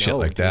fucking shit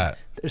like that.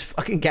 There's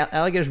fucking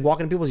alligators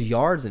walking in people's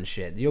yards and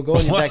shit. You'll go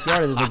in your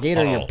backyard and there's a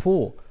gator in your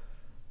pool.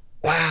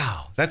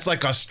 Wow, that's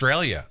like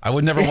Australia. I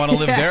would never want to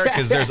live there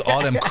because there's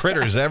all them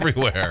critters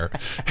everywhere.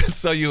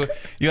 So you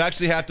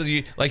actually have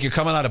to like you're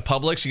coming out of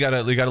Publix, you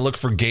gotta look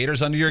for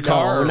gators under your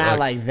car. No, not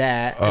like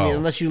that. Oh. I mean,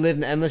 unless you live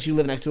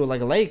next to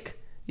like a lake.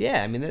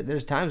 Yeah, I mean,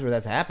 there's times where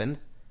that's happened.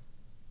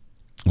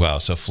 Wow,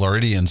 so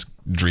Floridians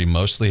dream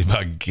mostly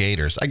about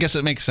gators. I guess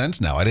it makes sense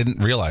now. I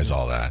didn't realize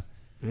all that.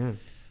 Yeah.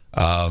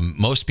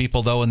 Most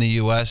people, though, in the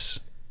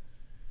U.S.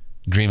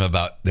 dream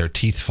about their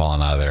teeth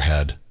falling out of their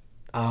head.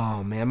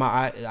 Oh man,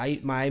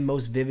 my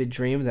most vivid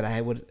dream that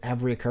I would have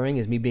reoccurring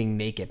is me being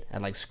naked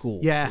at like school.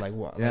 Yeah,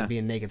 like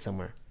being naked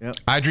somewhere. Yep.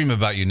 I dream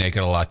about you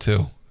naked a lot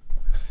too.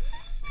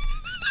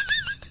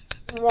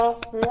 I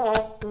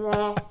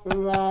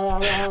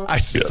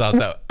just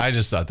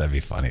thought that'd be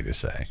funny to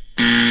say.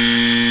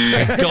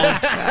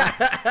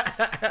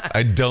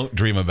 I don't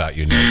dream about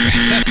you naked.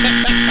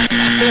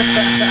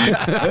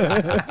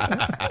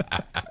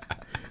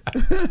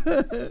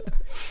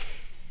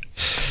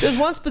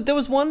 There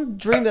was one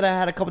dream that I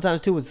had a couple times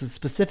too. It was a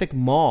specific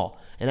mall,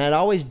 and I'd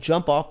always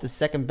jump off the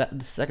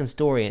second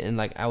story, and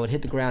like I would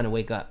hit the ground and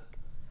wake up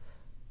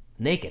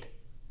naked.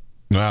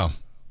 Wow,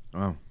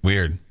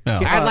 weird. No.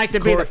 I'd like to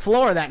be the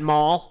floor of that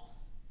mall.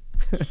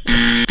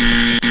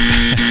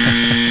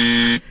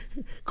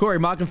 Corey,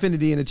 Mock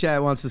Infinity in the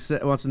chat wants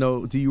to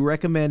know: do you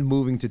recommend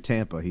moving to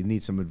Tampa? He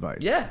needs some advice.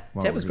 Yeah,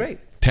 Tampa's great.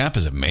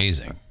 Tampa's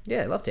amazing.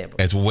 Yeah, I love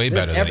Tampa. It's way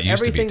better than it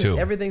used to be too.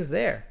 Everything's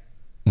there.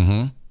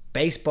 Mm-hmm.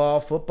 Baseball,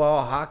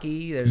 football,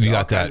 hockey. There's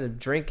all kinds of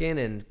drinking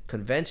and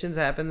conventions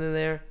happening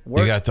there.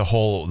 You got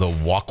the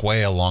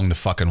walkway along the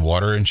fucking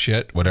water and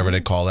shit, whatever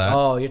they call that.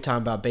 Oh, you're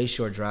talking about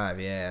Bayshore Drive.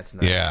 Yeah, it's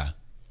nice.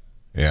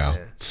 Yeah.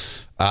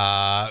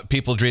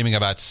 People dreaming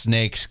about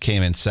snakes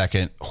came in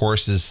second,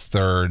 horses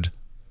third,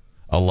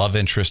 a love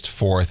interest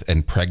fourth,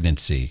 and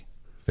pregnancy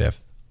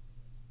fifth.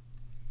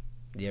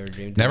 You ever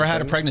dreamed? Never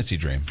had a pregnancy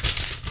dream.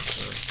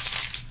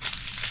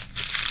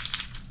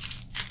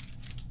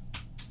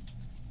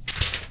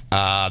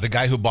 The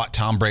guy who bought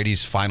Tom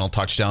Brady's final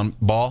touchdown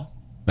ball,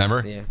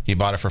 remember? Yeah. He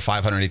bought it for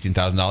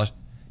 $518,000.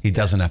 He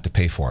doesn't have to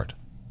pay for it.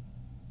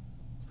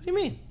 What do you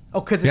mean?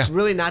 Oh, because it's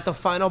really not the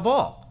final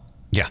ball.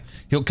 Yeah,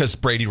 because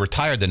Brady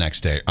unretired the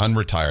next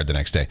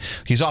day.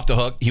 He's off the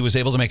hook. He was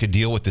able to make a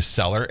deal with the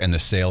seller, and the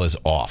sale is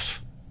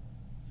off.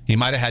 He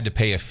might have had to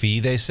pay a fee,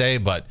 they say,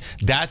 but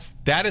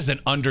that is an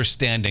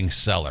understanding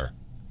seller.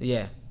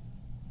 Yeah.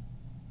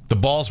 The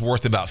ball's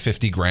worth about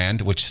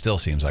 $50,000, which still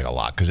seems like a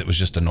lot because it was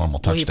just a normal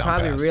touchdown pass.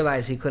 He probably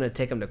realized he couldn't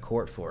take him to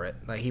court for it.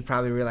 Like he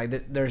probably realized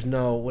that there's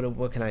no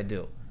what can I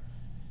do?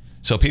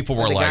 So people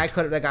were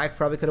the guy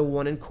probably could have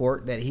won in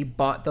court that he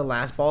bought the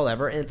last ball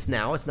ever, and it's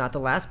not the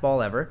last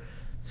ball ever.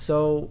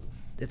 So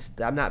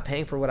I'm not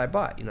paying for what I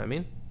bought. You know what I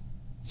mean?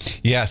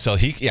 Yeah. So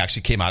he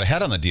actually came out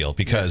ahead on the deal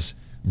because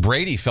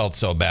Brady felt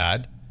so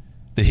bad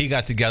that he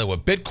got together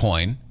with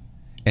Bitcoin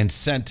and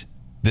sent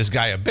this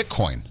guy a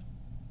Bitcoin.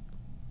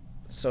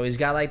 So he's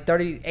got like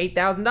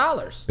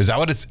 $38,000. Is that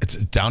what it's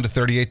down to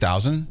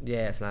 38,000?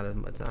 Yeah, it's not high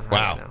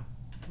wow. now.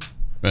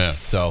 Yeah,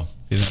 so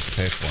he didn't have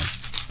to pay for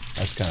it.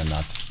 That's kind of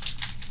nuts.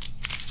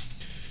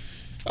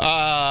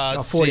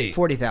 Let's see.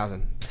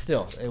 40,000.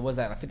 Still, it was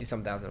at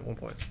 50-something thousand at one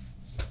point.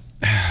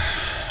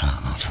 I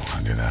don't know if I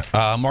want to do that.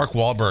 Mark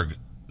Wahlberg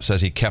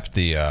says he kept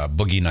the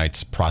Boogie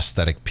Nights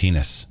prosthetic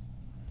penis.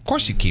 Of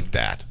course you keep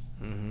that,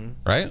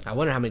 right? I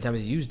wonder how many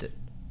times he used it.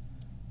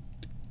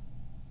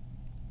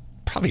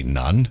 Probably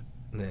none.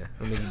 Yeah,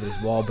 let me give this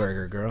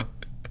Wahlburger, girl.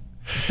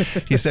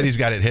 He said he's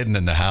got it hidden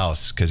in the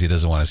house because he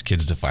doesn't want his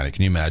kids to find it.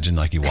 Can you imagine?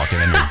 Like you walk in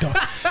on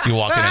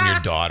your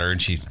daughter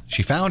and she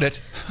found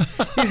it.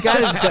 He's got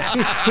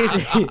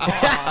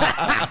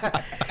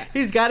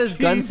his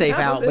gun safe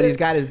out, but he's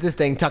got this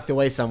thing tucked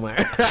away somewhere.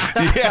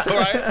 Yeah,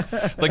 right.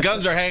 The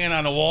guns are hanging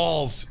on the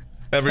walls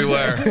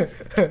everywhere,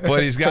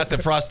 but he's got the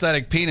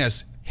prosthetic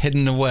penis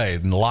hidden away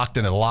and locked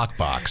in a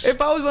lockbox.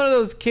 If I was one of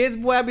those kids,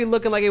 boy, I'd be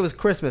looking like it was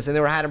Christmas and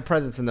they were hiding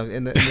presents in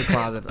the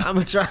closets.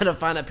 I'm trying to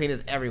find that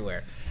penis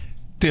everywhere.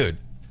 Dude,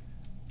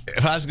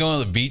 if I was going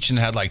to the beach and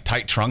had like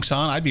tight trunks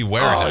on, I'd be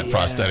wearing that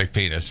prosthetic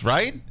penis,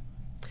 right?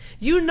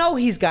 You know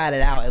he's got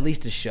it out at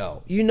least to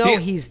show. You know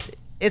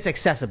it's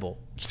accessible.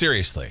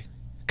 Seriously.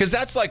 Because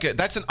that's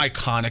an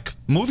iconic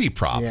movie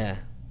prop. Yeah.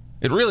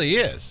 It really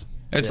is.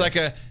 It's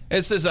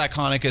it's as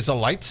iconic as a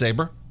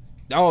lightsaber.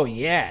 Oh,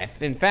 yeah.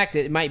 In fact,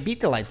 it might beat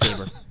the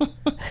lightsaber.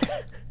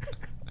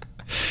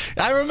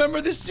 I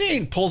remember this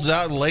scene. Pulls it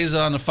out and lays it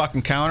on the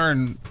fucking counter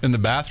in the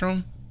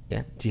bathroom.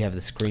 Yeah. Do you have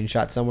the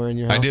screenshot somewhere in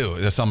your house? I do.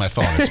 That's on my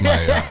phone.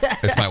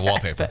 It's my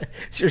wallpaper.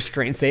 It's your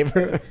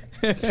screensaver.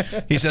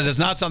 He says it's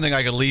not something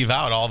I could leave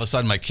out. All of a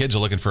sudden, my kids are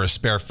looking for a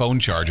spare phone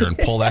charger and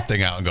pull that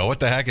thing out and go, "What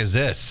the heck is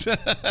this?"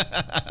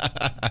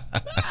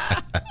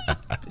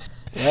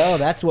 Well,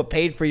 that's what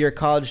paid for your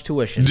college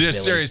tuition.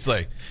 Just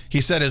seriously. He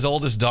said his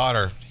oldest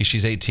daughter,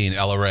 she's 18,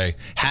 Ella Ray,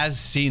 has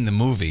seen the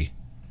movie,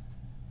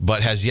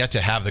 but has yet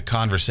to have the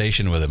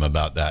conversation with him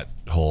about that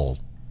whole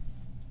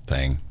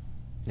thing.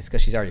 It's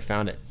because she's already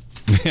found it.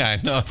 Yeah,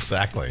 I know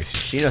exactly.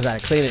 She knows how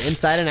to clean it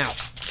inside and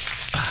out.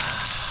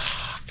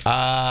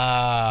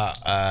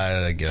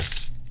 I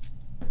guess.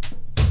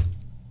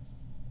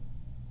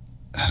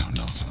 I don't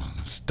know.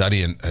 A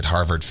study at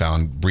Harvard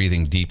found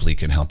breathing deeply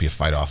can help you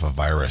fight off a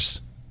virus.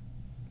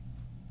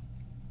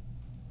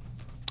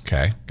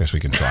 Okay, guess we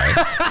can try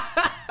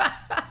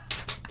it.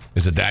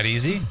 Is it that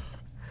easy?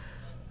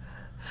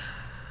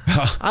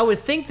 I would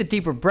think the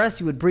deeper breaths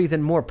you would breathe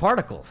in more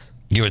particles.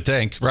 You would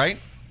think, right?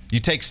 You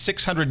take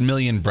 600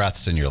 million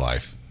breaths in your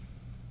life.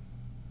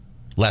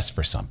 Less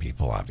for some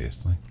people,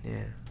 obviously.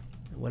 Yeah.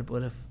 What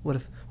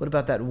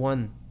about that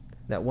one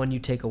you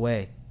take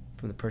away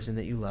from the person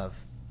that you love?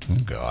 Oh,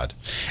 God.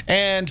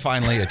 And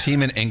finally, a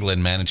team in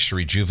England managed to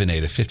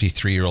rejuvenate a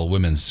 53-year-old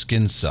woman's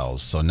skin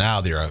cells. So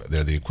now they're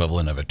the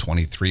equivalent of a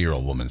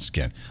 23-year-old woman's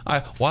skin.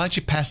 Why don't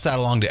you pass that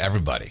along to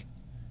everybody?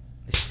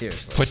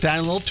 Seriously. Put that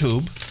in a little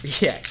tube.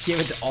 Yeah, give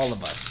it to all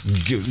of us.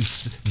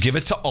 Give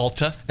it to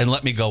Ulta and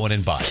let me go in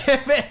and buy it.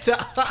 Give it to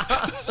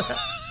Ulta.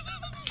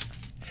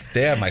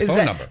 They have my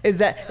phone number. Is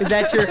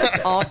that your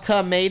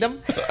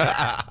ultimatum?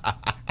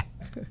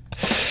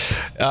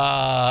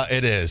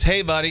 It is.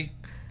 Hey, buddy,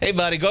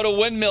 go to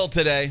Windmill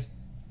today.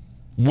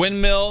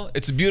 Windmill,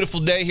 it's a beautiful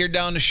day here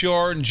down the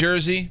shore in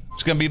Jersey.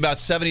 It's going to be about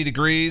 70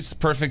 degrees.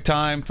 Perfect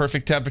time,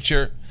 perfect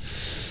temperature.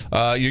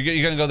 You're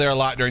going to go there a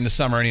lot during the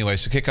summer anyway,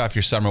 so kick off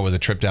your summer with a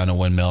trip down to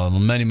Windmill.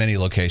 Many, many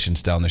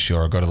locations down the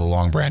shore. Go to the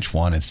Long Branch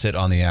one and sit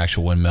on the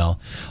actual windmill.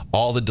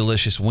 All the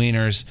delicious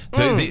wieners.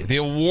 The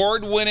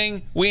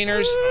award-winning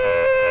wieners.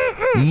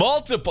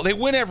 Multiple. They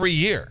win every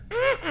year.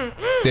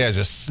 There's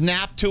a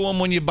snap to them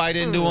when you bite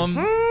into them.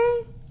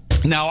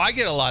 Now, I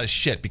get a lot of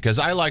shit because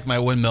I like my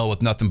windmill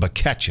with nothing but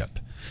ketchup.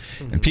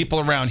 And people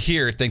around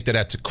here think that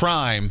that's a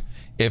crime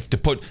if to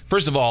put,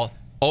 first of all,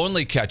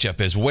 only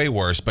ketchup is way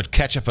worse, but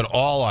ketchup at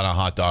all on a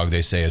hot dog,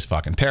 they say, is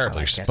fucking terrible.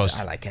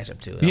 I like ketchup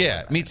too.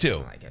 Yeah, me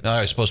too.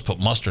 You're supposed to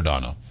put mustard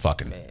on a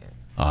fucking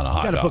on a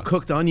hot dog. You got to put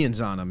cooked onions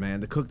on them,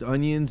 man. The cooked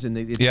onions and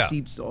it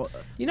seeps.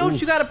 You know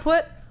what you got to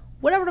put?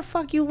 Whatever the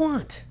fuck you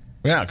want.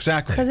 Yeah,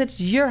 exactly. Because it's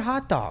your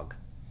hot dog.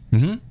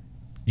 Mm-hmm.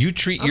 You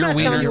treat your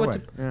wiener. You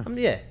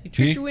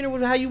treat your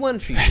wiener how you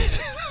want to treat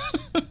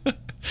it.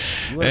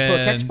 You want to put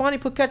ketchup on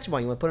it, put ketchup on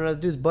it. You want to put another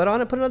dude's butt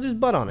on it, put another dude's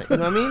butt on it. You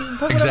know what I mean?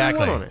 Put whatever you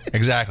want on it.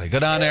 Exactly. Go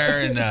down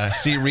there and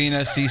see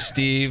Rena, see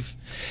Steve.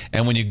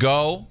 And when you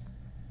go,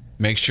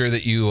 make sure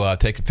that you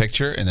take a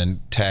picture and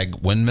then tag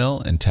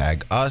Windmill and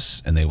tag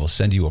us, and they will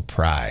send you a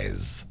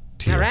prize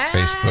to your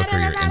Facebook or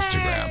your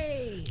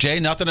Instagram. Jay,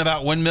 nothing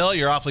about Windmill?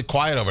 You're awfully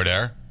quiet over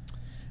there.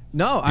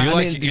 No,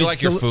 you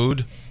like your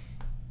food?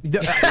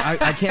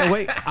 I can't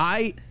wait.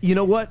 You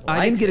know what?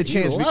 I didn't get a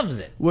chance. He loves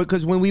it.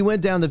 Because when we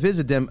went down to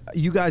visit them,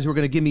 you guys were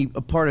going to give me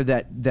a part of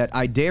that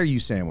I Dare You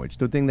sandwich,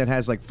 the thing that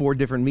has like 4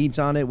 different meats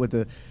on it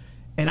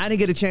and I didn't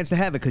get a chance to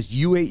have it because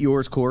you ate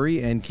yours,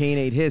 Corey, and Kane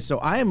ate his. So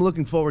I am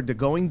looking forward to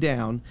going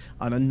down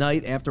on a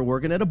night after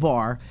working at a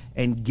bar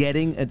and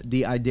getting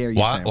the I Dare You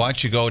sandwich. Why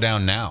don't you go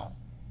down now?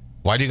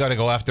 Why do you got to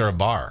go after a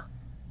bar?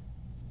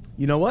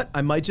 You know what?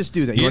 I might just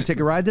do that. You want to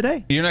take a ride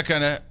today? You're not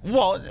going to...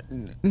 Well,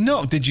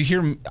 no. Did you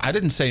hear... I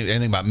didn't say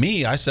anything about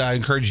me. I said I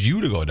encouraged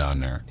you to go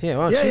down there. Yeah,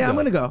 I'm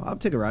going to go. I'll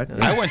take a ride.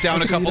 I went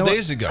down a couple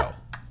days ago.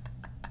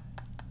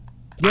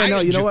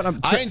 Yeah, you know what?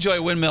 I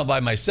enjoy Windmill by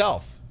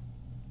myself.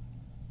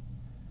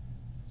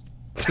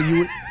 So you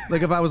would,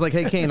 like, if I was like,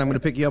 "Hey, Kane, I'm going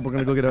to pick you up. We're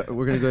going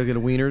to go get a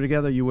wiener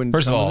together." You wouldn't.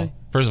 First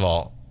of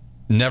all,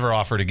 never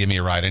offer to give me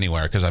a ride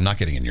anywhere because I'm not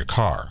getting in your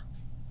car.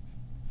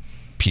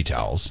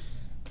 P-towels.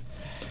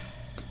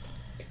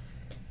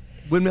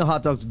 Windmill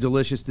hot dogs are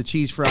delicious. The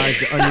cheese fries,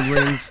 the onion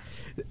rings,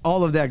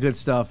 all of that good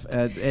stuff.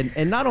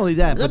 And not only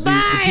that, but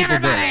the people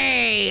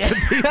there. The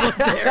people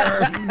there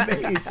are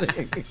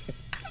amazing.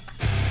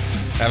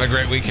 Have a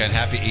great weekend.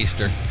 Happy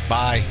Easter.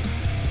 Bye.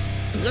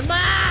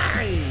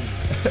 Goodbye.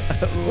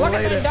 What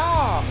a good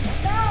dog.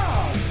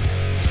 Dog.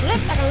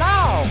 Slip like a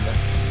log.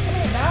 Come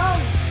here, dog.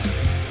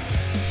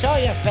 Show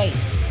your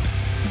face.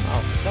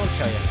 Oh, don't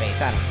show your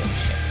face. I don't give a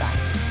shit. Bye.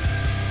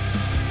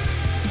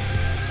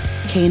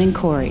 Kane and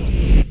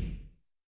Corey.